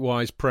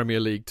 streetwise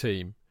Premier League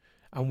team,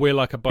 and we're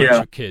like a bunch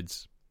of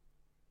kids.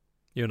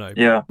 We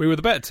were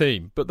the better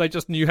team, but they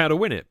just knew how to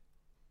win it.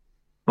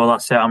 Well,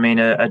 that's it. I mean,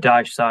 a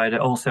Dyche side,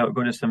 also at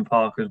Goodison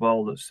Park as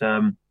well, that's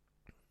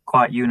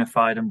quite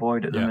unified and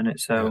buoyed at the minute.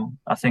 So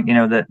I think,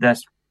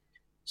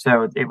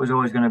 so it was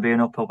always going to be an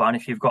uphill battle. And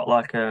if you've got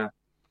like a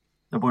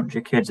bunch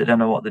of kids that don't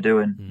know what they're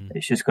doing,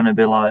 it's just going to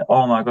be like,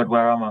 oh my God,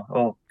 where am I?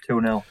 Oh,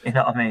 2-0. You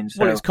know what I mean?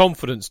 So, well, it's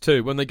confidence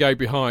too. When they go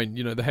behind,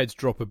 the heads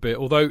drop a bit.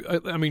 Although,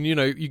 I mean,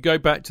 you go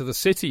back to the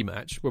City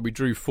match where we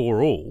drew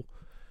 4-4,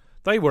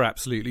 they were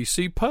absolutely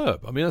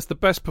superb. I mean, that's the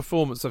best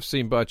performance I've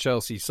seen by a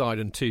Chelsea side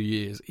in 2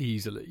 years,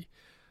 easily.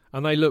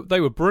 And they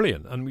were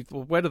brilliant. And we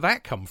thought, where did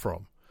that come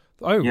from?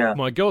 Oh,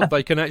 my God,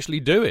 they can actually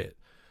do it.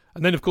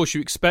 And then, of course,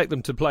 you expect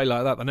them to play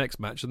like that the next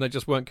match, and they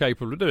just weren't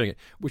capable of doing it,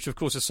 which, of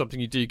course, is something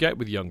you do get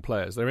with young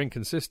players. They're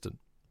inconsistent.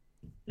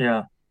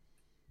 Yeah.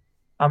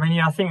 I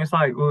mean, I think it's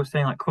like we were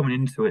saying, like coming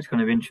into it, it's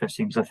going to be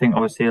interesting, because I think,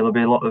 obviously, there'll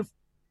be a lot of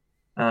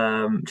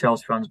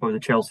Chelsea fans, both the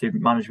Chelsea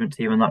management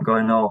team and that,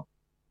 going, oh,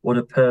 what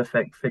a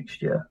perfect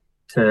fixture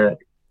to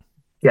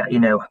get,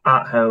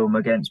 at home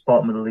against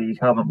bottom of the league,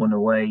 haven't won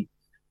away.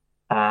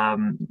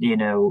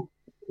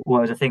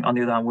 Whereas I think, on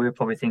the other hand, we're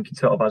probably thinking,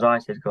 sort of, as I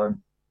said,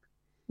 going,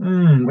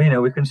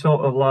 we can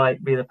sort of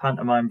like be the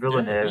pantomime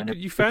villain here. And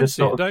you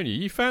fancy it, don't you?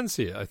 You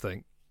fancy it, I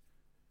think.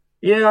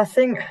 Yeah, I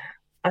think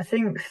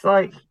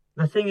like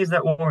the thing is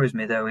that worries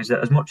me though is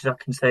that as much as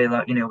I can say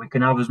that we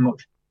can have as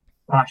much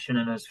passion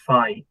and as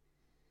fight,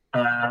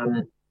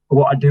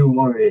 what I do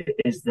worry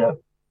is that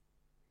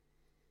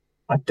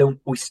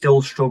we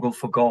still struggle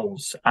for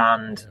goals,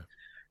 and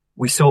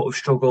we sort of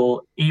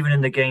struggle even in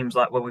the games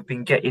like where we've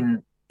been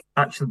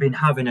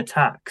having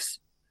attacks.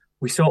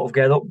 We sort of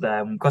get up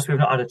there, and because we've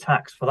not had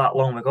attacks for that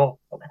long, we go,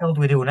 what the hell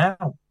do we do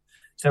now?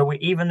 So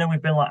even though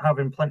we've been like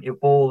having plenty of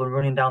ball and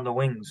running down the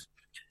wings,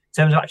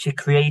 in terms of actually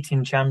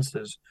creating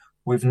chances,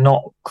 we've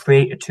not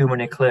created too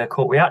many clear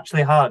cut. We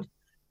actually had,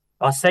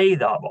 I say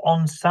that, but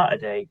on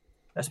Saturday,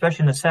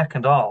 especially in the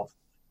second half,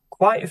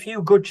 quite a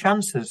few good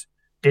chances,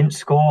 didn't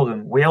score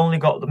them. We only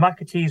got the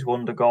McAtee's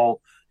won the goal.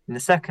 In the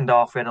second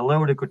half, we had a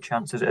load of good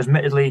chances.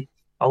 Admittedly,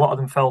 a lot of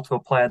them fell to a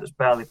player that's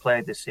barely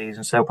played this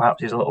season, so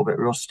perhaps he's a little bit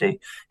rusty.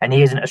 And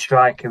he isn't a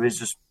striker; he's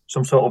just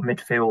some sort of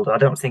midfielder. I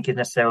don't think he's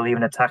necessarily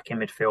even attacking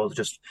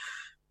midfielder.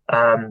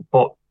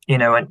 But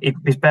and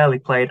he's barely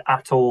played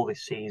at all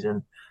this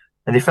season,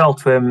 and they fell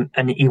to him,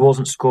 and he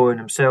wasn't scoring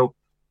them. So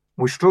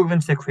we're struggling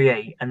to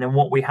create, and then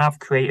what we have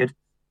created,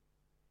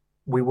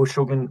 we were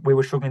struggling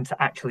to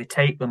actually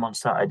take them on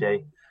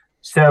Saturday.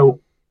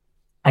 So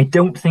I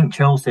don't think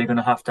Chelsea are going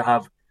to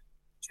have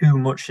too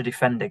much to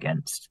defend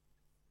against.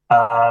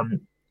 We're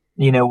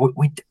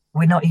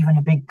not even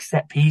a big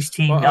set piece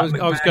team. Well,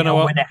 I was going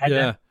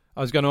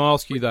to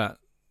ask you that.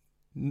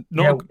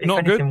 Not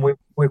anything, good.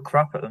 We're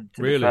crap at them.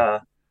 To really? Be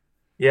fair.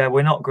 Yeah,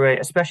 we're not great.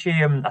 Especially,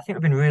 I think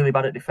we've been really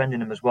bad at defending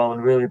them as well,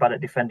 and really bad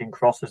at defending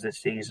crosses this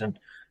season.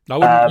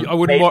 I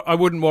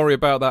wouldn't worry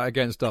about that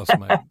against us,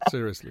 mate.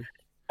 Seriously.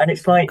 And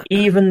it's like,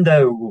 even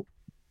though,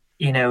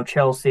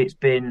 Chelsea, it's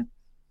been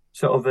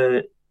sort of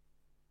a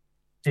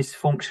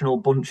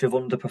dysfunctional bunch of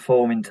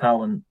underperforming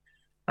talent,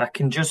 I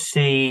can just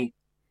see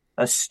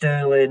a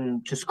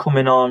Sterling just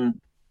coming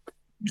on,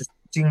 just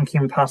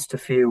dinking past a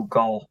few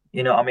goal.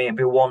 You know what I mean? It'd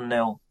be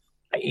 1-0.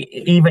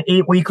 Even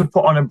we could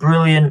put on a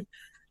brilliant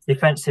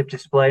defensive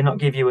display, not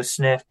give you a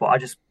sniff, but I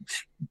just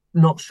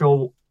not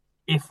sure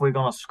if we're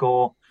going to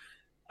score.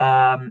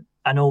 And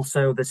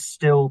also, there's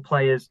still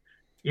players.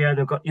 Yeah,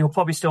 you'll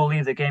probably still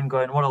leave the game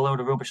going, what a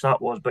load of rubbish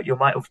that was, but you'll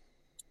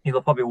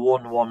probably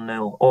won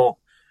 1-0, or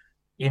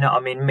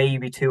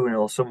maybe 2-0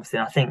 or something.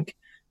 I think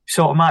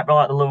sort of might be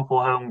like the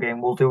Liverpool home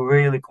game. We'll do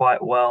really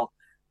quite well.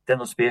 Then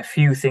there'll be a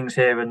few things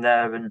here and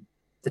there, and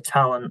the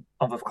talent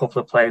of a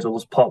couple of players will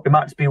just pop. It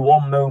might just be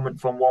one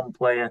moment from one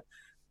player,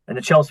 and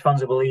the Chelsea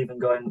fans will believe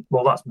and going,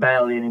 well, that's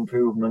barely an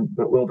improvement,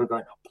 but we'll be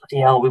going, oh,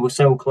 bloody hell, we were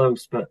so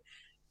close. But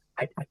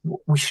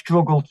we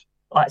struggled.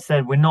 Like I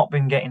said, we've not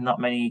been getting that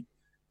many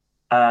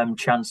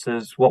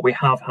chances. What we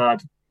have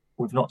had,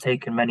 we've not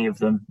taken many of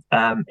them.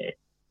 And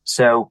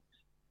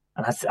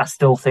I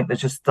still think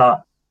there's just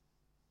that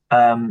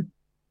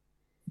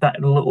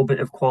little bit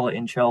of quality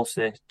in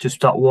Chelsea.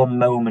 Just that one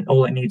moment.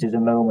 All it needs is a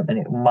moment, and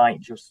it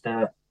might just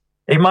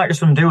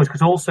undo us.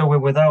 Because also we're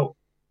without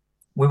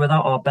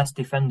our best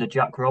defender,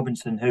 Jack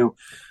Robinson, who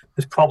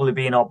has probably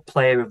been our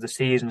player of the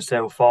season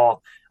so far.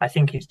 I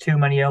think it's too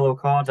many yellow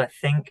cards.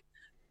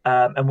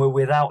 And we're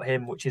without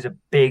him, which is a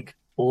big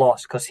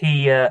loss, because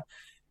he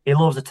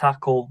loves a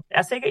tackle.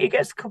 I think he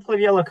gets a couple of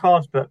yellow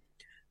cards, but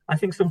I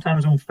think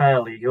sometimes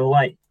unfairly.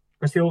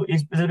 Because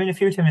there's been a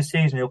few times this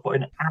season he'll put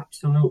in an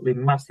absolutely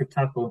massive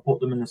tackle and put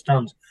them in the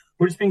stands,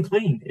 but it's been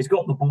clean. He's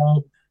got the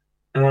ball.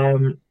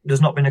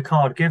 There's not been a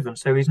card given,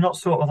 so he's not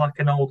sort of like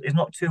he's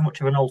not too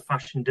much of an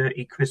old-fashioned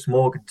dirty Chris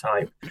Morgan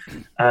type.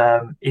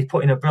 He's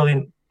put in a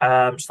brilliant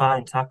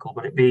sliding tackle,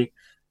 but it'll be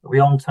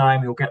on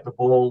time. He'll get the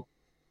ball.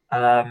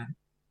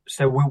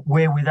 So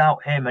we're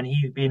without him, and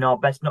he's been not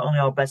only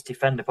our best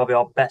defender, probably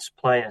our best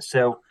player.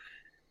 So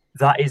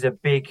that is a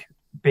big,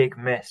 big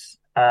miss.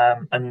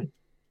 And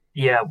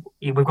yeah,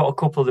 we've got a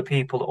couple of the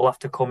people that will have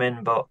to come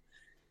in, but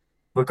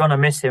we're going to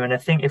miss him. And I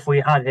think if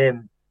we had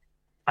him,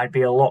 I'd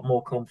be a lot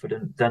more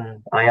confident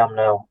than I am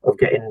now of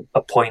getting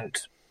a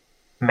point,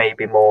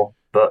 maybe more.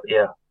 But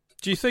yeah.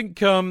 Do you think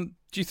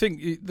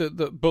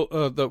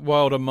that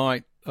Wilder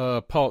might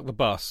park the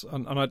bus?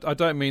 And I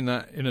don't mean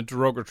that in a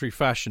derogatory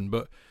fashion,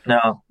 but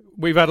no,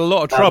 we've had a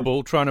lot of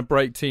trouble trying to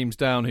break teams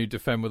down who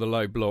defend with a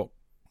low block.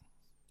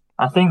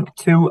 I think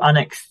to an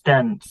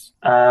extent,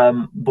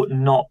 but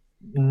not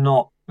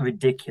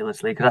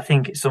ridiculously, because I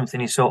think it's something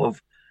he sort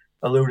of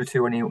alluded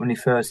to when he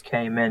first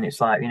came in.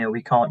 It's like,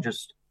 we can't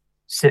just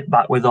sit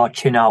back with our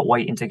chin out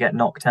waiting to get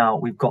knocked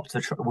out. We've got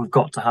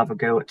to have a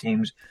go at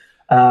teams.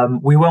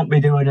 We won't be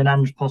doing an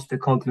Ange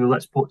Postecoglou,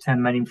 let's put 10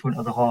 men in front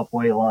of the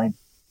halfway line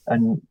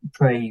and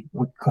pray,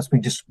 because we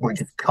just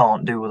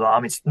can't do that. I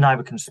mean,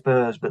 neither can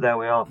Spurs, but there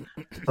we are.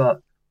 But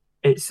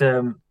it's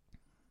as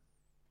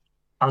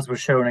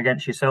was shown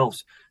against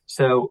yourselves.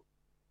 So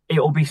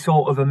it'll be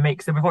sort of a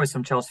mix. There'll be probably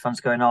some Chelsea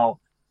fans going, oh,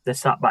 they're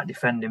sat back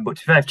defending.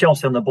 But if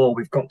Chelsea on the ball,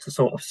 we've got to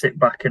sort of sit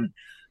back and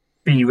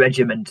be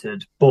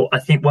regimented. But I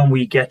think when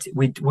we get it,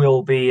 we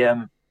will be...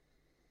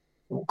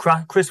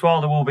 Chris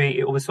Wilder will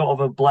be sort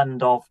of a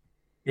blend of,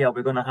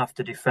 we're going to have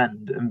to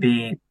defend and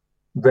be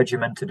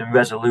regimented and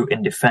resolute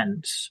in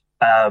defence.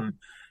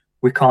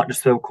 We can't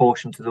just throw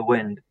caution to the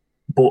wind,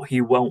 but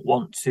he won't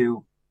want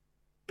to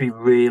be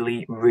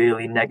really,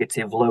 really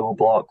negative, low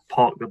block,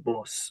 park the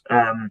bus.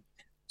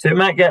 So it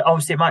might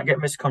get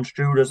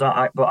misconstrued as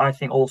that, but I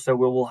think also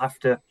we will have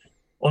to,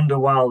 under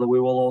Wilder, we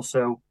will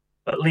also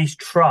at least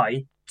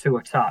try to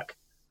attack.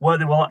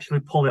 Whether we'll actually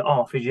pull it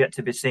off is yet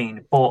to be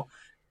seen, but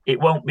it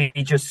won't be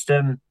just.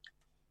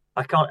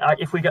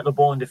 If we get the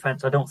ball in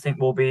defence, I don't think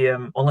we'll be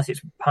unless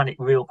it's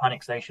real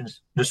panic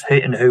stations, just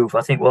hit and hoof.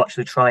 I think we'll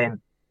actually try and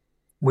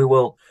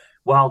Wilder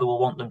will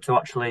want them to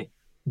actually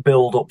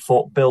build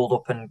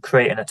up and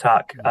create an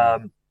attack.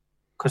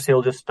 Because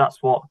he'll just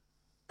that's what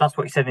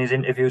he said in his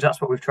interviews. That's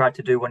what we've tried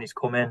to do when he's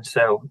come in.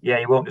 So yeah,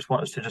 he won't just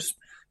want us to just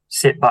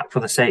sit back for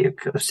the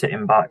sake of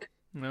sitting back.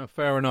 No,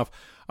 fair enough.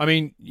 I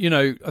mean,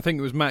 I think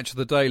it was Match of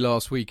the Day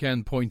last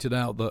weekend pointed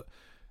out that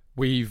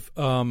we've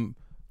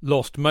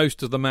lost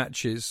most of the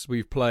matches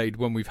we've played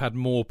when we've had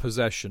more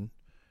possession,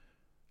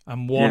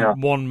 and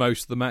won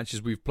most of the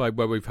matches we've played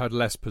where we've had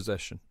less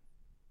possession.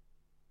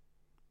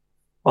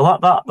 Well,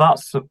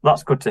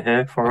 that's good to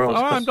hear for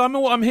us.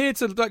 I'm here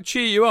to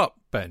cheer you up,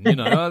 Ben. You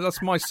know,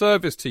 that's my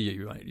service to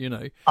you, mate. You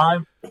know,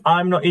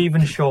 I'm not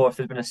even sure if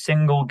there's been a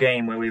single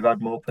game where we've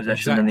had more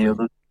possession than the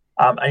others.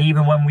 And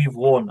even when we've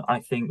won, I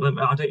think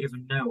I don't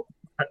even know.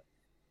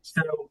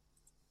 So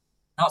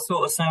that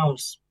sort of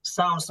sounds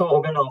sort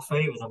of in our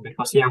favour then,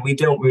 because we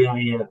don't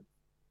really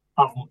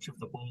have much of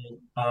the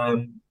ball.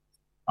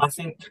 I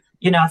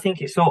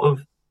think it's sort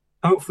of,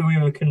 hopefully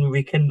we can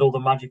rekindle the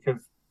magic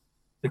of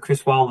the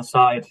Chris Wilder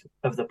side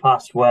of the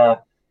past, where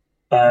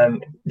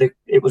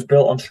it was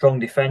built on strong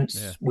defence.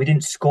 Yeah. We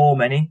didn't score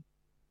many,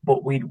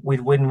 but we'd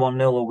win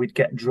 1-0 or we'd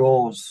get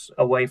draws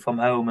away from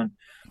home, and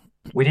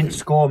we didn't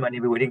score many,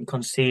 but we didn't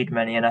concede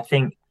many. And I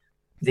think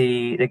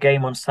the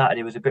game on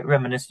Saturday was a bit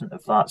reminiscent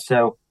of that.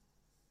 So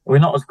we're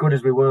not as good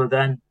as we were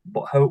then,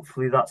 but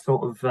hopefully that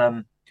sort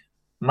of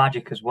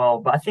magic as well.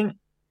 But I think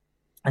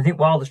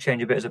Wilder's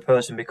changed a bit as a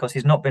person, because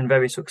he's not been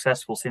very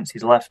successful since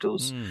he's left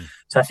us.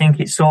 So I think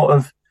it's sort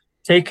of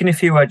taken a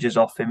few edges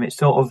off him. It's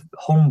sort of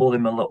humbled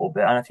him a little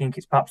bit, and I think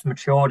it's perhaps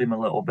matured him a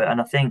little bit. And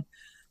I think,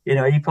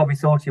 he probably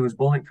thought he was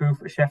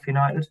bulletproof at Sheffield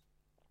United.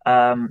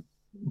 And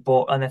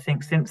I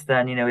think since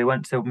then, he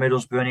went to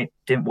Middlesbrough and it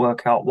didn't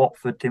work out.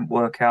 Watford didn't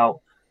work out.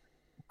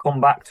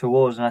 Come back to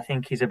us, and I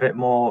think he's a bit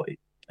more.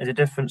 He's a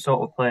different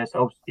sort of player.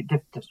 So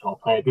different sort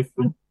of player,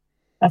 different.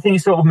 I think he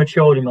sort of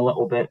matured him a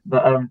little bit,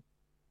 but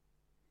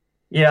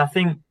I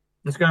think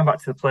just going back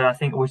to the play, I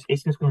think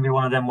it's just going to be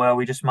one of them where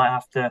we just might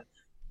have to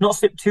not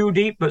slip too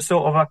deep, but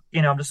sort of,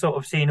 I'm just sort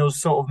of seeing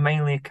us sort of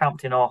mainly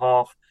camped in our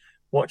half,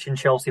 watching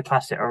Chelsea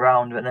pass it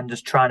around, and then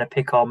just trying to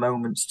pick our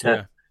moments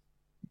to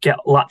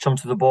latch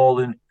onto the ball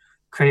and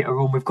create a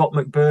run. We've got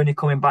McBurney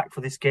coming back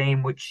for this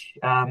game, which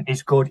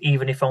is good,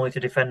 even if only to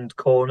defend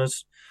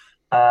corners.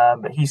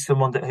 But he's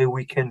someone who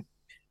we can,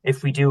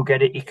 if we do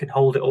get it, he can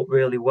hold it up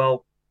really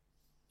well.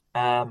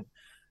 And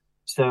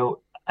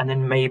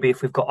then maybe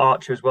if we've got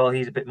Archer as well,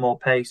 he's a bit more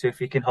pace. So if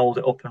he can hold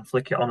it up and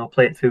flick it on or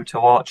play it through to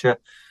Archer,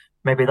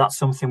 maybe that's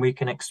something we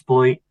can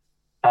exploit.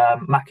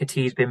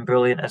 McAtee's been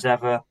brilliant as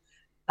ever.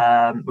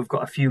 We've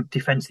got a few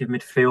defensive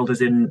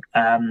midfielders in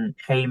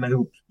Hamer,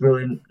 who's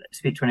brilliant.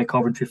 Speak to any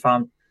Coventry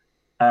fan.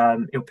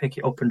 He'll pick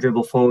it up and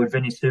dribble forward.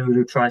 Vinny Sue,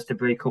 who tries to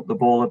break up the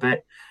ball a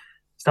bit.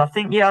 So I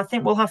think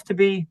we'll have to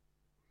be.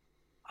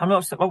 I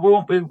don't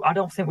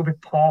think we'll be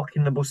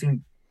parking the bus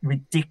in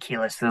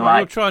ridiculously.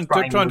 You're trying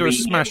to do a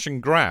smash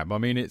and grab. I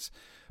mean, it's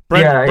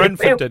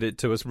Brentford did it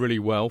to us really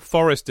well.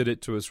 Forest did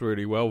it to us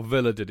really well.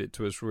 Villa did it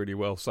to us really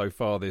well so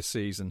far this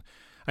season.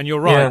 And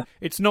you're right. Yeah.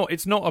 It's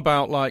not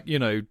about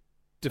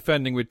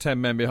defending with 10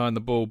 men behind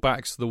the ball,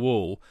 backs to the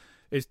wall.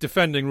 It's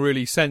defending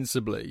really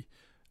sensibly.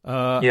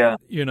 Denying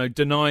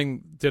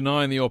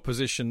the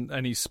opposition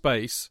any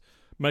space,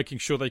 making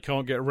sure they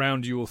can't get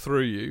around you or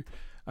through you,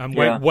 and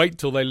wait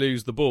till they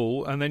lose the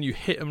ball, and then you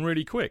hit them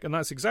really quick. And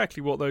that's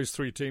exactly what those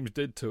three teams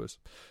did to us.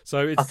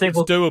 So it's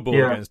doable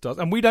against us.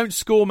 And we don't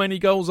score many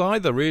goals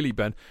either, really,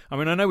 Ben. I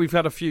mean, I know we've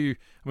had a few.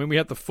 I mean, we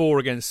had the 4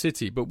 against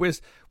City, but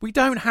we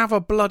don't have a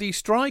bloody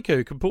striker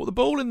who can put the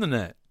ball in the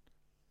net.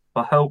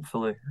 Well,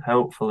 hopefully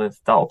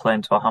that'll play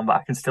into our hand. But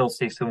I can still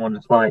see someone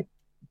just like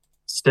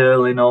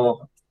Sterling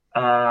or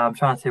I'm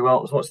trying to think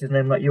what's his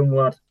name, that young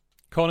lad,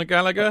 Conor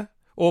Gallagher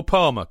or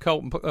Palmer,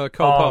 Cole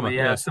Palmer.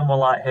 Yeah, someone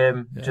like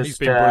him. Yeah, just he's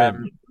been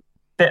brilliant.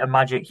 Bit of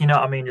magic, you know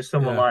what I mean? Just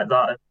someone like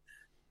that.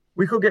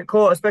 We could get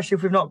caught, especially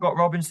if we've not got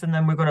Robinson.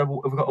 Then we've got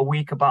a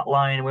weaker back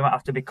line, and we might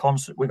have to be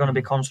we're going to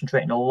be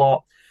concentrating a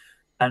lot.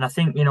 And I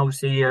think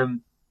obviously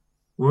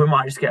we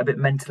might just get a bit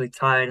mentally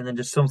tired, and then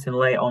just something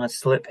late on, a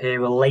slip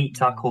here, a late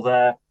tackle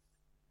there.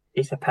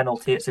 It's a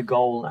penalty, it's a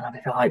goal, and I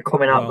feel like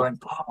coming out going,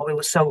 we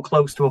were so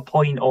close to a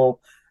point, or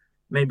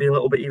maybe a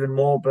little bit even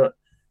more. But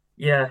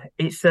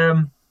it's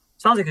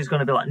sounds like it's going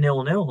to be like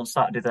 0-0 on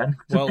Saturday then.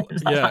 Well,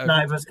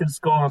 neither of us can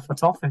score for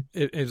toffee.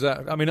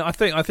 Exactly. I mean, I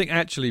think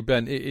actually,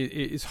 Ben,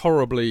 it's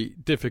horribly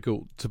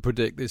difficult to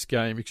predict this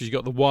game because you've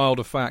got the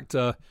Wilder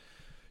factor.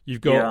 You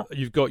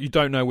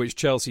don't know which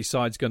Chelsea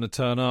side's going to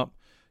turn up.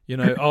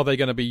 Are they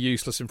going to be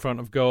useless in front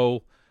of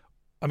goal?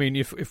 I mean,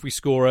 if we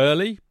score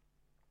early,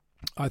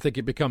 I think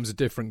it becomes a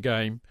different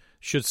game.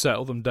 Should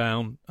settle them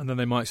down, and then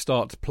they might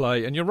start to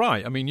play. And you're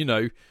right. I mean,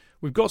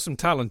 we've got some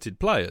talented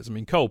players. I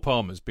mean, Cole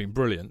Palmer's been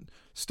brilliant.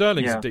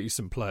 Sterling's a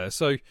decent player.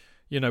 So,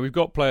 we've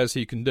got players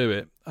who can do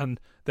it. And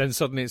then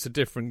suddenly it's a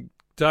different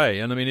day.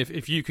 And I mean,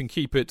 if you can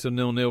keep it to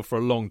 0-0 for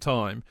a long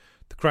time,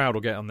 the crowd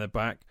will get on their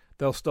back.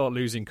 They'll start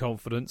losing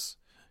confidence.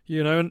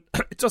 And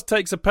it just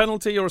takes a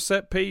penalty or a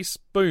set piece.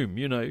 Boom.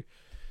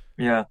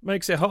 Yeah,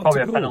 makes it hard.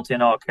 Probably a penalty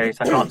in our case.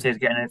 I can't see us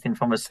getting anything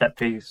from a set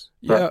piece.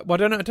 But... Yeah,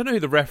 well, I don't know who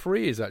the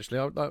referee is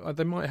actually.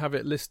 They might have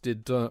it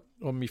listed on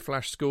my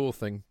flash score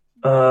thing.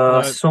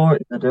 I saw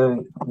it today.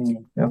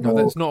 No,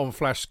 it's not on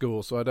flash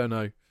score, so I don't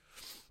know.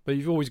 But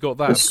you've always got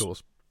that, of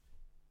course.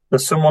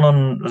 There's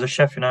a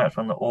Sheffield United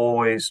fan that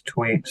always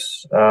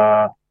tweets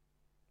about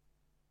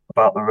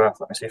the ref.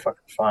 Let me see if I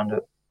can find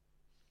it.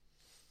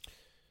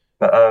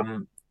 But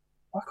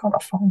why can't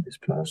I find this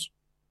person?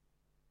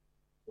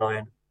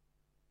 Annoying.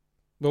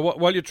 Well,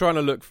 while you're trying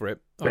to look for it,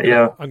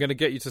 I'm going to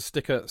get you to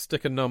stick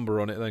a number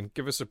on it. Then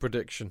give us a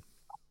prediction.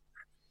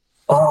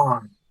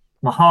 Oh,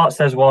 my heart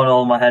says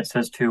 1-1, my head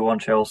says 2-1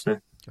 Chelsea.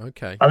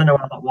 Okay. I don't know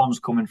where that one's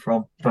coming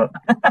from, but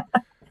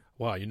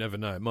wow, you never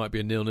know. It might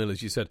be a 0-0,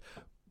 as you said.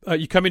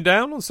 You coming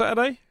down on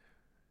Saturday?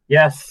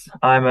 Yes,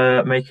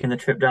 I'm making the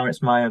trip down.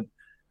 It's my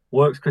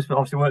works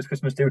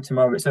Christmas due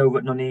tomorrow. It's over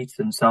at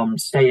Nuneaton, so I'm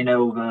staying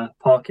over,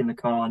 parking the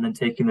car, and then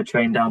taking the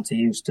train down to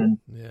Euston.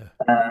 Yeah.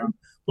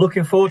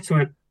 Looking forward to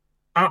it.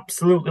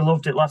 Absolutely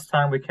loved it last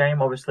time we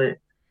came, obviously,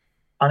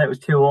 and it was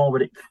 2-2,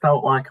 but it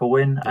felt like a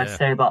win. Yeah. I'd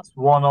say that's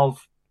one of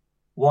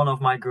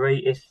my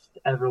greatest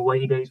ever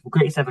away days,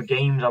 greatest ever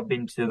games I've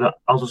been to, that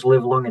I'll just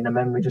live long in the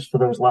memory just for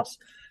those last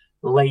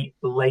late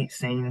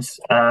scenes.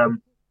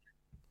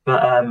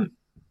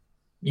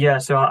 Yeah,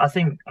 so I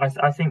think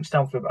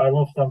Stamford. I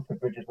love Stamford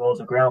Bridge as well as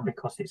a ground,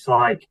 because it's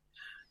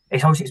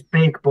obviously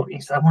big, but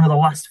it's like one of the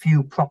last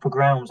few proper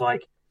grounds.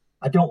 Like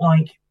I don't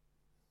like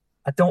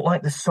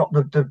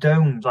the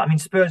domes. I mean,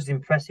 Spurs is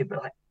impressive,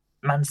 but like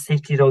Man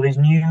City's or these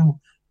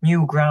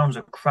new grounds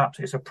are crap.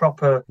 It's a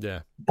proper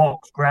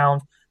box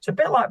ground. It's a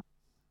bit like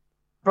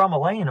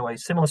Bramall Lane in a way,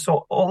 similar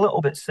sort, or a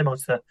little bit similar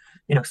to,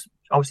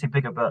 obviously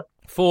bigger, but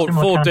four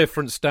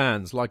different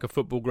stands like a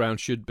football ground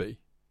should be.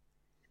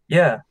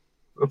 Yeah,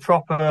 a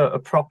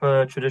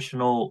proper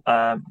traditional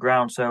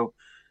ground. So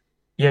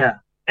yeah,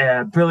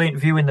 brilliant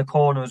view in the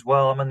corner as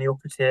well. I'm in the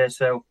upper tier,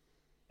 so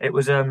it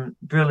was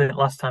brilliant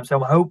last time. So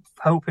I'm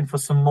hoping for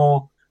some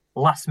more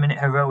last minute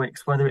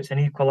heroics. Whether it's an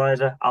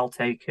equaliser, I'll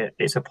take it.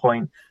 It's a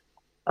point.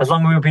 As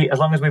long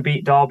as we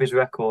beat Derby's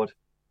record.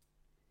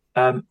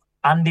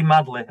 Andy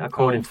Madley,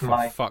 according to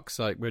my... for fuck's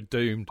sake, we're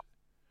doomed.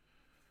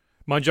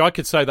 Mind you, I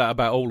could say that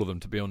about all of them,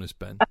 to be honest,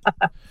 Ben.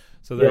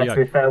 So there you go.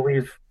 To be fair,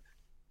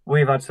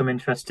 we've had some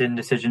interesting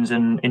decisions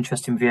and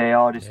interesting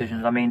VAR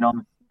decisions. Yeah. I mean,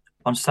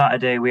 on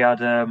Saturday we had...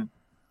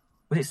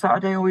 was it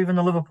Saturday or even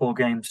the Liverpool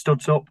game?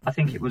 Studs up. I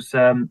think it was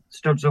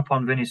studs up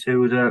on Vinny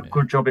Sue. It was a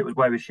good job. It was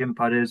where his shin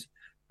pad is.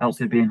 Else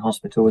he'd be in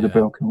hospital with a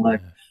broken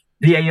leg.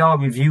 Yeah. VAR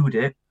reviewed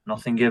it.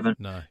 Nothing given.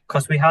 No.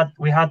 Because we had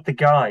the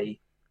guy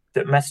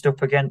that messed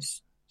up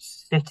against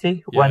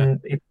City when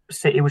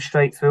City was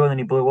straight through and then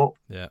he blew up.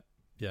 Yeah.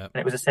 Yeah.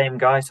 And it was the same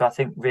guy. So I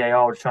think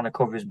VAR was trying to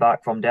cover his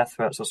back from death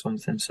threats or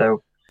something.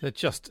 So they're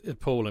just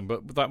appalling,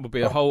 but that would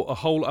be a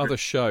whole other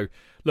show.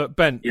 Look,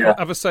 Ben,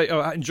 have a say.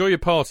 Enjoy your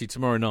party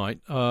tomorrow night.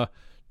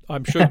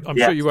 I'm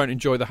sure you won't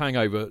enjoy the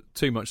hangover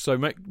too much. So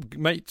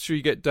make sure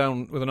you get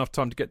down with enough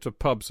time to get to a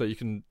pub so you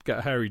can get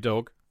a hairy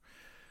dog.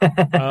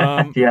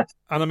 And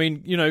I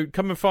mean,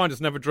 come and find us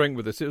and have a drink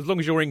with us. As long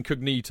as you're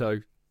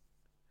incognito.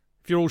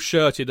 If you're all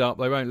shirted up,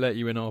 they won't let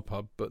you in our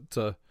pub.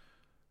 But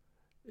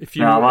if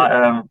you,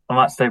 I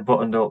might stay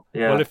buttoned up.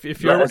 Yeah. Well,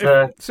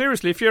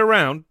 if you're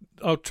around,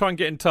 I'll try and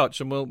get in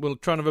touch and we'll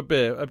try and have a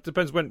beer. It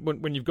depends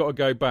when you've got to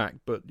go back,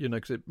 but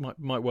because it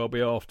might well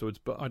be afterwards.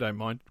 But I don't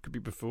mind. It could be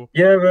before.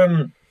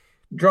 Yeah.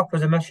 Drop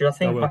us a message. I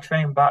think my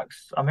train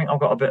backs. I think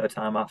I've got a bit of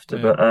time after,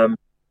 but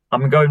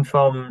I'm going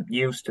from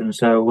Euston,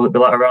 so will it be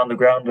like around the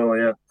ground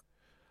or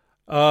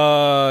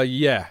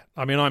yeah?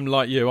 I mean, I'm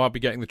like you. I'll be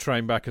getting the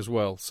train back as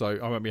well, so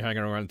I won't be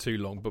hanging around too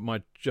long. But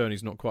my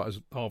journey's not quite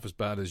half as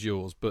bad as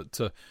yours. But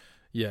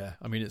yeah,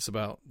 I mean, it's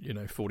about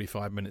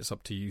 45 minutes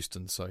up to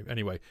Euston. So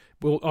anyway,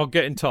 I'll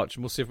get in touch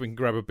and we'll see if we can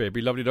grab a beer. It'd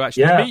be lovely to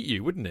actually meet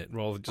you, wouldn't it?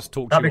 Rather than just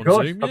talk to you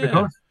on Zoom. That'd be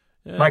good.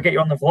 Yeah. Might get you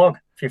on the vlog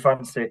if you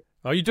fancy.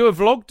 Oh, you do a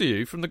vlog, do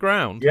you, from the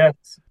ground?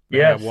 Yes.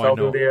 Yes, I'll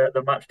do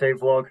the match day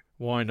vlog.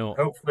 Why not?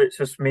 Hopefully it's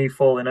just me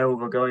falling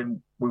over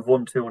going, we've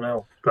won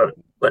 2-0, but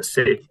let's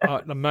see.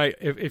 Mate,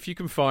 if you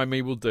can find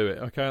me, we'll do it.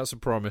 Okay, that's a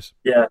promise.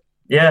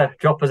 Yeah,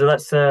 drop us.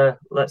 Let's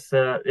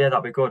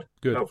that'd be good.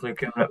 Good. Hopefully we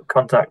can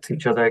contact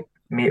each other,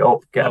 meet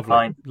up, get a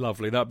pint.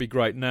 Lovely, that'd be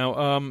great.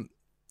 Now,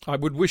 I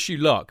would wish you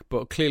luck,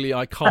 but clearly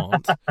I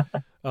can't.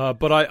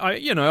 But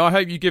I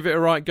hope you give it a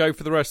right go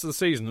for the rest of the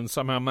season and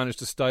somehow manage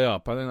to stay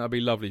up. I think that'd be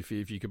lovely for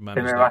you if you could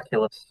manage. Be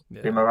miraculous.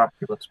 Be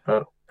miraculous,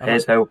 but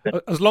here's hoping.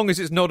 As long as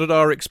it's not at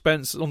our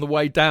expense on the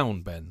way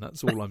down, Ben.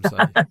 That's all I'm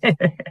saying.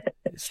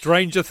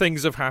 Stranger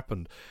things have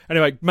happened.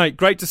 Anyway, mate,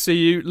 great to see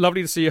you.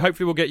 Lovely to see you.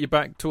 Hopefully we'll get you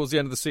back towards the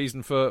end of the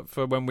season for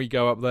when we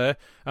go up there,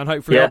 and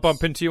hopefully I'll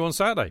bump into you on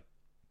Saturday.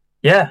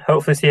 Yeah,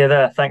 hopefully see you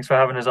there. Thanks for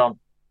having us on.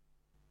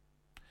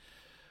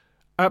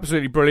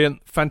 Absolutely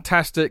brilliant.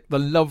 Fantastic. The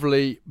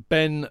lovely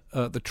Ben,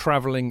 the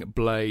Travelling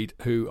Blade,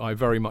 who I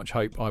very much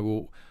hope I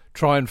will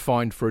try and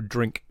find for a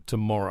drink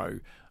tomorrow.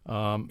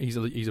 He's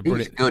a brilliant...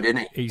 He's good, isn't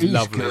he? He's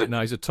lovely. Good.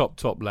 No, he's a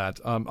top lad.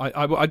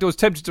 I was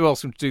tempted to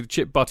ask him to do the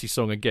Chip Butty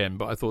song again,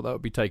 but I thought that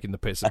would be taking the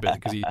piss a bit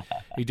because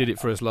he did it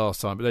for us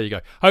last time. But there you go.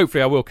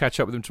 Hopefully I will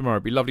catch up with him tomorrow.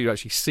 It'd be lovely to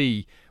actually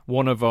see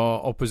one of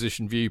our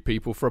opposition view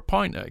people for a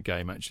pint at a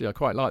game, actually. I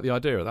quite like the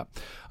idea of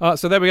that.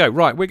 So there we go.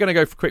 Right, we're going to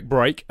go for a quick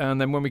break, and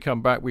then when we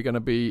come back, we're going to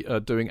be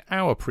doing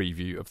our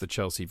preview of the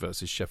Chelsea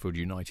versus Sheffield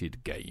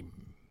United game.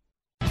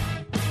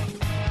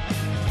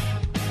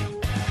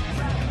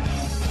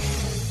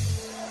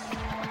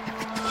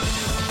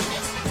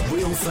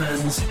 Real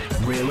fans,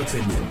 real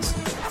opinions.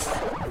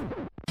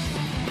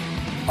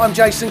 I'm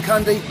Jason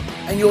Cundy,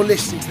 and you're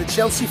listening to the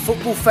Chelsea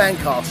Football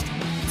Fancast.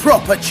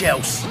 Proper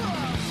Chelsea.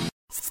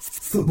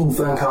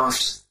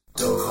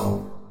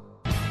 Footballfancast.com.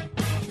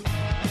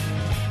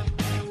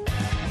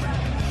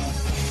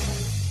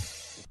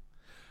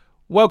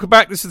 Welcome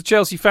back. This is the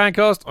Chelsea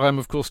Fancast. I am,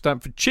 of course,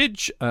 Stamford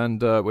Chidge, and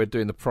we're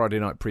doing the Friday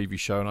night preview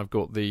show, and I've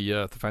got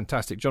the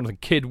fantastic Jonathan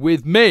Kidd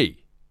with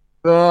me.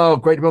 Oh,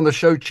 great to be on the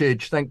show,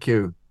 Chidge. Thank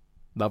you.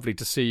 Lovely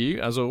to see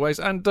you, as always,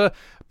 and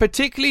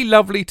particularly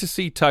lovely to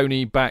see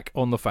Tony back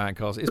on the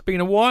Fancast. It's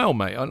been a while,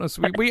 mate.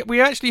 Honestly,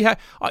 we actually had,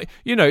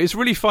 it's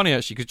really funny,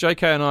 actually, because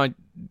JK and I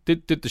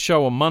did the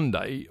show on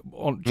Monday,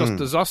 just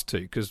as us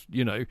two, because,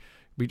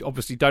 we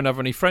obviously don't have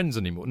any friends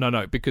anymore.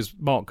 No, because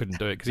Mark couldn't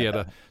do it because he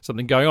had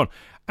something going on.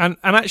 And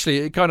actually,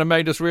 it kind of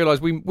made us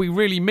realise we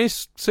really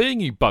miss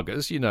seeing you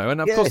buggers,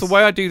 And of course, the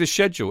way I do the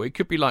schedule, it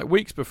could be like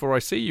weeks before I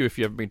see you if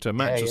you haven't been to a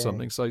match or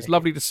something. So it's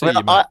lovely to see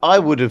you, mate. I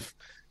would have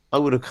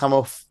come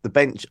off the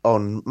bench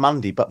on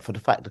Monday, but for the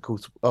fact, of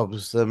course, I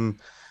was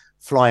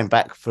flying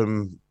back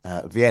from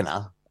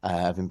Vienna,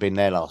 having been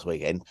there last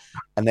weekend,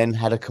 and then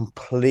had a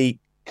complete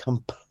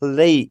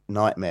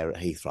nightmare at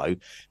Heathrow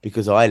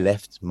because I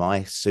left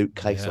my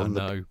suitcase on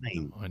the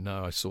plane. I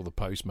know. I saw the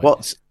post, mate.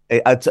 What's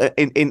in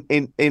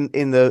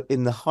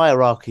the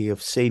hierarchy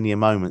of senior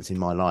moments in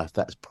my life,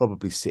 that's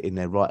probably sitting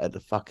there right at the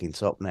fucking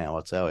top now.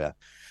 I tell you,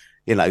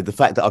 the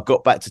fact that I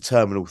got back to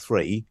Terminal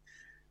 3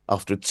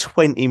 after a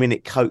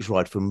 20-minute coach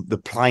ride from the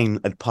plane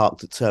had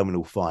parked at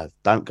Terminal 5.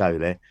 Don't go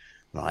there,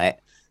 right?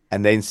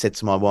 And then said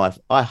to my wife,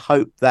 "I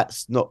hope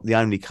that's not the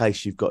only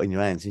case you've got in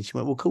your hands." And she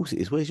went, "Well, of course it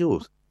is. Where's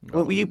yours?"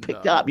 Well, you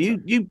picked it up.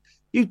 You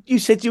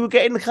said you were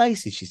getting the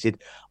cases. She said,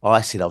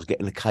 I said I was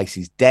getting the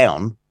cases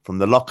down from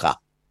the locker.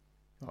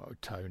 Oh,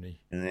 Tony.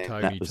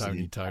 Tony.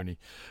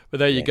 But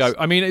there you go.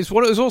 I mean, it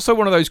was also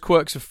one of those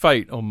quirks of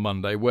fate on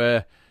Monday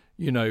where,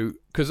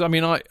 because I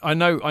mean, I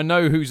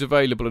know who's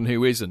available and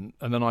who isn't,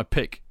 and then I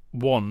pick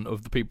one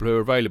of the people who are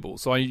available.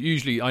 So I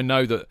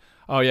know that,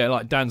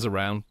 like Dan's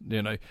around,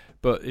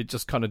 but it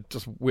just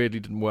weirdly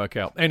didn't work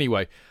out.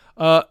 Anyway.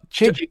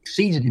 Chidge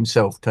exceeded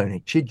himself, Tony.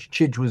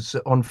 Chidge was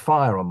on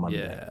fire on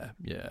Monday.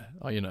 Yeah.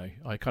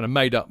 I kind of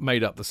made up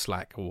the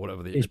slack or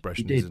whatever the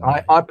expression is.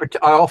 I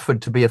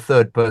offered to be a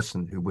third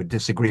person who would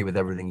disagree with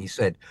everything he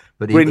said,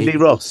 but Brindley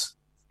Ross.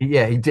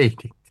 Yeah, he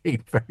did.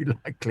 Very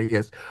likely,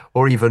 yes,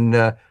 or even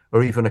a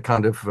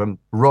kind of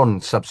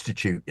Ron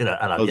substitute.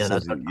 I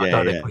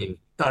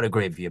don't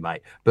agree with you,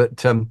 mate.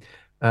 But no,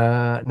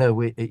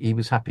 he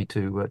was happy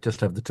to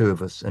just have the two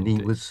of us, and he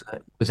was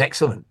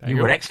excellent. You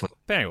were excellent.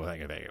 Thank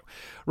you.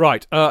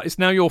 Right, it's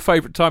now your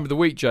favourite time of the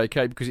week,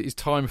 JK, because it is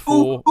time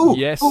for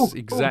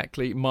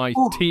my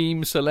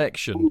team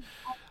selection.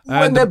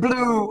 When they're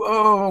blue,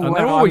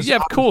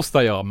 of course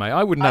they are, mate.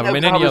 I wouldn't have them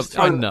in any other.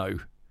 I know.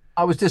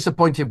 I was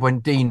disappointed when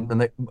Dean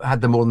and they had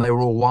them all, and they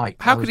were all white.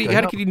 How could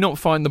he not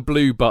find the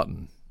blue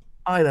button?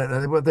 I don't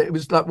know. It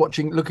was like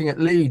looking at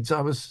Leeds. I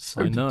was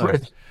so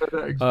depressed.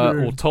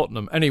 Or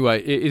Tottenham.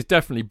 Anyway, it is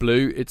definitely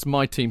blue. It's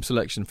my team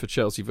selection for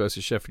Chelsea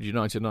versus Sheffield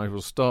United, and I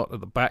will start at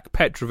the back.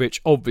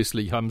 Petrovic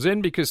obviously comes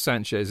in because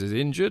Sanchez is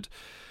injured.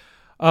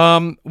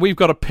 We've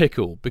got a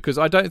pickle because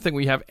I don't think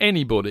we have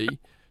anybody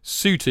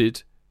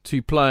suited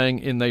to playing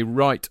in the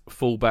right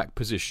fullback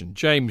position.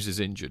 James is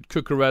injured.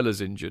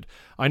 Cucurella's injured.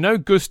 I know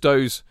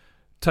Gusto's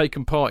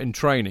taken part in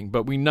training,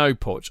 but we know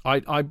Poch.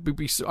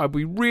 I'd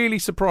be really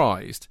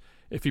surprised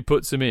if he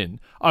puts him in.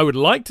 I would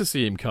like to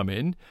see him come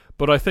in,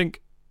 but I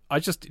think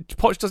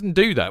Poch doesn't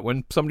do that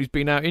when somebody's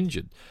been out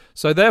injured.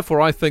 So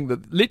therefore, I think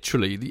that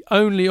literally the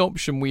only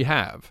option we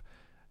have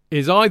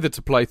is either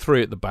to play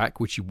three at the back,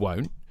 which he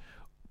won't,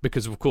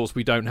 because of course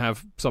we don't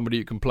have somebody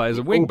who can play as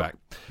a wing back.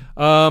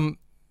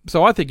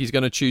 So I think he's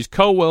going to choose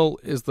Colwell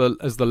as the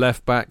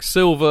left back,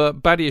 Silva,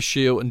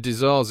 Badiashile and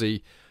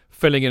Dizazi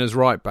filling in as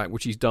right back,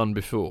 which he's done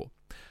before.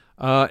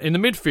 In the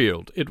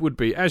midfield, it would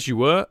be, as you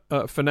were,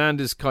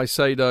 Fernandes,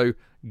 Caicedo,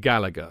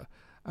 Gallagher.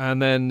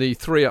 And then the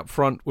three up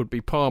front would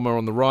be Palmer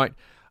on the right.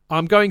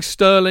 I'm going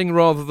Sterling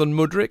rather than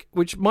Mudryk,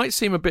 which might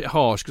seem a bit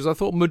harsh because I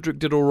thought Mudryk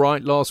did all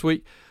right last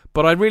week,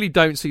 but I really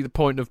don't see the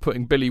point of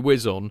putting Billy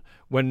Whiz on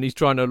when he's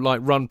trying to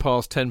run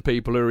past 10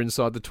 people who are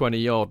inside the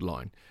 20-yard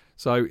line.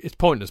 So it's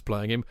pointless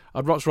playing him.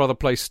 I'd much rather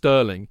play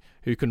Sterling,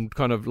 who can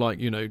kind of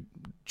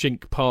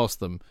chink past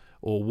them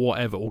or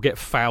whatever, or get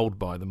fouled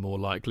by them more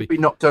likely. Be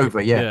knocked over,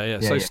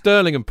 yeah. So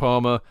Sterling and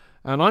Palmer,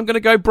 and I'm going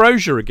to go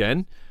Brozier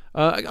again.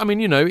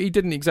 He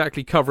didn't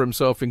exactly cover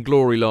himself in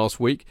glory last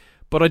week,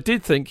 but I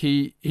did think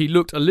he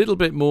looked a little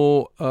bit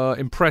more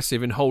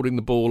impressive in holding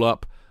the ball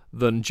up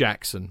than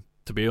Jackson,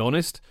 to be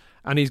honest.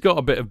 And he's got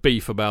a bit of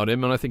beef about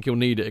him, and I think he'll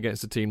need it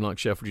against a team like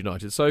Sheffield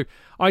United. So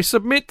I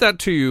submit that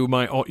to you,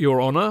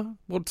 Your Honour.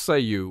 What say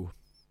you?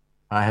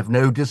 I have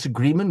no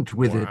disagreement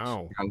with it,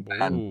 young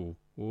man.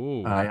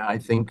 Ooh. I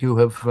think you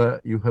have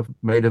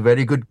made a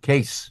very good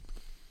case,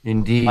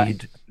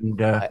 indeed.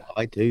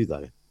 I do,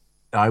 though.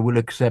 I will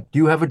accept. Do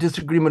you have a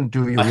disagreement?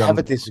 Do you? I have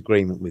a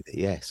disagreement with it.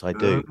 Yes, I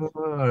do.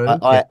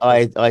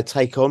 Okay. I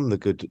take on the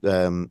good,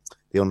 the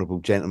honourable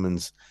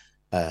gentleman's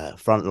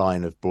front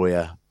line of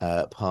Breuer,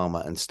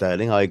 Palmer, and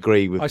Sterling. I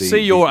agree with. I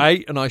see your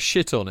 8, and I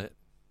shit on it.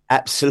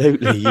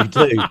 Absolutely, you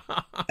do.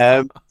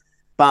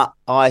 But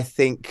I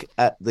think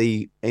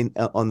in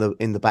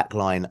the back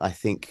line, I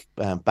think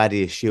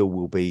Badia Shield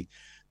will be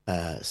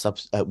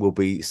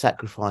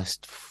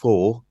sacrificed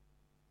for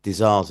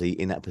Disasi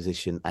in that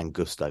position and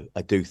Gusto.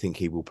 I do think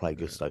he will play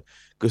Gusto.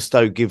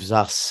 Gusto gives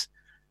us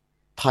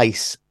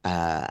pace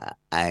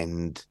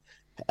and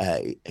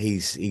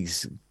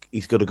he's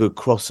got a good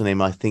cross on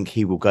him. I think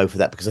he will go for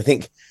that because I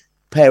think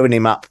pairing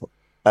him up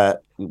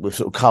with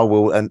sort of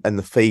Colwell and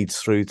the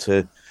feeds through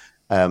to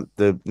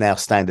the now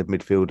standard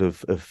midfield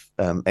of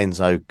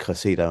Enzo,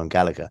 Caicedo, and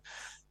Gallagher.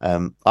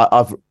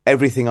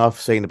 Everything I've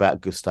seen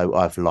about Gusto,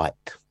 I've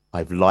liked.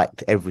 I've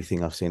liked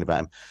everything I've seen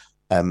about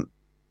him.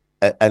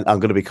 And I'm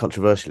going to be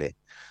controversial here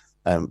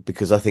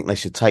because I think they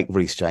should take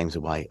Reece James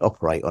away,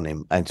 operate on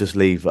him, and just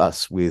leave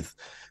us with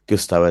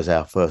Gusto as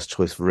our first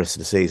choice for the rest of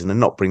the season, and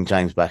not bring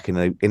James back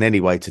in any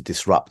way to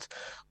disrupt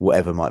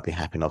whatever might be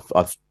happening.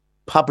 I've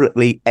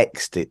publicly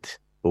X'd it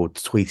or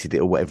tweeted it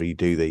or whatever you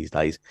do these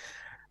days.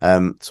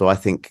 So I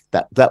think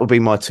that would be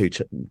my two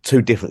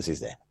differences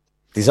there.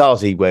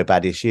 Disasi where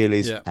Badiashile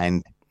is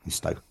and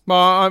Gusto.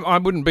 Well, I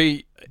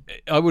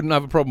wouldn't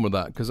have a problem with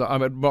that because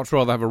I'd much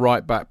rather have a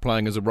right back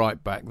playing as a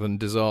right back than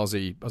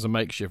Disasi as a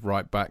makeshift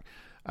right back.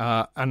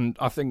 And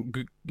I think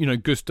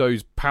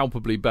Gusto's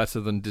palpably better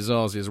than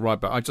Disasi as a right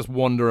back. I just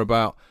wonder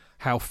about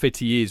how fit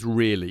he is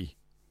really.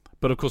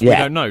 But of course, we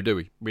don't know, do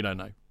we? We don't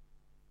know.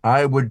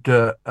 I would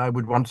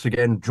once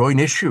again join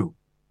issue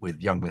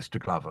with young Mr.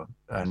 Glover,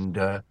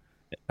 and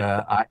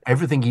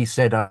everything he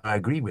said I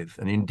agree with.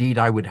 And indeed,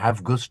 I would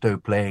have Gusto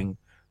playing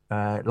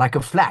like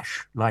a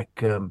flash,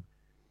 like in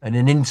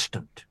an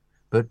instant.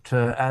 But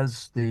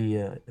as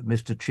the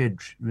Mr.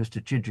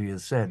 Chidgey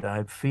has said,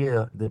 I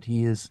fear that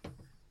he is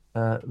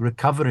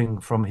recovering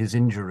from his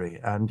injury,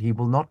 and he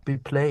will not be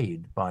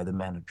played by the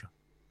manager.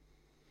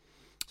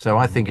 So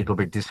I think it'll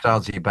be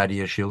Disasi,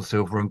 Badiashile,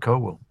 Silva, and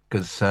Colwell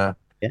because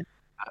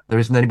there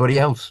isn't anybody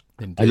else.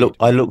 Indeed.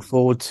 I look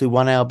forward to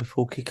 1 hour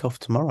before kickoff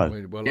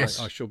tomorrow. Well, yes.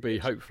 I shall be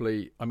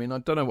hopefully. I mean, I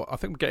don't know I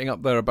think we're getting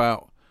up there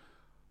about,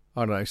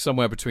 I don't know,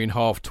 somewhere between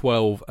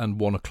 12:30 and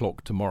 1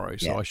 o'clock tomorrow.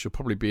 So I shall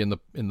probably be in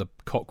the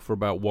cock for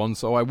about 1.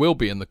 So I will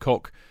be in the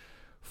cock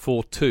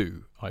for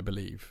 2, I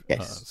believe.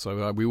 Yes.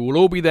 So we will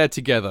all be there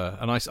together.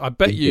 And I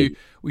bet you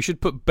we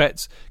should put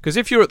bets, because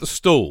if you're at the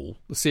stall,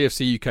 the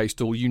CFC UK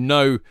stall, you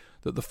know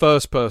that the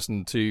first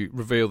person to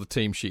reveal the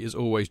team sheet is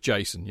always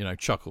Jason,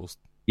 Chuckles.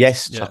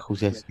 Yes,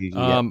 Chuckles, yes.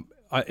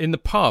 In the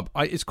pub,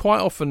 it's quite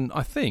often,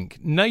 I think,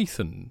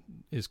 Nathan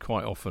is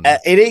quite often.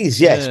 It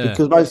is, yes,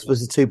 because most of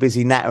us are too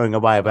busy nattering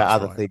away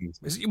about other things.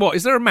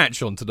 Is there a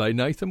match on today,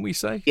 Nathan, we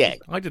say? Yeah.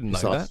 I didn't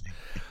know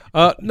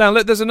that. Now,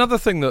 there's another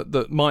thing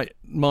that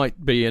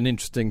might be an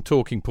interesting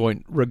talking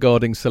point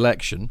regarding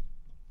selection,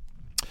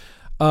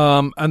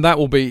 and that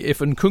will be if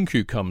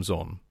Nkunku comes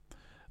on,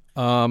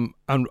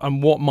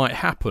 and what might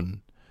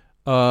happen.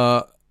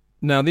 Now,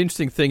 the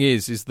interesting thing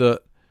is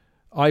that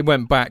I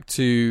went back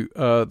to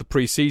the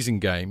pre-season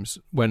games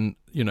when,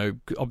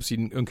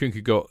 obviously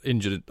Nkunku got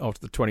injured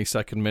after the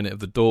 22nd minute of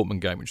the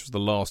Dortmund game, which was the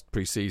last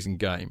pre-season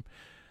game.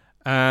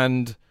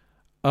 And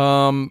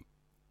he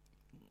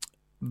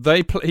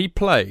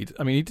played.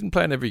 I mean, he didn't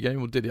play in every game,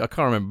 or did he? I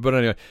can't remember. But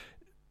anyway,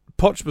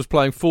 Poch was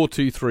playing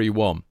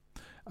 4-2-3-1.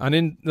 And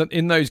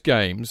in those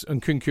games,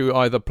 Nkunku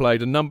either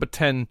played a number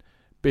 10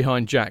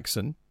 behind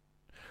Jackson,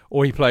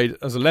 or he played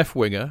as a left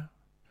winger,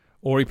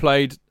 or he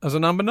played as a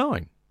number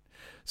 9.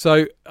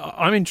 So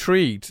I'm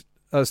intrigued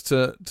as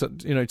to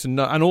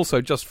know, and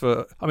also just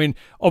for, I mean,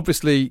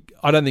 obviously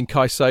I don't think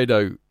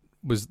Caicedo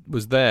was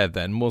there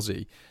then, was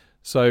he?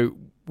 So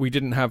we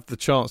didn't have the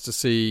chance to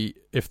see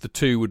if the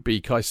two would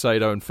be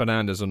Caicedo and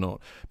Fernandes or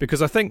not,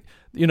 because I think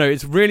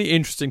it's really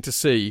interesting to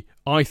see.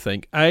 I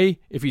think A,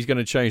 if he's going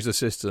to change the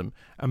system,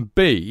 and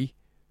B,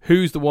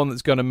 who's the one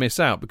that's going to miss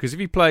out, because if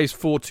he plays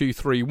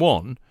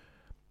 4-2-3-1,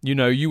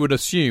 you would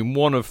assume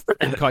one of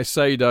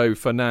Caicedo,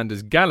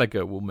 Fernandes,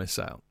 Gallagher will miss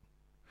out.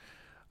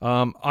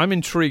 I'm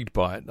intrigued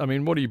by it. I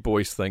mean, what do you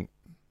boys think?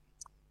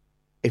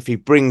 If he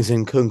brings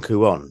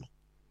Nkunku on,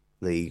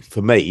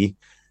 for me,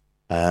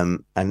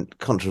 and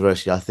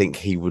controversially, I think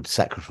he would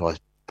sacrifice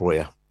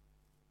Breuer.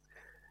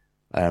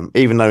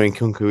 Even though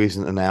Nkunku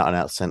isn't an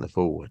out-and-out centre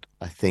forward,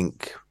 I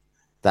think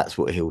that's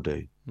what he'll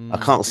do. I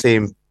can't see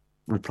him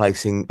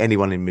replacing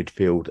anyone in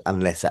midfield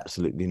unless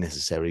absolutely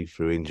necessary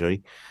through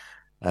injury.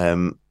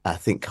 I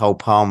think Cole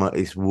Palmer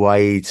is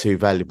way too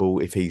valuable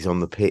if he's on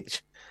the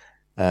pitch.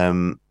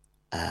 But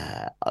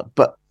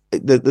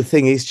the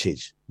thing is,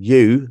 Chidge,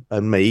 you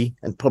and me,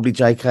 and probably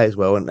JK as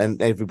well, and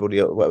everybody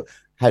else,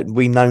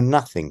 we know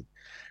nothing.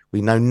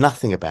 We know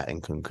nothing about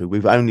Nkunku.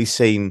 We've only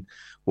seen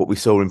what we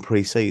saw in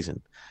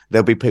pre-season.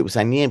 There'll be people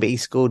saying, yeah, but he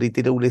scored, he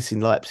did all this in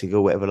Leipzig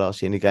or whatever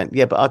last year. And you're going,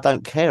 yeah, but I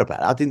don't care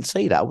about it. I didn't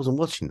see that. I wasn't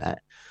watching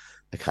that.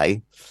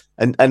 Okay.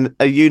 And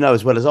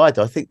as well as I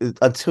do, I think that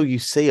until you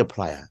see a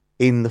player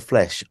in the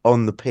flesh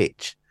on the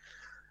pitch,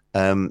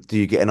 do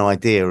you get an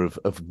idea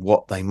of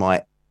what they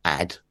might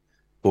add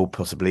or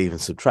possibly even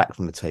subtract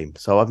from the team.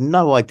 So I've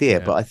no idea,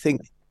 but I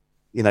think,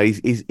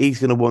 he's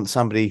going to want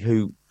somebody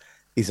who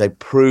is a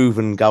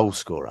proven goal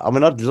scorer. I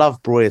mean, I'd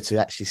love Breuer to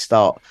actually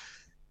start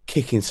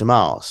kicking some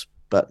arse,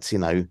 but,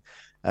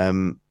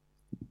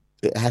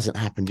 it hasn't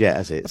happened yet,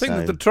 has it? I think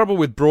that the trouble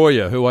with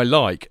Breuer, who I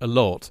like a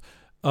lot,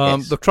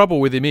 the trouble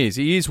with him is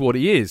he is what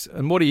he is.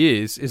 And what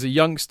he is a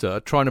youngster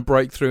trying to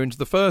break through into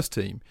the first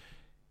team.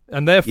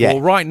 And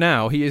therefore, right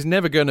now, he is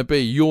never going to be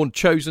your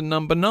chosen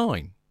number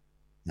 9.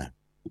 No.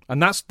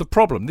 And that's the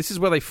problem. This is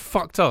where they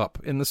fucked up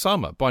in the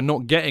summer by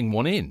not getting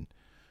one in.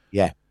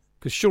 Yeah.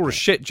 Because sure as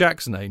shit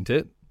Jackson ain't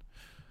it.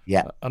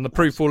 Yeah. And the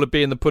proof will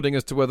be in the pudding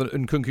as to whether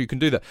Nkunku can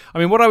do that. I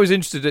mean, what I was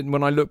interested in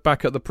when I look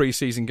back at the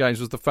pre-season games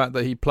was the fact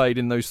that he played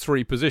in those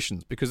 3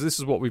 positions, because this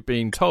is what we've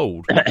been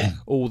told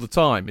all the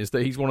time, is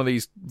that he's one of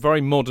these very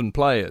modern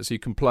players who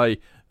can play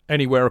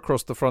anywhere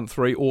across the front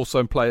 3,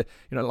 also play,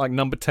 like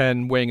number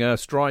 10, winger,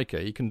 striker.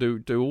 He can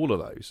do all of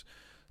those.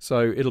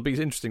 So it'll be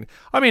interesting.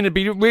 I mean, it'd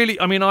be really,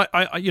 I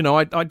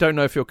don't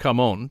know if he'll come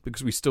on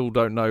because we still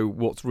don't know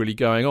what's really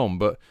going on,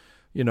 but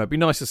it'd be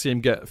nice to see him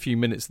get a few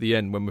minutes at the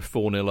end when we're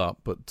 4-0 up,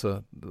 but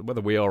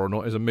whether we are or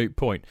not is a moot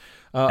point.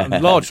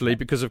 And largely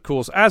because, of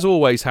course, as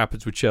always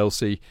happens with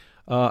Chelsea,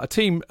 a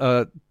team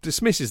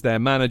dismisses their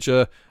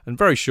manager, and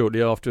very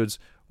shortly afterwards,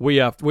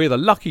 we're the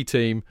lucky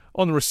team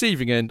on the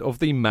receiving end of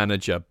the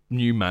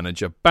new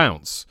manager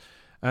bounce.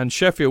 And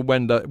Sheffield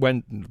Wednesday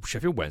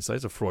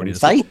is a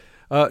Freudian.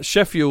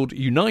 Sheffield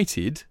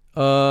United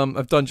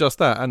have done just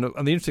that, and the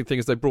interesting thing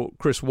is they brought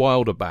Chris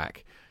Wilder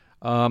back.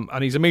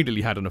 And he's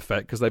immediately had an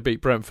effect because they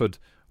beat Brentford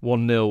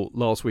 1-0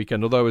 last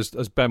weekend, although, as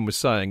Ben was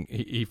saying,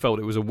 he felt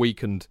it was a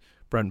weakened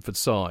Brentford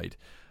side.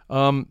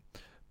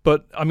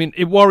 But, I mean,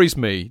 it worries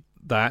me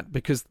that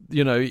because,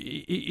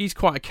 he's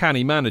quite a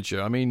canny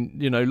manager. I mean,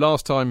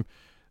 last time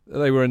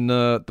they were in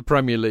the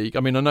Premier League, I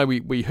mean, I know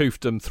we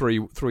hoofed them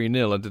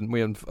 3-0, didn't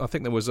we? And I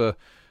think there was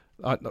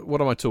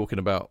what am I talking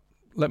about?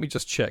 Let me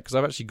just check, because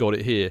I've actually got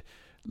it here.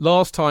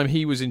 Last time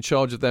he was in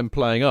charge of them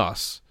playing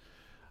us,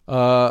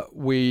 I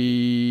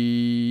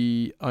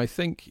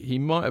think he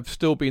might have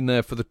still been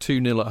there for the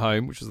 2-0 at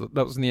home,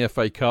 that was in the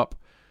FA Cup.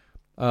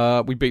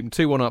 We beat them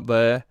 2-1 up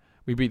there.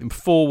 We beat them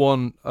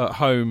 4-1 at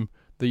home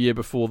the year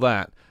before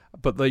that.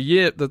 But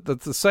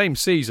the same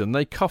season,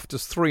 they cuffed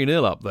us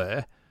 3-0 up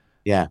there.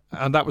 Yeah.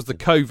 And that was the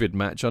COVID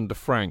match under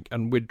Frank,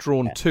 and we'd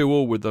drawn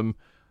 2-2 with them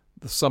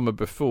the summer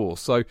before.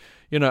 So,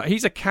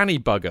 he's a canny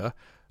bugger.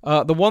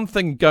 The one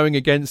thing going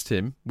against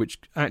him, which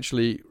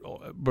actually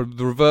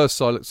the reverse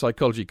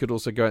psychology could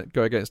also go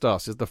against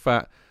us, is the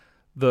fact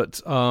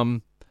that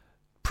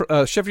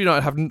Sheffield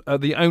United are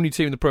the only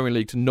team in the Premier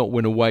League to not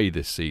win away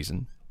this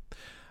season,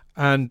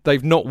 and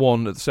they've not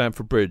won at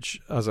Stamford Bridge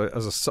as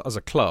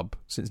a club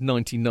since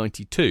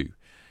 1992.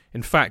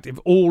 In fact, if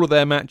all of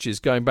their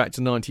matches going back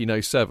to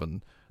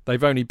 1907,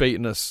 they've only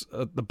beaten us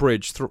at the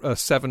Bridge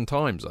 7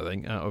 times, I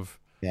think, out of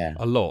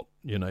a lot.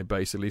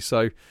 Basically,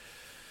 so.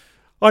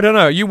 I don't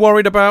know. Are you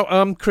worried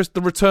about Chris, the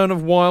return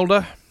of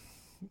Wilder?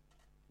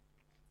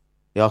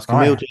 You ask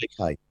Camille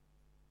J.K.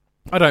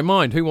 I don't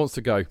mind. Who wants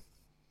to go?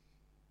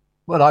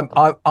 Well,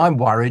 I'm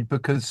worried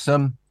because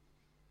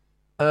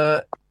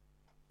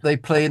they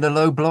play in a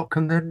low block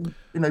and then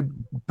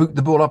boot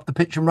the ball up the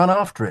pitch and run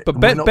after it. But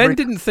Ben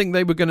didn't think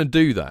they were going to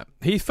do that.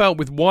 He felt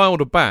with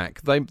Wilder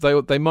back,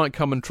 they might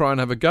come and try and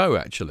have a go.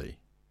 Actually.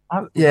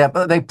 Yeah,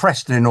 but they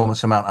pressed an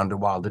enormous amount under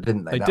Wilder,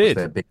 didn't they? They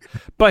did.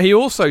 But he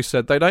also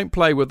said they don't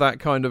play with that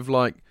kind of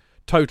like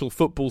total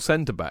football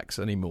centre-backs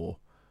anymore.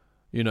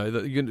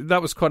 That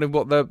was kind of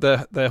what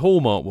their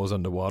hallmark was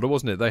under Wilder,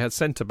 wasn't it? They had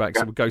centre-backs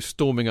that would go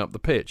storming up the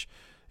pitch.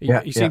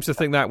 He seems to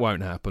think that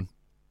won't happen.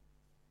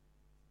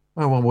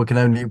 Well, we can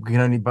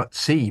only but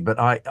see.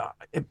 But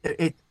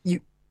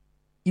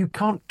you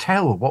can't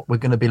tell what we're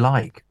going to be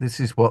like.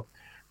 This is what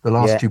the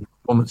last 2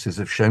 performances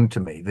have shown to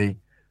me.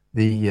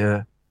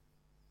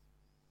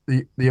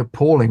 The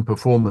appalling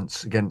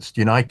performance against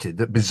United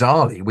that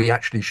bizarrely we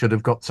actually should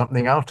have got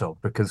something out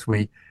of, because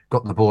we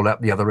got the ball out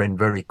the other end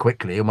very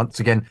quickly. And once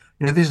again,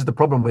 this is the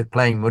problem with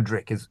playing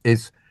Mudryk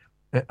is,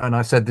 and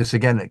I said this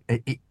again,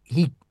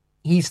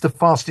 he's the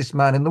fastest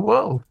man in the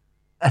world,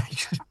 and he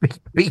just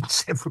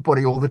beats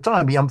everybody all the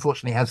time. He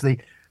unfortunately has the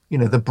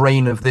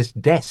brain of this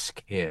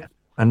desk here,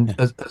 and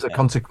as a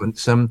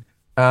consequence,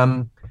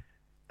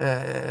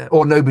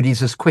 or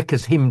nobody's as quick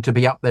as him to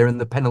be up there in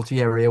the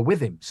penalty area with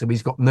him. So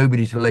he's got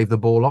nobody to lay the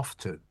ball off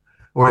to.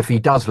 Or if he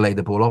does lay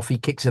the ball off, he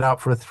kicks it out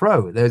for a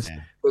throw. There's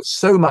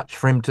so much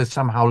for him to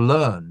somehow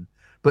learn.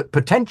 But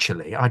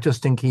potentially, I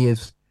just think he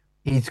has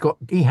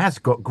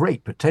got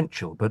great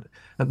potential. But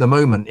at the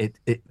moment,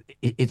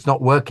 it's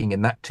not working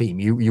in that team.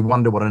 You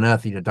wonder what on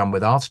earth he'd have done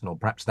with Arsenal.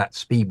 Perhaps that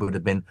speed would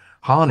have been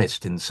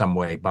harnessed in some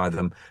way by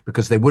them,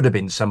 because there would have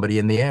been somebody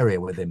in the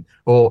area with him,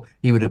 or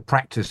he would have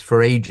practiced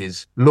for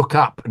ages, look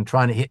up and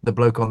trying to hit the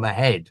bloke on the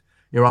head,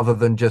 rather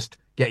than just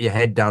get your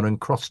head down and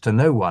cross to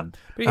no one.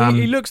 But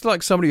he looks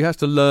like somebody who has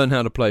to learn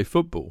how to play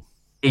football.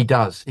 He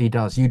does.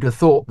 You'd have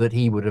thought that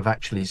he would have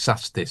actually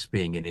sussed this,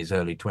 being in his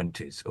early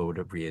 20s or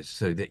whatever he is,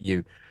 so that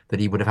that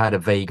he would have had a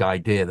vague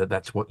idea that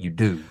that's what you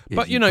do.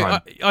 But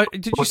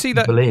did you see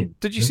that?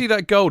 Did you see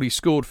that goal he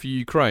scored for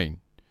Ukraine?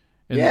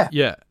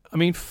 Yeah. I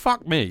mean,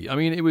 fuck me. I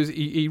mean, it was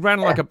he ran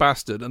like a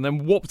bastard and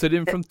then whopped it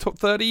in from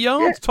 30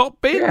 yards,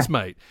 top bins,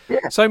 mate.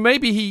 Yeah. So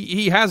maybe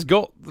he has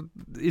got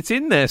it's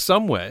in there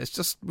somewhere. It's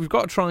just we've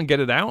got to try and get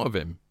it out of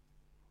him.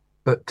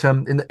 But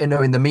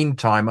in the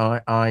meantime,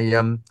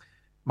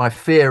 my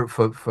fear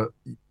for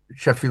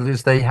Sheffield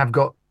is they have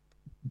got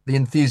the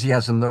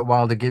enthusiasm that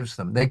Wilder gives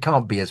them. They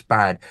can't be as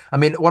bad. I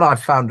mean, what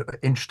I've found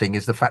interesting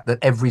is the fact that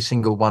every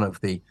single one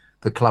of the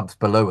clubs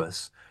below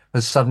us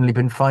has suddenly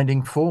been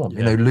finding form.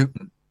 Yeah. You know,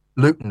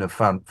 Luton have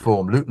found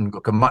form. Luton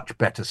look a much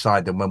better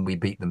side than when we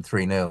beat them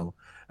 3-0.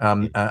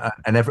 And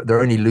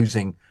they're only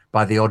losing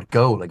by the odd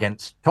goal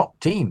against top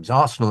teams.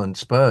 Arsenal and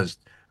Spurs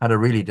had a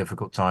really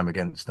difficult time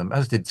against them,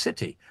 as did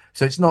City.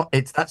 So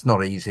that's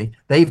not easy.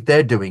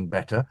 They're doing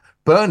better.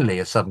 Burnley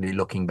are suddenly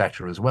looking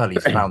better as well.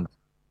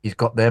 He's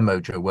got their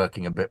mojo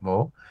working a bit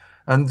more,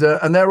 and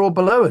they're all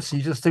below us.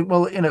 You just think,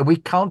 well, we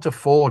can't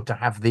afford to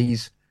have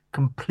these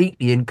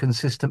completely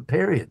inconsistent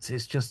periods.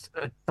 It's just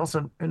it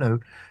doesn't,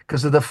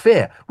 because of the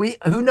fear. We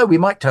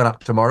might turn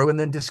up tomorrow and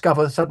then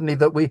discover suddenly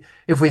that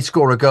if we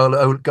score a goal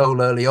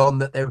early on,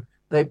 that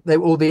they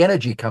all the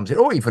energy comes in,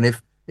 or even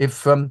if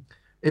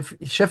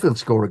Sheffield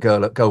score a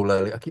goal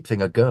early, I keep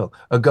saying a goal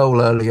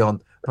early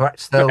on,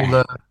 perhaps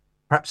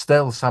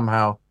they'll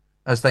somehow,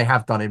 as they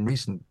have done in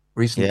recent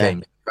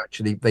games,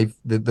 actually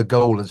the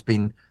goal has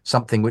been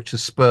something which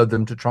has spurred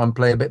them to try and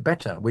play a bit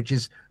better, which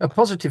is a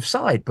positive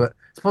sign.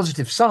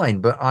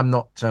 But I'm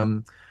not.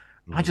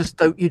 You just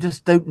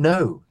don't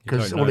know,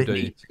 because all it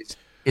needs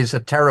is a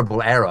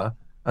terrible error,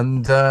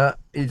 and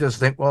you just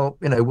think, well,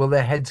 will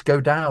their heads go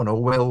down,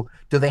 or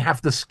do they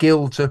have the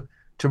skill to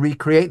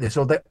recreate this,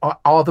 or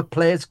are the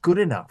players good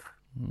enough?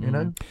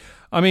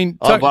 I mean,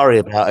 I worry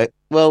about it.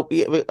 Well,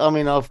 I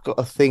mean, I've got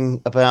a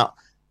thing about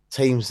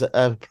teams that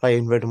are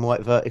playing red and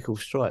white vertical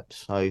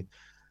stripes. So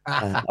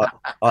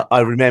I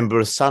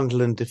remember a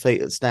Sunderland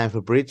defeat at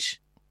Stamford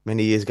Bridge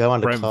many years ago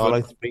under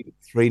Carlo,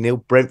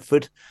 3-0,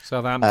 Brentford.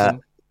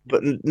 Southampton.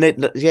 But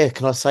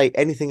can I say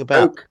anything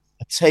about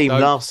a team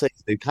last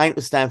season who came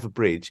to Stamford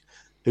Bridge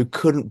who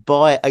couldn't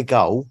buy a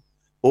goal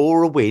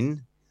or a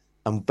win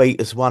and beat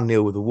us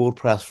 1-0 with a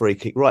Ward-Prowse free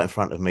kick right in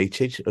front of me,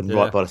 Chidge, and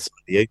right by the side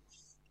of you,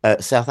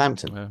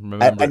 Southampton.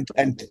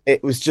 And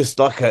it was just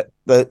like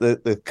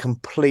the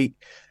complete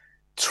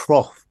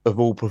trough of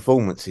all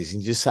performances.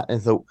 And you just sat there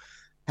and thought,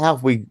 how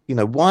have we,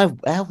 how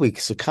have we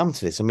succumbed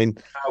to this? I mean,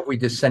 how have we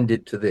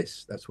descended to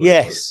this? That's what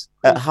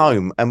at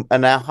home,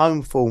 and our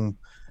home form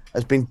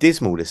has been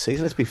dismal this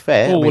season. Let's be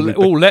fair.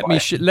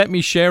 Let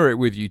me share it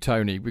with you,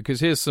 Tony,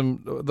 because here's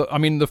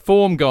the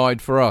form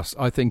guide for us,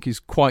 I think, is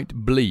quite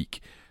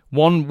bleak.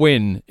 1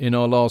 win in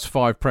our last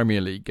 5 Premier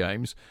League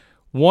games,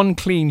 1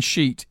 clean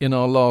sheet in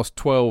our last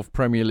 12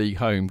 Premier League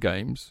home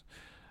games,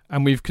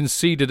 and we've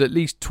conceded at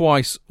least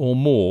twice or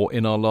more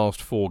in our last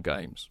 4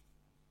 games.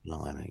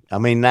 I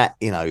mean, that,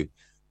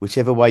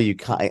 whichever way you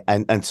cut it,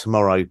 and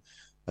tomorrow,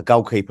 a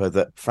goalkeeper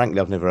that, frankly,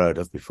 I've never heard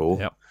of before.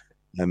 Yep.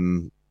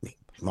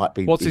 Might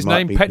be. What's his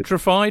name?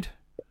 Petrified?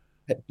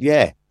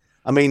 Yeah.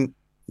 I mean,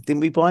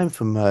 didn't we buy him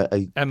from a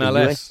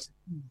MLS?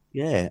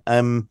 Yeah.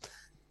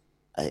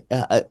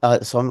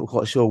 So I'm not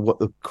quite sure what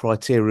the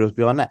criteria is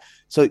behind that.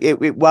 So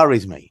it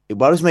worries me. It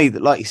worries me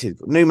that, like you said,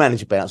 new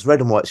manager bounce, red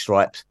and white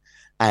stripes,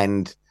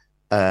 and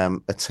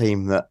a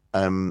team that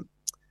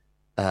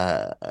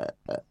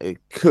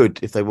could,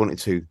 if they wanted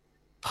to,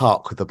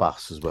 park with the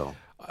bus as well.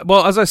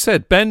 Well, as I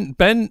said,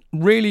 Ben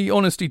really,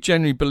 honestly,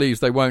 genuinely believes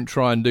they won't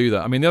try and do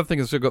that. I mean, the other thing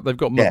is they've got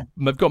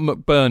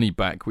McBurney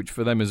back, which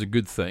for them is a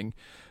good thing.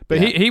 But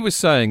he was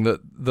saying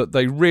that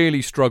they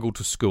really struggle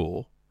to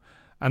score.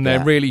 And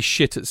they're really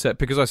shit at set,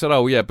 because I said,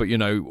 oh yeah, but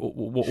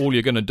all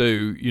you're going to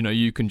do,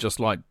 you can just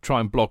like try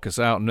and block us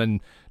out and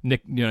then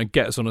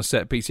get us on a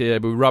set piece. Yeah,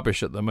 we're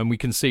rubbish at them and we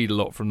concede a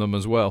lot from them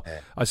as well. Yeah.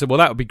 I said, well,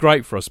 that would be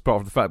great for us, apart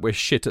from the fact we're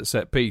shit at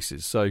set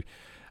pieces. So,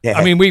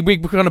 I mean, we're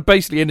kind of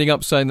basically ending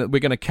up saying that we're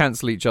going to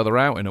cancel each other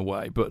out in a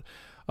way. But,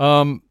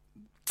 I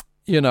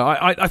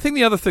think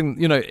the other thing,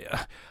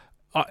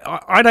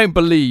 I don't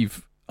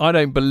believe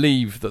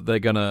that they're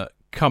going to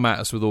come at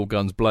us with all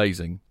guns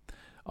blazing.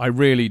 I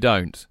really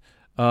don't.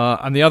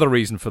 And the other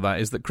reason for that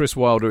is that Chris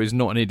Wilder is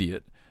not an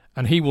idiot.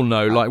 And he will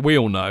know, like we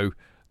all know,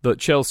 that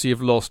Chelsea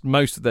have lost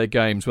most of their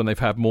games when they've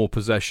had more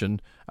possession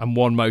and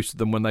won most of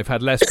them when they've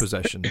had less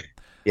possession.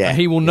 And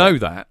he will know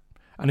that.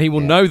 And he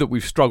will know that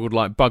we've struggled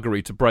like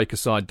buggery to break a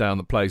side down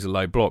that plays a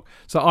low block.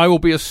 So I will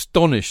be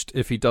astonished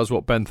if he does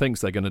what Ben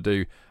thinks they're going to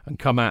do and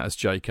come at us,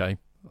 JK.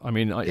 I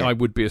mean, I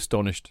would be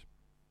astonished.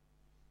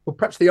 Well,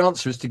 perhaps the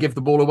answer is to give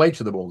the ball away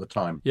to them all the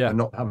time and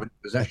not have it in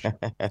possession.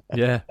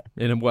 Yeah,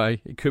 in a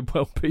way. It could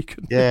well be.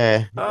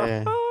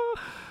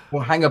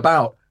 Well, hang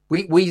about.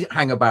 We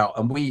hang about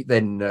and we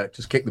then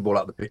just kick the ball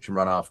out the pitch and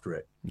run after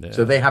it. Yeah.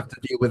 So they have to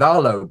deal with our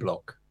low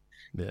block.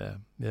 Yeah.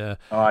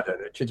 Oh, I don't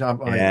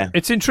know.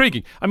 It's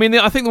intriguing. I mean,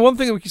 I think the one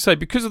thing that we can say,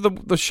 because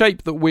of the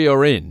shape that we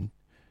are in,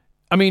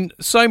 I mean,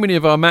 so many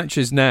of our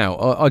matches now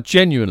are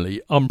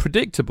genuinely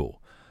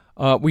unpredictable.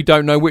 we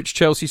don't know which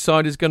Chelsea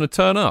side is going to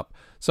turn up.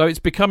 So it's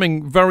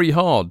becoming very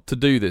hard to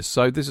do this.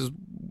 So this is,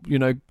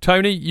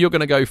 Tony, you're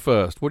going to go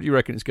first. What do you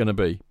reckon it's going to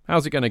be?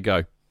 How's it going to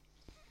go?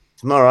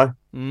 Tomorrow.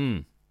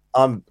 Mm.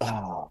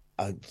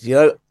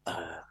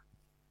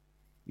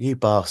 You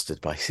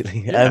bastard,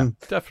 basically. Yeah,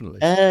 definitely.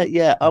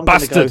 I'm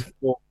Bastard.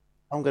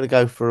 I'm going to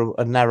go for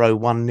a narrow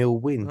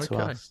 1-0 win to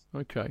us.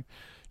 Okay.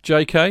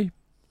 JK?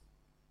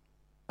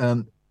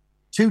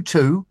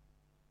 2-2,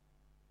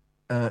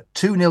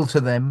 2-0 to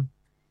them,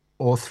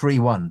 or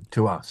 3-1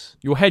 to us.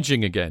 You're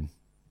hedging again?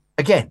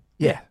 Again,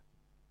 yeah.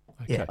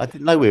 Okay. Yeah. I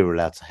didn't know we were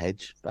allowed to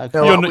hedge. Okay.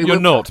 No, you're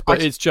not,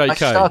 but it's JK. I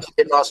started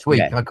it last week.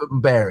 Yeah. I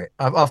couldn't bear it.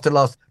 After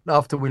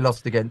we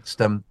lost against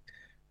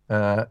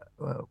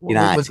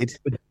United.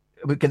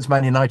 Against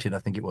Man United, I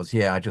think it was.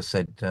 Yeah, I just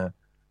said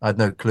I had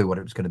no clue what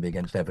it was going to be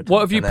against Everton. What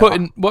have you put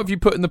in? What have you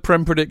put in the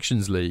Prem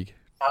Predictions League?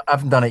 I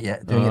haven't done it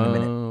yet. Doing it in a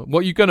minute.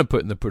 What are you going to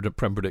put in the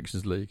Prem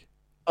Predictions League?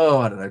 Oh,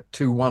 I don't know.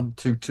 2-1,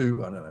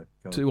 2-2. I don't know.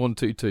 2-1,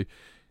 2-2.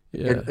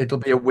 Yeah. It'll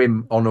be a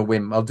whim on a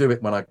whim. I'll do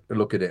it when I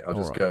look at it. I'll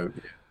just go.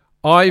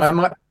 I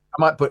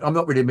might put. I'm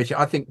not really admitting.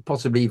 I think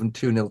possibly even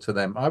 2-0 to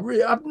them. I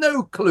have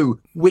no clue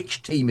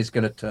which team is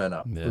going to turn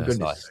up. Yeah, for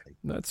goodness sake.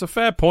 That's a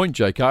fair point,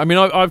 JK. I mean,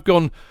 I've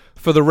gone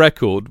for the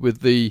record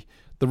with the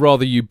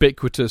rather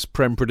ubiquitous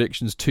Prem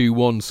Predictions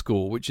 2-1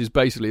 score, which is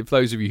basically, for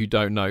those of you who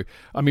don't know,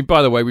 I mean,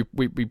 by the way,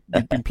 we've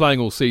been playing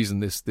all season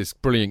this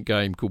brilliant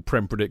game called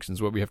Prem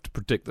Predictions, where we have to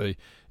predict the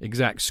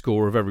exact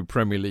score of every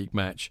Premier League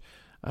match,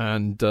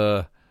 and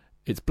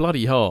it's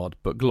bloody hard,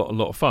 but a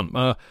lot of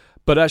fun.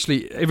 But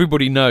actually,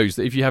 everybody knows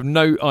that if you have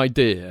no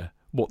idea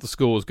what the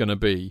score is going to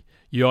be,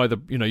 you either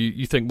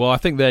you think, well, I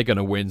think they're going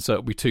to win, so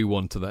it'll be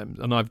 2-1 to them,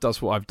 and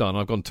that's what I've done.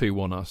 I've gone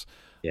 2-1 us.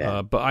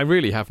 Yeah. But I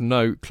really have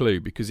no clue,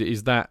 because it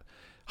is that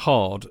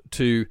hard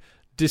to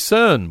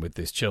discern with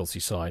this Chelsea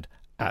side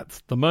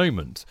at the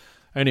moment.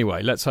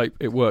 Anyway, let's hope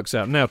it works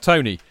out. Now,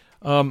 Tony,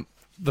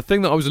 the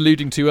thing that I was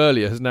alluding to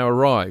earlier has now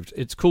arrived.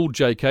 It's called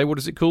JK. What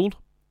is it called?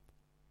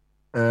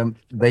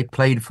 They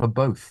played for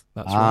both.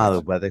 That's right.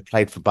 Well, they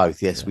played for both.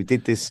 Yes, we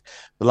did this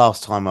the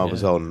last time I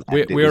was on.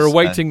 We're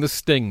awaiting the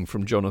sting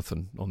from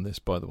Jonathan on this,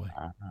 by the way.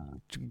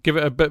 Give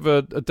it a bit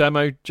of a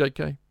demo,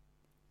 JK.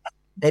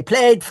 They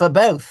played for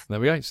both. There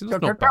we go. So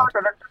that's not bad.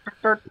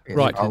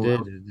 Right.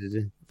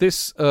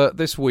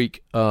 This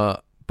week,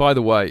 by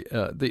the way,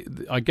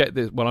 I get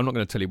this. Well, I'm not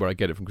going to tell you where I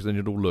get it from, because then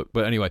you'd all look.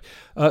 But anyway,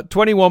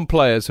 21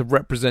 players have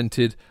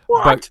represented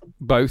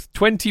both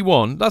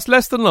 21. That's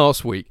less than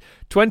last week.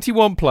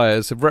 21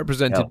 players have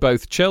represented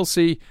both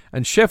Chelsea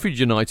and Sheffield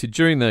United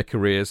during their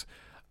careers.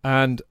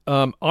 And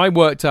I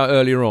worked out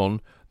earlier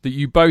on that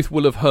you both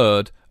will have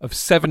heard of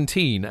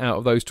 17 out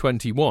of those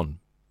 21.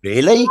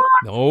 Really?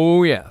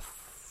 Oh, yes.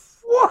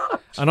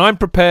 What? And I'm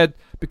prepared,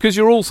 because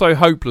you're all so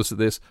hopeless at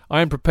this,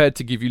 I am prepared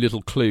to give you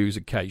little clues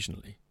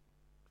occasionally.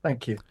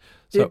 Thank you.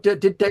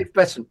 Did Dave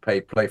Besant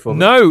play for them?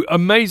 No,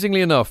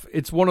 amazingly enough,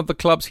 it's one of the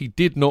clubs he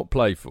did not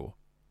play for.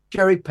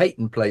 Jerry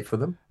Payton played for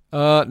them?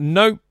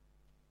 No.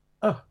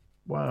 Oh,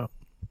 wow.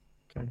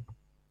 Okay.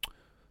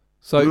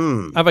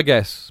 So, have a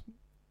guess.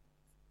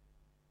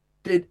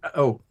 I've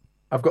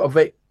got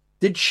a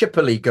Did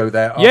Shipley go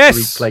there after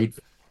he played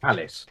for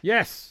Palace?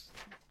 Yes.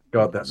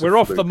 God, that's We're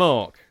off the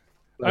mark.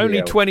 Bloody Only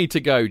hell. 20 to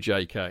go,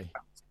 JK.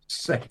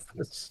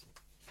 Safest.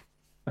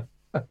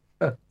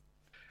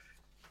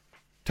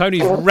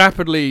 Tony's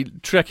rapidly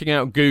trekking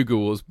out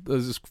Google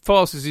as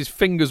fast as his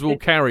fingers will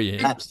carry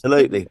him.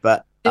 Absolutely,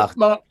 but did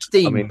Mark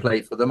Steen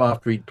play for them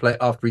after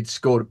he'd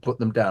scored and put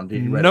them down?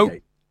 Did he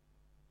relegate?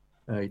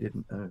 Nope. No, he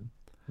didn't.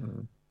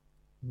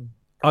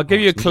 I'll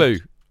give you a clue.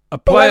 Hang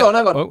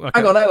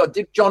on.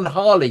 Did John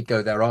Harley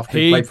go there after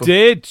he played for? He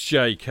did,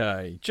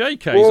 JK.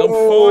 JK's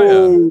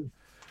on fire.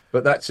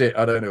 But that's it.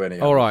 I don't know any.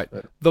 All right.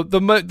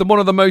 The one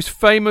of the most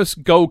famous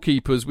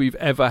goalkeepers we've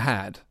ever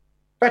had.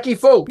 Becky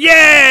Full.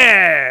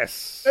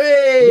 Yes.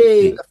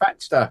 Hey, the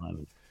fat stuff.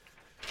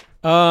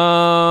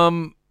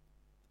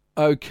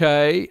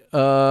 Okay.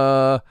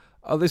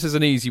 This is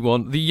an easy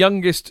one. The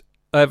youngest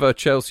ever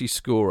Chelsea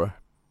scorer.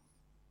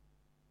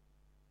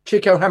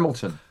 Chico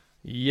Hamilton.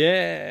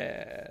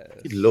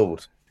 Good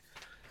Lord.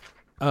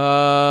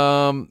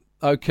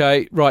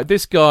 Okay. Right.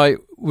 This guy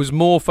was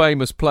more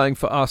famous playing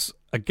for us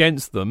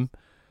against them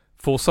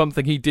for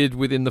something he did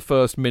within the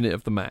first minute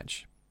of the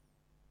match.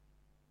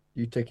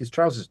 You take his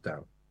trousers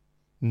down.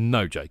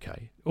 No,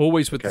 JK.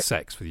 Always with the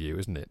sex with you,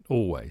 isn't it?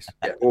 Always.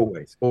 Yeah,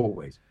 always.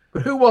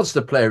 But who was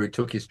the player who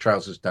took his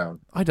trousers down?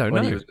 I don't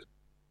know.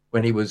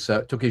 When he was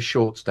took his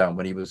shorts down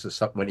when he was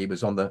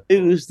on the.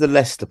 Who was the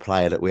Leicester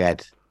player that we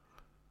had?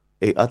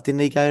 Didn't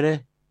he go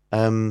there?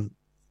 Oh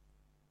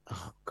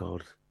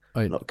God,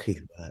 not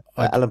Keith.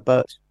 Alan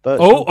Birch.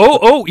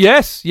 Oh,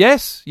 yes.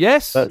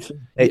 Bircham.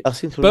 I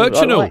seem to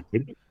Birchinall.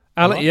 right.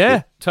 Alan,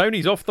 yeah.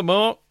 Tony's off the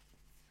mark.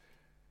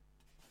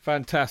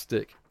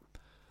 Fantastic.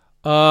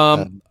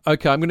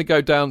 Okay, I'm going to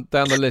go down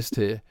the list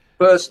here.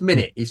 First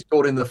minute, he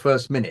scored in the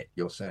first minute.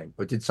 You're saying,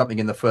 or did something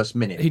in the first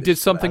minute? He did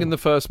something in the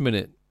first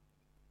minute.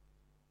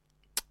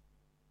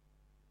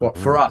 What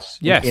for us?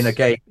 Yes. In a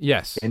game.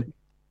 Yes.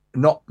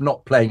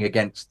 not playing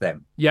against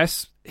them.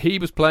 Yes, he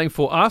was playing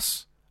for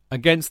us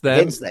against them.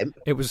 Against them?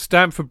 It was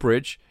Stamford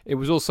Bridge. It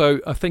was also,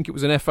 I think it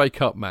was an FA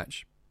Cup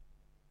match.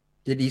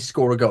 Did he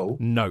score a goal?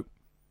 No.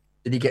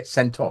 Did he get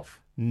sent off?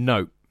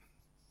 No.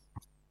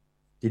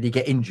 Did he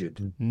get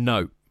injured?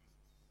 No.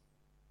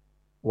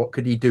 What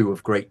could he do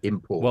of great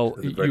import? Well,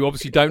 you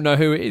obviously don't know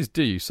who it is,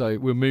 do you? So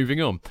we're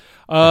moving on.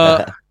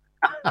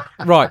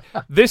 Right.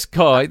 This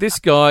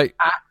guy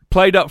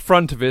played up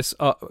front of us,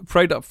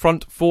 played up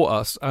front for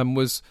us, and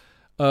was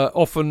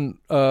often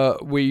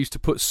we used to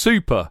put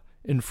Super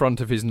in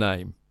front of his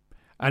name,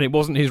 and it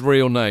wasn't his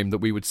real name that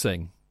we would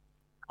sing.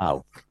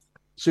 Oh,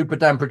 Super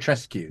Dan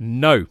Petrescu.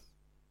 No,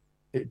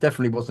 It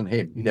definitely wasn't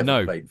him. He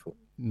never played for.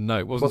 No,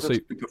 it wasn't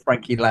Super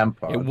Frankie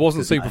Lampard. It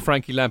wasn't Super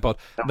Frankie Lampard.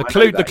 No,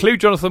 The clue,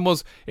 Jonathan,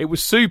 was it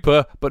was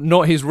Super, but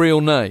not his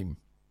real name.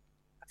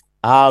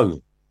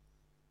 Oh.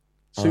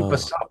 Super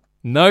Sub.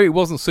 No, it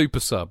wasn't Super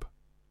Sub.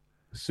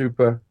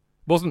 Super.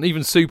 Wasn't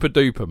even Super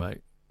Duper,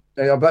 mate.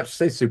 I'm about to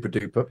say Super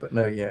Duper, but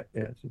no, yeah,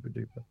 Super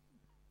Duper.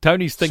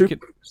 Tony's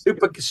thinking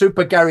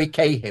Super Gary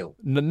Cahill.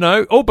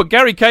 No. Oh, but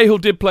Gary Cahill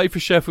did play for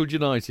Sheffield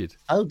United.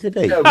 Oh, did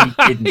he? No, he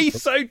didn't. He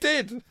so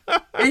did.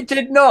 He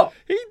did not.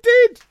 He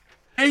did.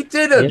 He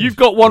didn't. You've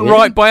got one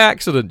right by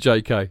accident,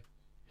 JK.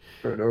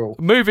 No.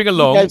 Moving You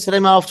along. go to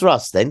them after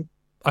us then?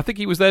 I think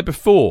he was there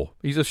before.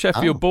 He's a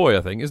Sheffield boy,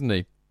 I think, isn't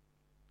he?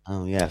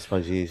 Oh, yeah, I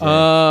suppose he is.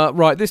 Yeah.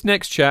 Right, this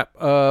next chap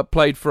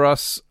played for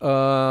us.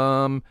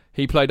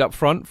 He played up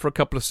front for a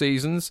couple of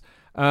seasons.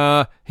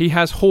 He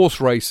has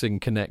horse racing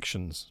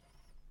connections.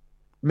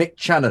 Mick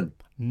Channon.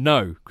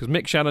 No, because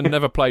Mick Channon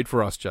never played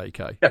for us,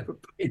 JK. Never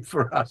played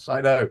for us, I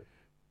know.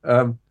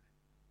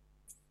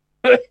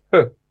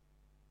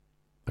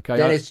 Okay,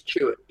 Dennis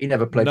Stewart. He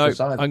never played for us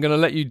either. I'm going to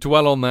let you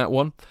dwell on that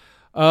one.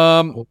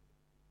 God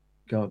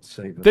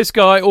save us. This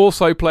guy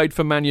also played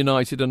for Man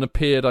United and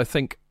appeared, I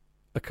think,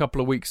 a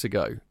couple of weeks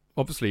ago.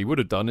 Obviously, he would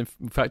have done.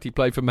 In fact, he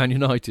played for Man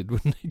United,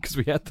 wouldn't he? Because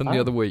we had them the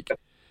other week.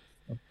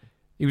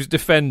 He was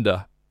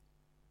defender.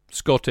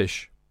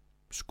 Scottish.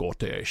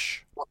 Gordon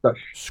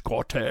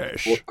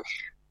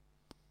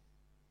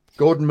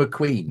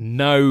McQueen.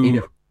 No.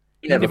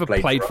 He never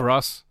played for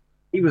us.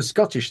 He was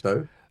Scottish,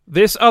 though.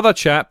 This other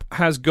chap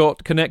has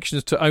got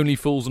connections to Only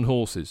Fools and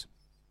Horses.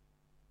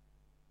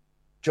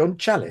 John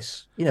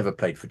Chalice. He never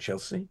played for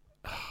Chelsea.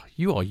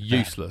 You are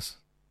useless.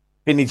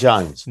 Vinnie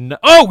Jones. No.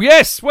 Oh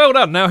yes, well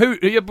done. Now who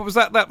was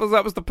that? That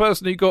was the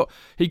person he got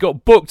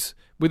booked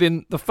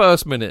within the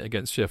first minute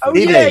against Sheffield. Oh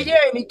yeah,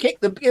 and he kicked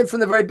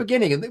from the very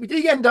beginning, and did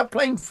he end up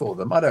playing for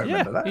them? I don't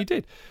remember that. He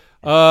did.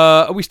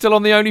 Are we still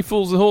on the Only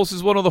Fools and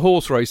Horses one or the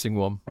horse racing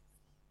one?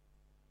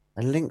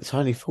 A link to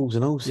Only Fools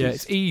and Horses. Yeah,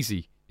 it's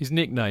easy. His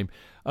nickname.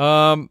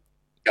 Rodney.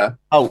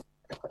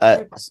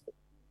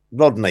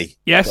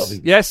 Yes.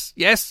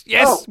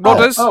 Oh,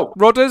 Rodders.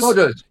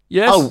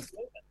 Yes. Oh,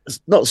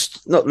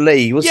 not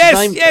Lee. What's his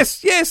name?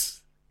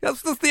 Yes.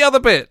 That's the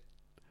other bit.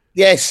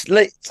 Yes,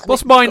 Lee.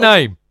 What's my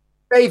name?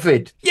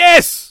 David.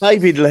 Yes.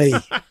 David Lee.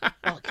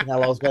 Fucking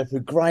hell, I was going through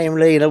Graham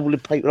Lee and all the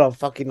people I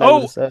fucking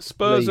know.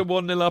 Spurs are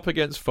 1-0 up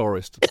against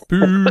Forest.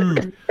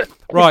 Boo.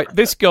 Right,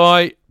 this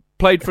guy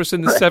played for us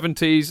in the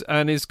 70s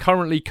and is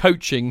currently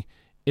coaching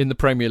in the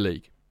Premier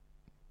League.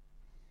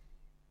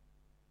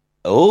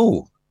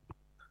 Oh.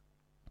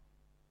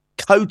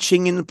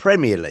 Coaching in the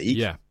Premier League?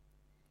 Yeah.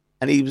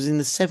 And he was in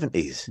the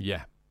 70s?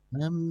 Yeah.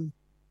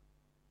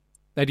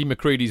 Eddie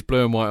McCready's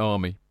Blue and White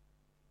Army.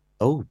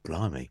 Oh,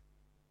 blimey.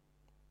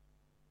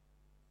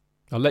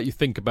 I'll let you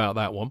think about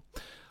that one.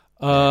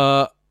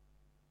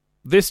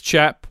 This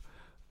chap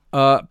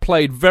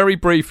played very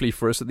briefly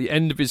for us at the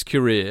end of his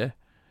career,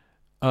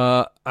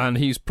 and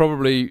he's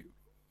probably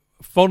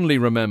fondly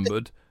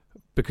remembered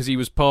because he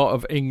was part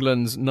of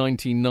England's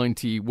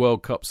 1990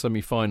 World Cup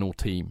semi-final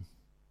team.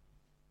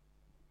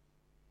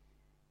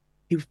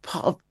 He was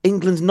part of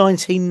England's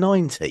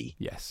 1990?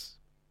 Yes.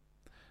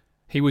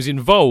 He was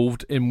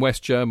involved in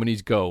West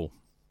Germany's goal.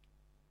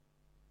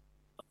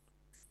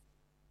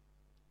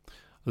 I'll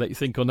let you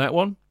think on that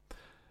one.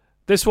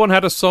 This one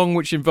had a song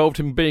which involved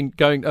him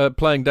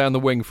playing down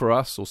the wing for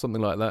us or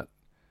something like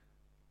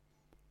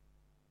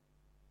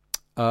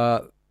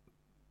that.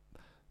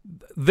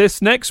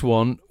 This next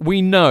one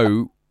we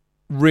know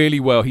really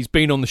well. He's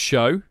been on the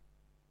show.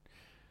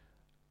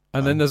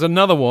 And then there's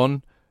another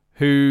one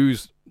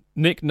whose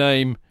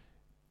nickname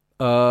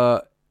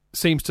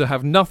seems to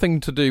have nothing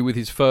to do with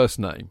his first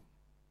name.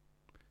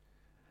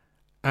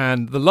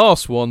 And the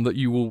last one that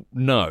you will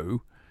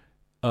know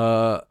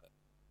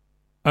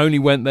only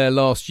went there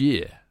last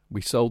year.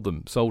 We sold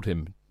him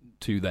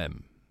to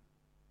them.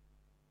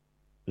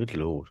 Good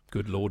Lord.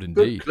 Good Lord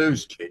indeed. Good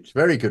clues, kids.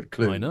 Very good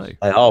clues. I know.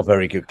 They are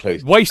very good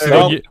clues. Wasted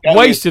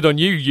on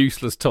you,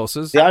 useless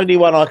tossers. The only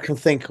one I can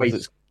think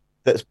of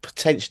that's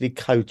potentially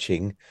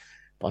coaching,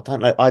 but I don't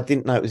know. I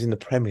didn't know it was in the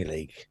Premier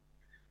League.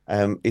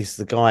 Is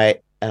the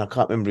guy, and I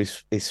can't remember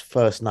his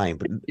first name,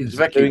 but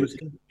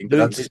Steve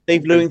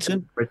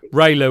Lewington?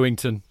 Ray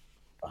Lewington.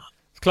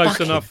 Close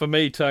enough for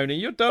me, Tony.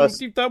 You've done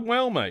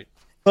well, mate.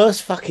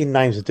 First fucking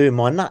names are doing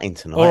my nutting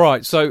tonight. All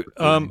right, so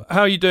how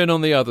are you doing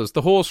on the others?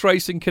 The horse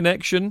racing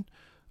connection,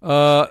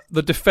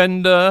 the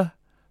defender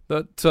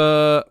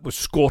that was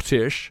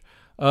Scottish.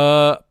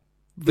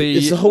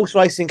 It's the horse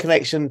racing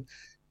connection.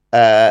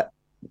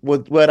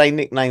 Were they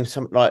nicknamed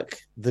something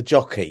like the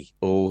jockey,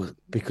 or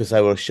because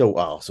they were a short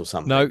ass or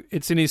something? No,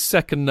 it's in his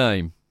second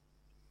name.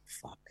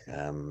 Fuck,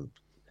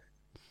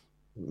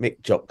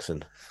 Mick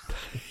Jockson.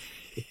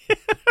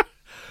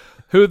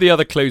 Who are the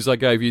other clues I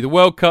gave you? The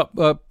World Cup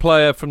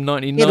player from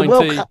 1990. Yeah, the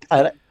World Cup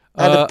player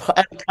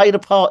had played a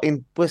part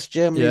in West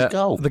Germany's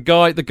goal. The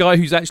guy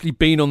who's actually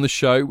been on the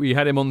show. We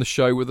had him on the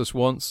show with us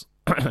once.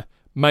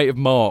 Mate of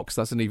Mark's.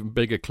 That's an even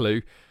bigger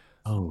clue.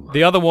 Oh.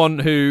 The other one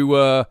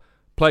who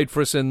played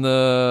for us in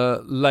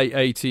the late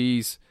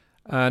 80s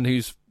and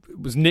he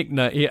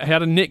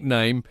had a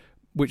nickname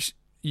which,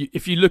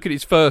 if you look at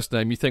his first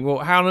name, you think, well,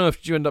 how on earth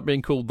did you end up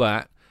being called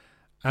that?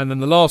 And then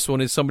the last one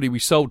is somebody we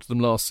sold to them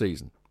last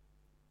season.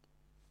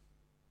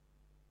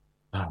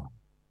 Oh.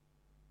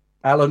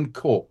 Alan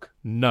Cork.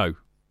 No.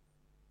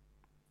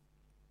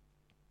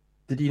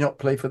 Did he not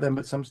play for them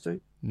at some stage?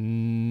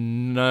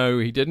 No,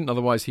 he didn't.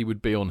 Otherwise, he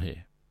would be on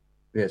here.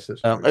 Yes,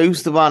 that's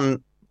who's the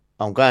one?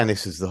 I'm going.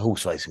 This is the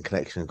horse racing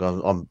connection.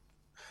 I'm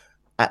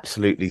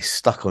absolutely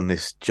stuck on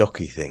this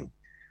jockey thing.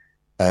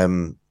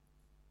 Let's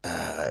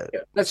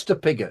to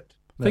Piggott.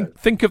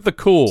 Think of the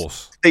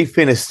course. Steve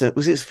Finiston.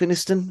 Was it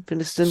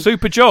Finiston?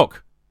 Super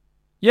Jock.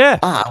 Yeah.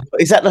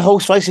 Is that the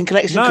horse racing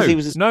connection? No. He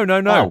was No.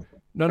 Oh.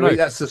 No.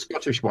 That's the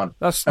Scottish one.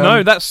 That's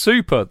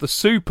Super. The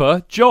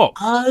Super Jock.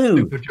 Oh,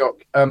 Super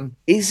Jock.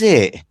 Is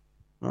it?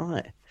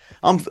 Right.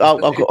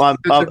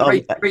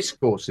 Race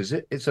course, is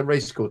it? It's a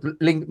race course.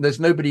 There's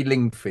nobody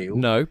Lingfield.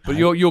 No, but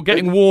you're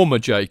getting warmer,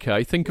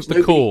 JK. Think of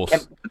the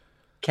course.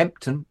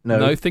 Kempton.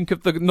 No, think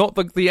of not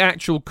the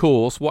actual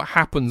course. What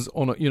happens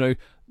on it?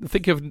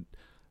 Think of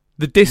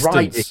the distance.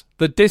 Riding.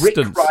 The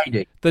distance. Rick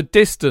riding. The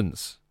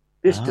distance.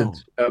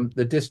 Distance.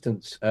 The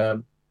distance.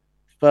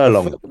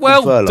 Furlong.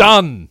 Well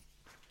done.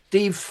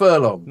 Steve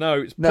Furlong.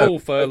 No, it's Paul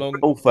Furlong.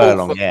 Paul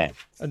Furlong, yeah.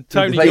 And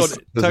Tony got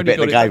it. Tony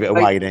got it. Gave it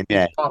away then,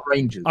 yeah. Park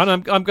Rangers. And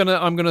I'm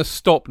gonna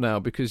stop now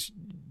because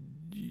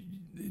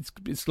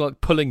it's like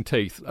pulling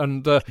teeth.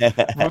 And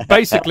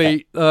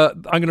basically,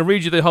 I'm going to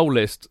read you the whole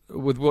list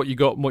with what you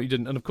got and what you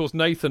didn't. And of course,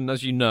 Nathan,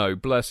 as you know,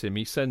 bless him,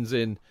 he sends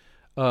in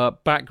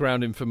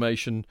background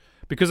information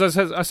because, as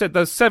I said,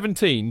 there's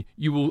 17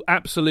 you will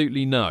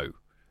absolutely know,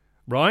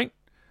 right?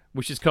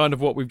 Which is kind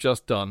of what we've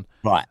just done,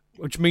 right?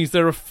 Which means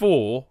there are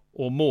 4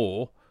 or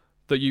more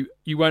that you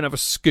won't have a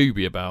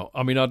Scooby about.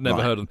 I mean, I'd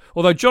never heard of them.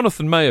 Although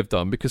Jonathan may have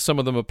done, because some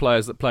of them are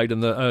players that played in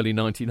the early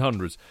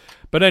 1900s.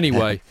 But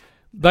anyway,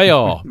 they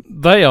are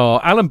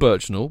Alan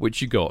Birchnell,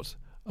 which you got.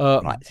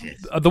 The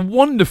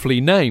wonderfully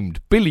named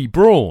Billy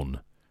Braun.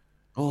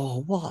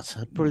 Oh, what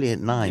a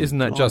brilliant name. Isn't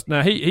that just...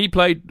 Now, he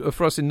played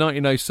for us in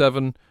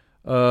 1907,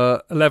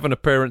 11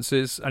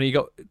 appearances, and he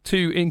got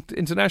 2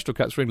 international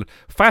caps for England.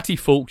 Fatty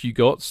Falk you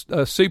got,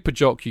 Super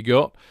Jock you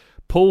got,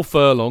 Paul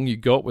Furlong you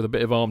got, with a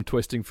bit of arm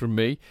twisting from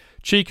me.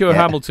 Chico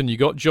Hamilton you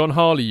got. John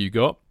Harley you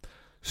got.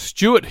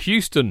 Stuart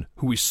Houston,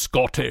 who is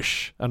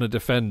Scottish and a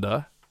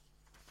defender.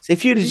 So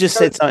if you'd have just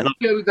said something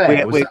like...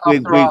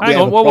 Hang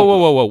on,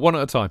 whoa, one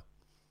at a time.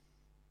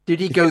 Did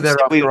he go there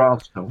after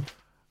Arsenal?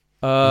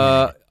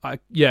 I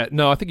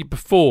think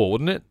before,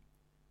 wouldn't it?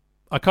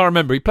 I can't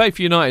remember. He played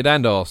for United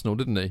and Arsenal,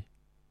 didn't he?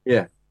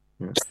 Yeah.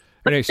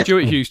 Anyway,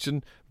 Stuart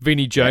Houston,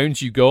 Vinnie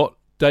Jones you got.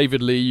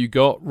 David Lee you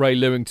got. Ray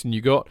Lewington you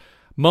got.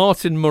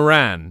 Martin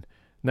Moran.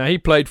 Now, he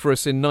played for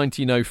us in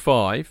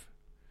 1905.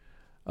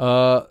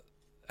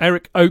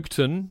 Eric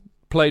Oakton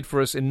played for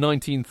us in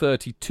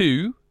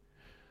 1932.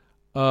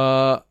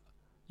 You're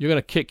going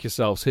to kick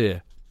yourselves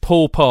here.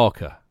 Paul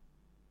Parker.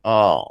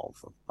 Oh,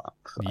 for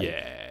fuck's sake.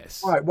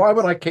 Yes. Why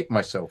would I kick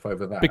myself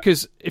over that?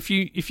 Because if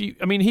you,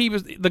 I mean, he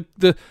was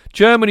the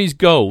Germany's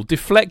goal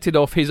deflected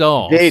off his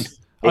arse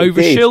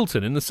over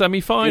Shilton in the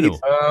semi-final.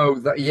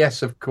 Oh,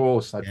 yes, of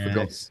course. I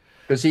forgot.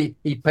 Because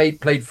he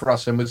played for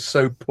us and was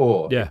so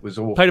poor. Yeah, it was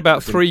awful. Played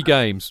about 3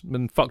 games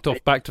and fucked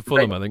off back to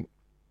Fulham, I think.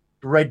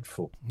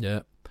 Dreadful.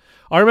 Yeah.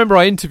 I remember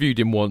I interviewed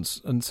him once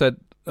and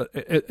said,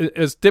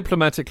 as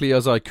diplomatically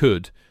as I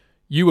could,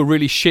 you were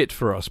really shit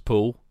for us,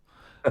 Paul.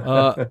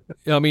 I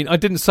mean, I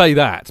didn't say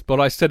that, but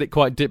I said it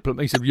quite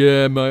diplomatically. He said,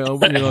 "Yeah, mate,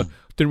 I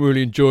didn't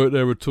really enjoy it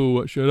there at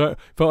all. Actually,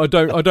 I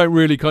don't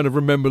really kind of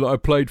remember that I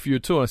played for you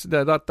at all." I said,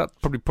 "That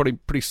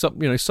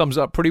probably sums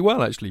it up pretty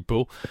well, actually,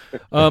 Paul."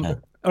 All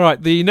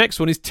right, the next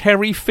one is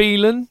Terry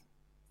Phelan.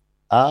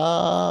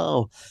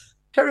 Oh,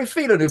 Terry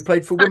Phelan, who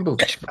played for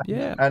Wimbledon,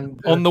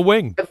 and on the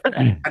wing,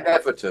 and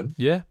Everton.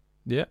 Yeah.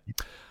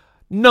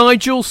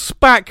 Nigel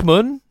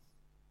Spackman.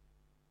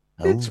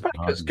 Did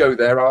Spackers go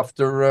there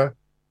after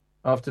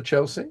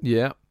Chelsea?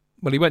 Yeah.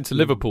 Well, he went to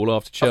Liverpool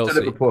after Chelsea.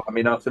 After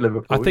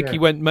Liverpool. I think he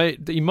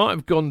went. He might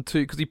have gone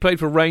to, because he played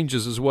for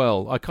Rangers as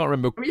well. I can't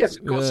remember. Oh, yes,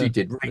 of course he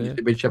did. Rangers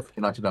did with Sheffield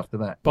United after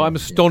that. But I'm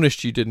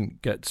astonished you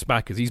didn't get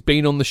Spackers. He's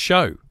been on the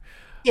show.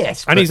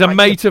 Yes, and he's a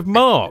mate of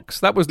Mark's.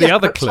 That was the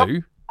other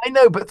clue. I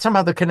know, but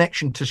somehow the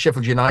connection to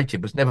Sheffield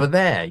United was never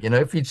there. You know,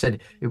 if you'd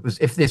said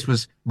if this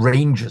was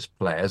Rangers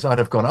players, I'd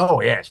have gone,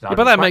 oh yes. Yeah,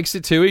 but that makes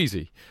it too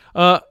easy.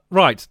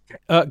 Right,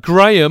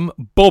 Graham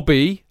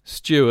Bobby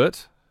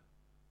Stewart.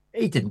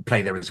 He didn't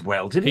play there as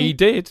well, did he?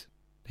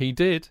 He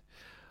did.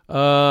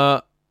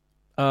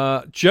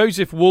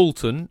 Joseph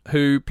Walton,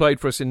 who played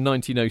for us in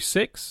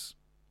 1906,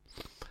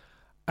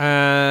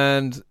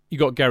 and you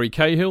got Gary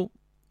Cahill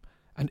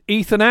and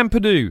Ethan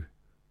Ampadu.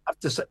 I have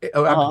to say,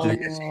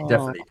 Ampadu, yes, he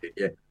definitely did.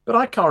 Yeah, but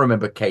I can't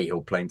remember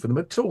Cahill playing for them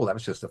at all. That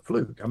was just a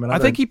fluke. I mean, I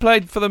think he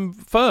played for them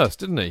first,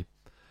 didn't he?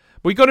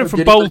 We got him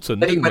from Bolton,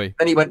 didn't we?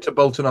 Then he went to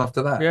Bolton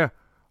after that. Yeah,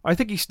 I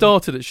think he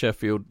started at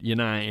Sheffield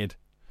United.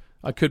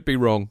 I could be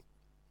wrong.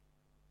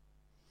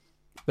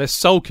 They're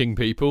sulking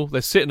people.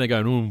 They're sitting there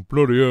going, "Oh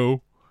bloody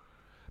hell!"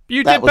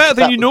 You did better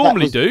than you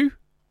normally do.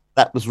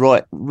 That was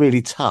right,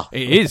 really tough.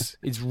 It is.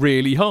 It's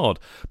really hard.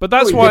 But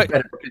that's why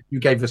you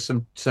gave us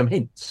some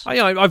hints.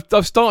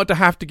 I've started to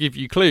have to give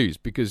you clues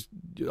because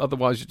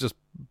otherwise you're just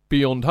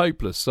beyond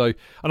hopeless. So,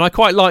 and I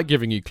quite like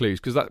giving you clues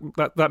because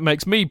that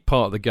makes me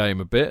part of the game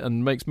a bit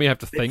and makes me have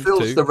to think too. It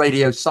fills the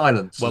radio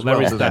silence. Well,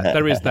 there is that.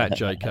 There is that,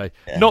 JK.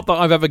 Yeah. Not that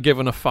I've ever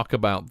given a fuck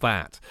about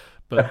that.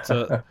 But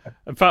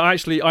in fact, I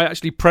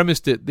actually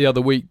premised it the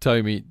other week,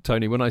 Tony,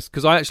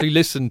 because I actually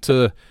listened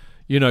to,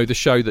 the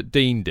show that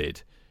Dean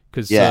did.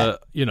 Because,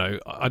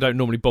 I don't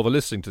normally bother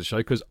listening to the show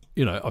because,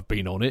 I've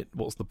been on it.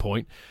 What's the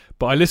point?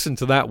 But I listened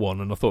to that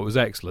one and I thought it was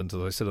excellent,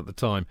 as I said at the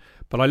time.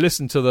 But I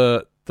listened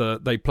to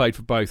they played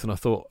for both and I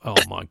thought, oh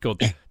my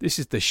God, this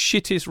is the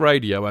shittest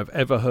radio I've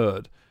ever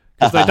heard.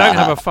 Because they don't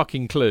have a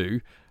fucking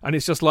clue and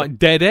it's just like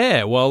dead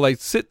air while they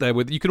sit there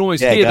with, you can always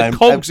hear the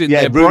cogs in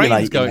their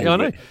brains going, I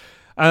know.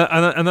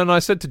 And then I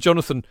said to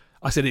Jonathan,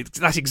 that's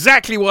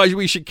exactly why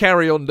we should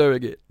carry on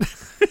doing it.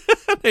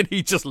 And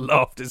he just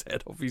laughed his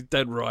head off. He's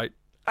dead right.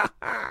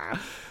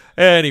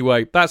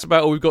 Anyway, that's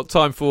about all we've got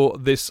time for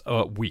this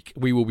week.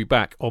 We will be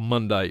back on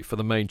Monday for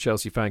the main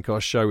Chelsea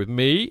Fancast show with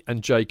me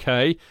and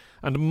JK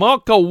and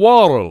Marco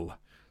Worrell.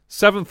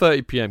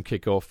 7:30pm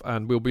kickoff,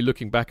 and we'll be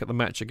looking back at the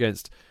match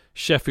against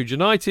Sheffield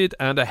United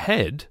and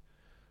ahead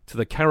to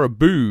the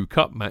Carabao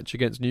Cup match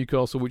against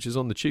Newcastle, which is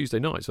on the Tuesday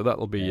night. So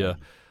that'll be a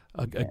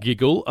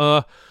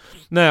giggle.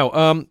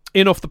 Now,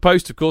 in Off the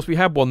Post, of course, we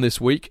had one this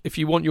week. If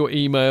you want your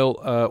email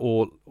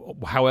or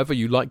however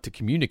you like to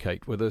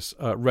communicate with us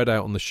read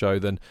out on the show,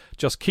 then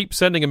just keep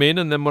sending them in,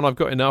 and then when I've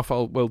got enough,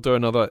 we'll do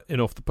another In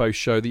Off the Post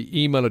show.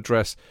 The email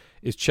address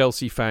is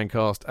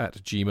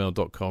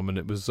chelseafancast@gmail.com, and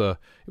it was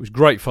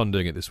great fun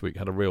doing it this week.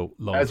 Had a real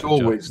long as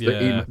always.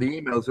 The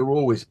emails are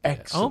always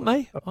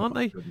excellent, aren't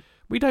they?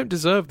 We don't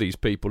deserve these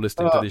people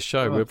listening to this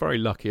show. We're very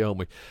lucky, aren't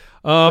we?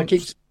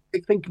 They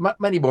think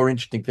many more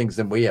interesting things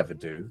than we ever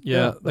do.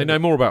 Yeah, they know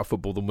more about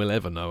football than we'll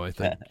ever know, I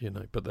think.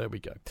 But there we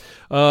go.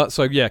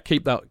 So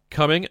keep that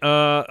coming.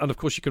 And of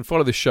course, you can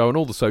follow this show on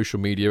all the social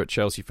media at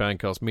Chelsea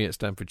Fancast, me at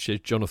Stamford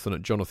Chidge, Jonathan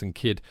at Jonathan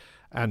Kidd,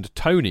 and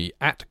Tony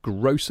at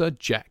Grocer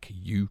Jack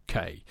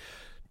UK.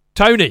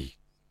 Tony,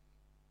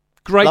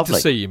 great Lovely.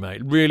 To see you,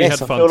 mate. Really had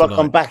fun I feel tonight. like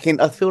I'm back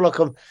in. I feel like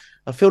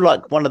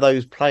one of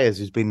those players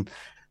who's been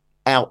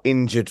out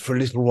injured for a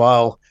little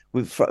while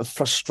with a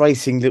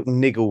frustrating little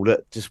niggle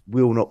that just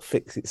will not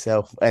fix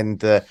itself,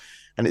 and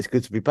it's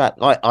good to be back.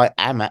 I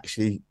am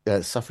actually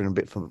suffering a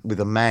bit with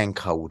a man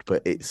cold,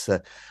 but it's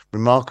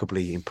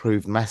remarkably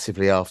improved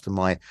massively after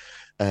my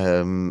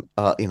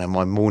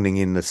my morning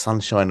in the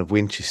sunshine of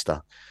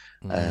Winchester,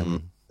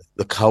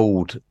 the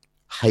cold,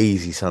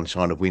 hazy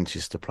sunshine of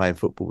Winchester, playing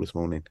football this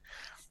morning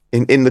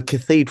in the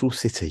cathedral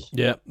city.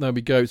 Yeah, there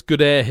we go. It's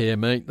good air here,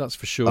 mate. That's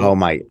for sure. Oh,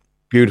 mate.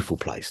 Beautiful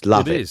place.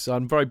 Love it. It is.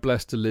 I'm very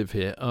blessed to live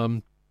here.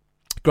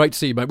 Great to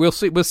see you, mate.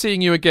 We're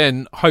seeing you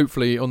again,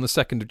 hopefully, on the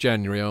 2nd of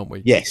January, aren't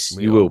we? Yes,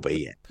 you will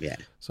be, yeah.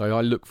 So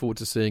I look forward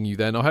to seeing you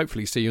then. I'll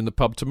hopefully see you in the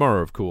pub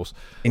tomorrow, of course.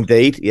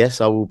 Indeed,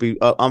 yes, I will be.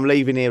 I'm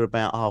leaving here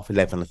about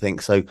 11:30, I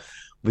think. So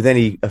with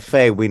a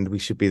fair wind, we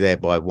should be there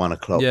by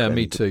 1:00. Yeah,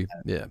 me too.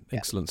 Yeah,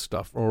 excellent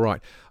stuff. All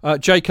right.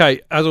 JK,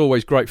 as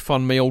always, great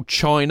fun meal.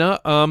 China.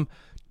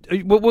 Do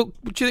you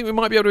think we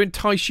might be able to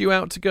entice you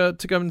out to go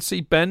and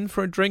see Ben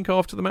for a drink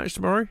after the match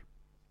tomorrow?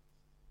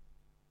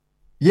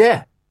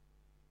 Yeah.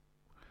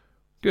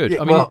 Good.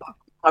 Yeah, I mean,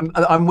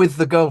 I'm with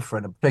the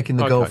girlfriend. I'm taking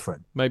the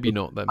girlfriend. Maybe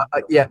not then.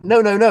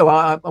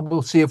 No.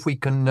 We'll see if we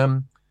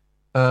can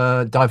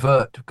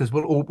divert, because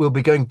we'll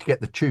be going to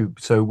get the tube,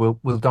 so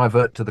we'll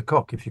divert to the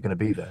Cock if you're going to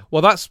be there.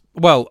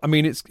 Well, I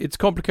mean, it's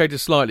complicated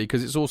slightly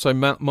because it's also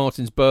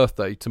Martin's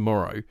birthday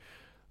tomorrow.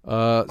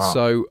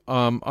 So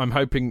I'm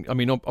hoping. I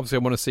mean, obviously, I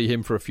want to see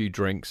him for a few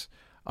drinks.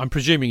 I'm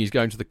presuming he's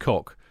going to the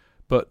Cock,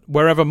 but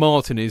wherever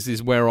Martin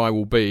is where I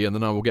will be, and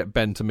then I will get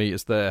Ben to meet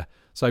us there.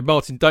 So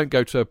Martin, don't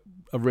go to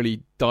a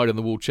really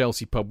dyed-on-the-wall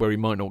Chelsea pub where he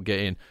might not get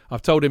in.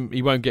 I've told him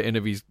he won't get in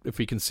if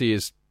he can see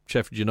his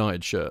Sheffield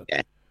United shirt.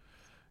 Yeah.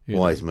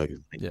 Wise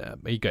move. Yeah,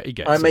 he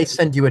gets. I may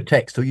send you a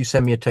text, or you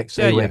send me a text.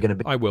 Saying we're going to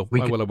be. I will.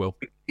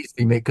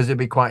 Because it'd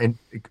be quite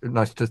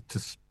nice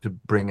to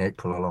bring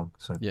April along.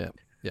 So yeah.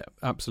 Yeah,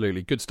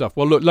 absolutely. Good stuff.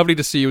 Well, look, lovely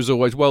to see you as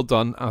always. Well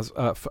done, as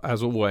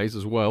always,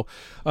 as well.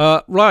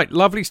 Right,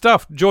 lovely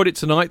stuff. Enjoyed it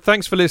tonight.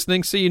 Thanks for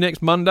listening. See you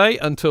next Monday.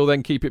 Until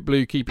then, keep it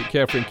blue, keep it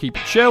carefree, and keep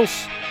it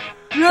Chelsea.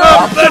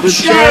 Up the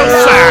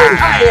Chelsea!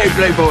 Hey,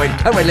 blue boy.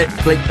 Come on,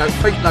 let's blink no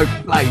feet, no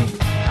flame.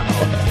 Come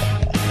on.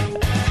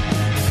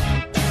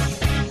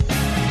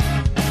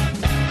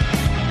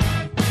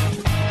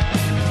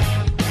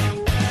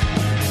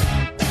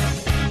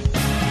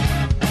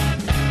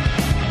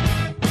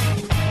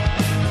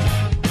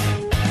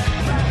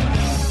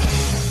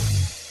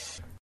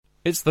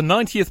 It's the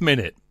 90th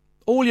minute.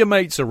 All your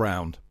mates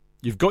around.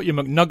 You've got your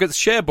McNuggets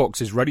share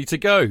boxes ready to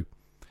go.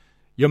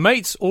 Your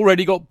mates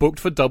already got booked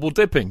for double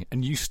dipping,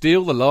 and you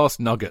steal the last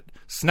nugget,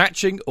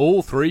 snatching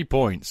all 3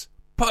 points.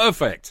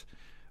 Perfect.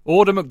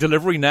 Order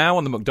McDelivery now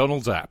on the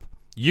McDonald's app.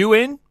 You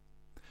in?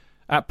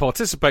 At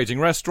participating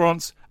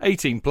restaurants,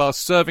 18 plus,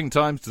 serving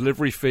times,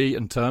 delivery fee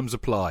and terms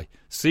apply.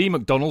 See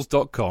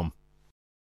mcdonalds.com.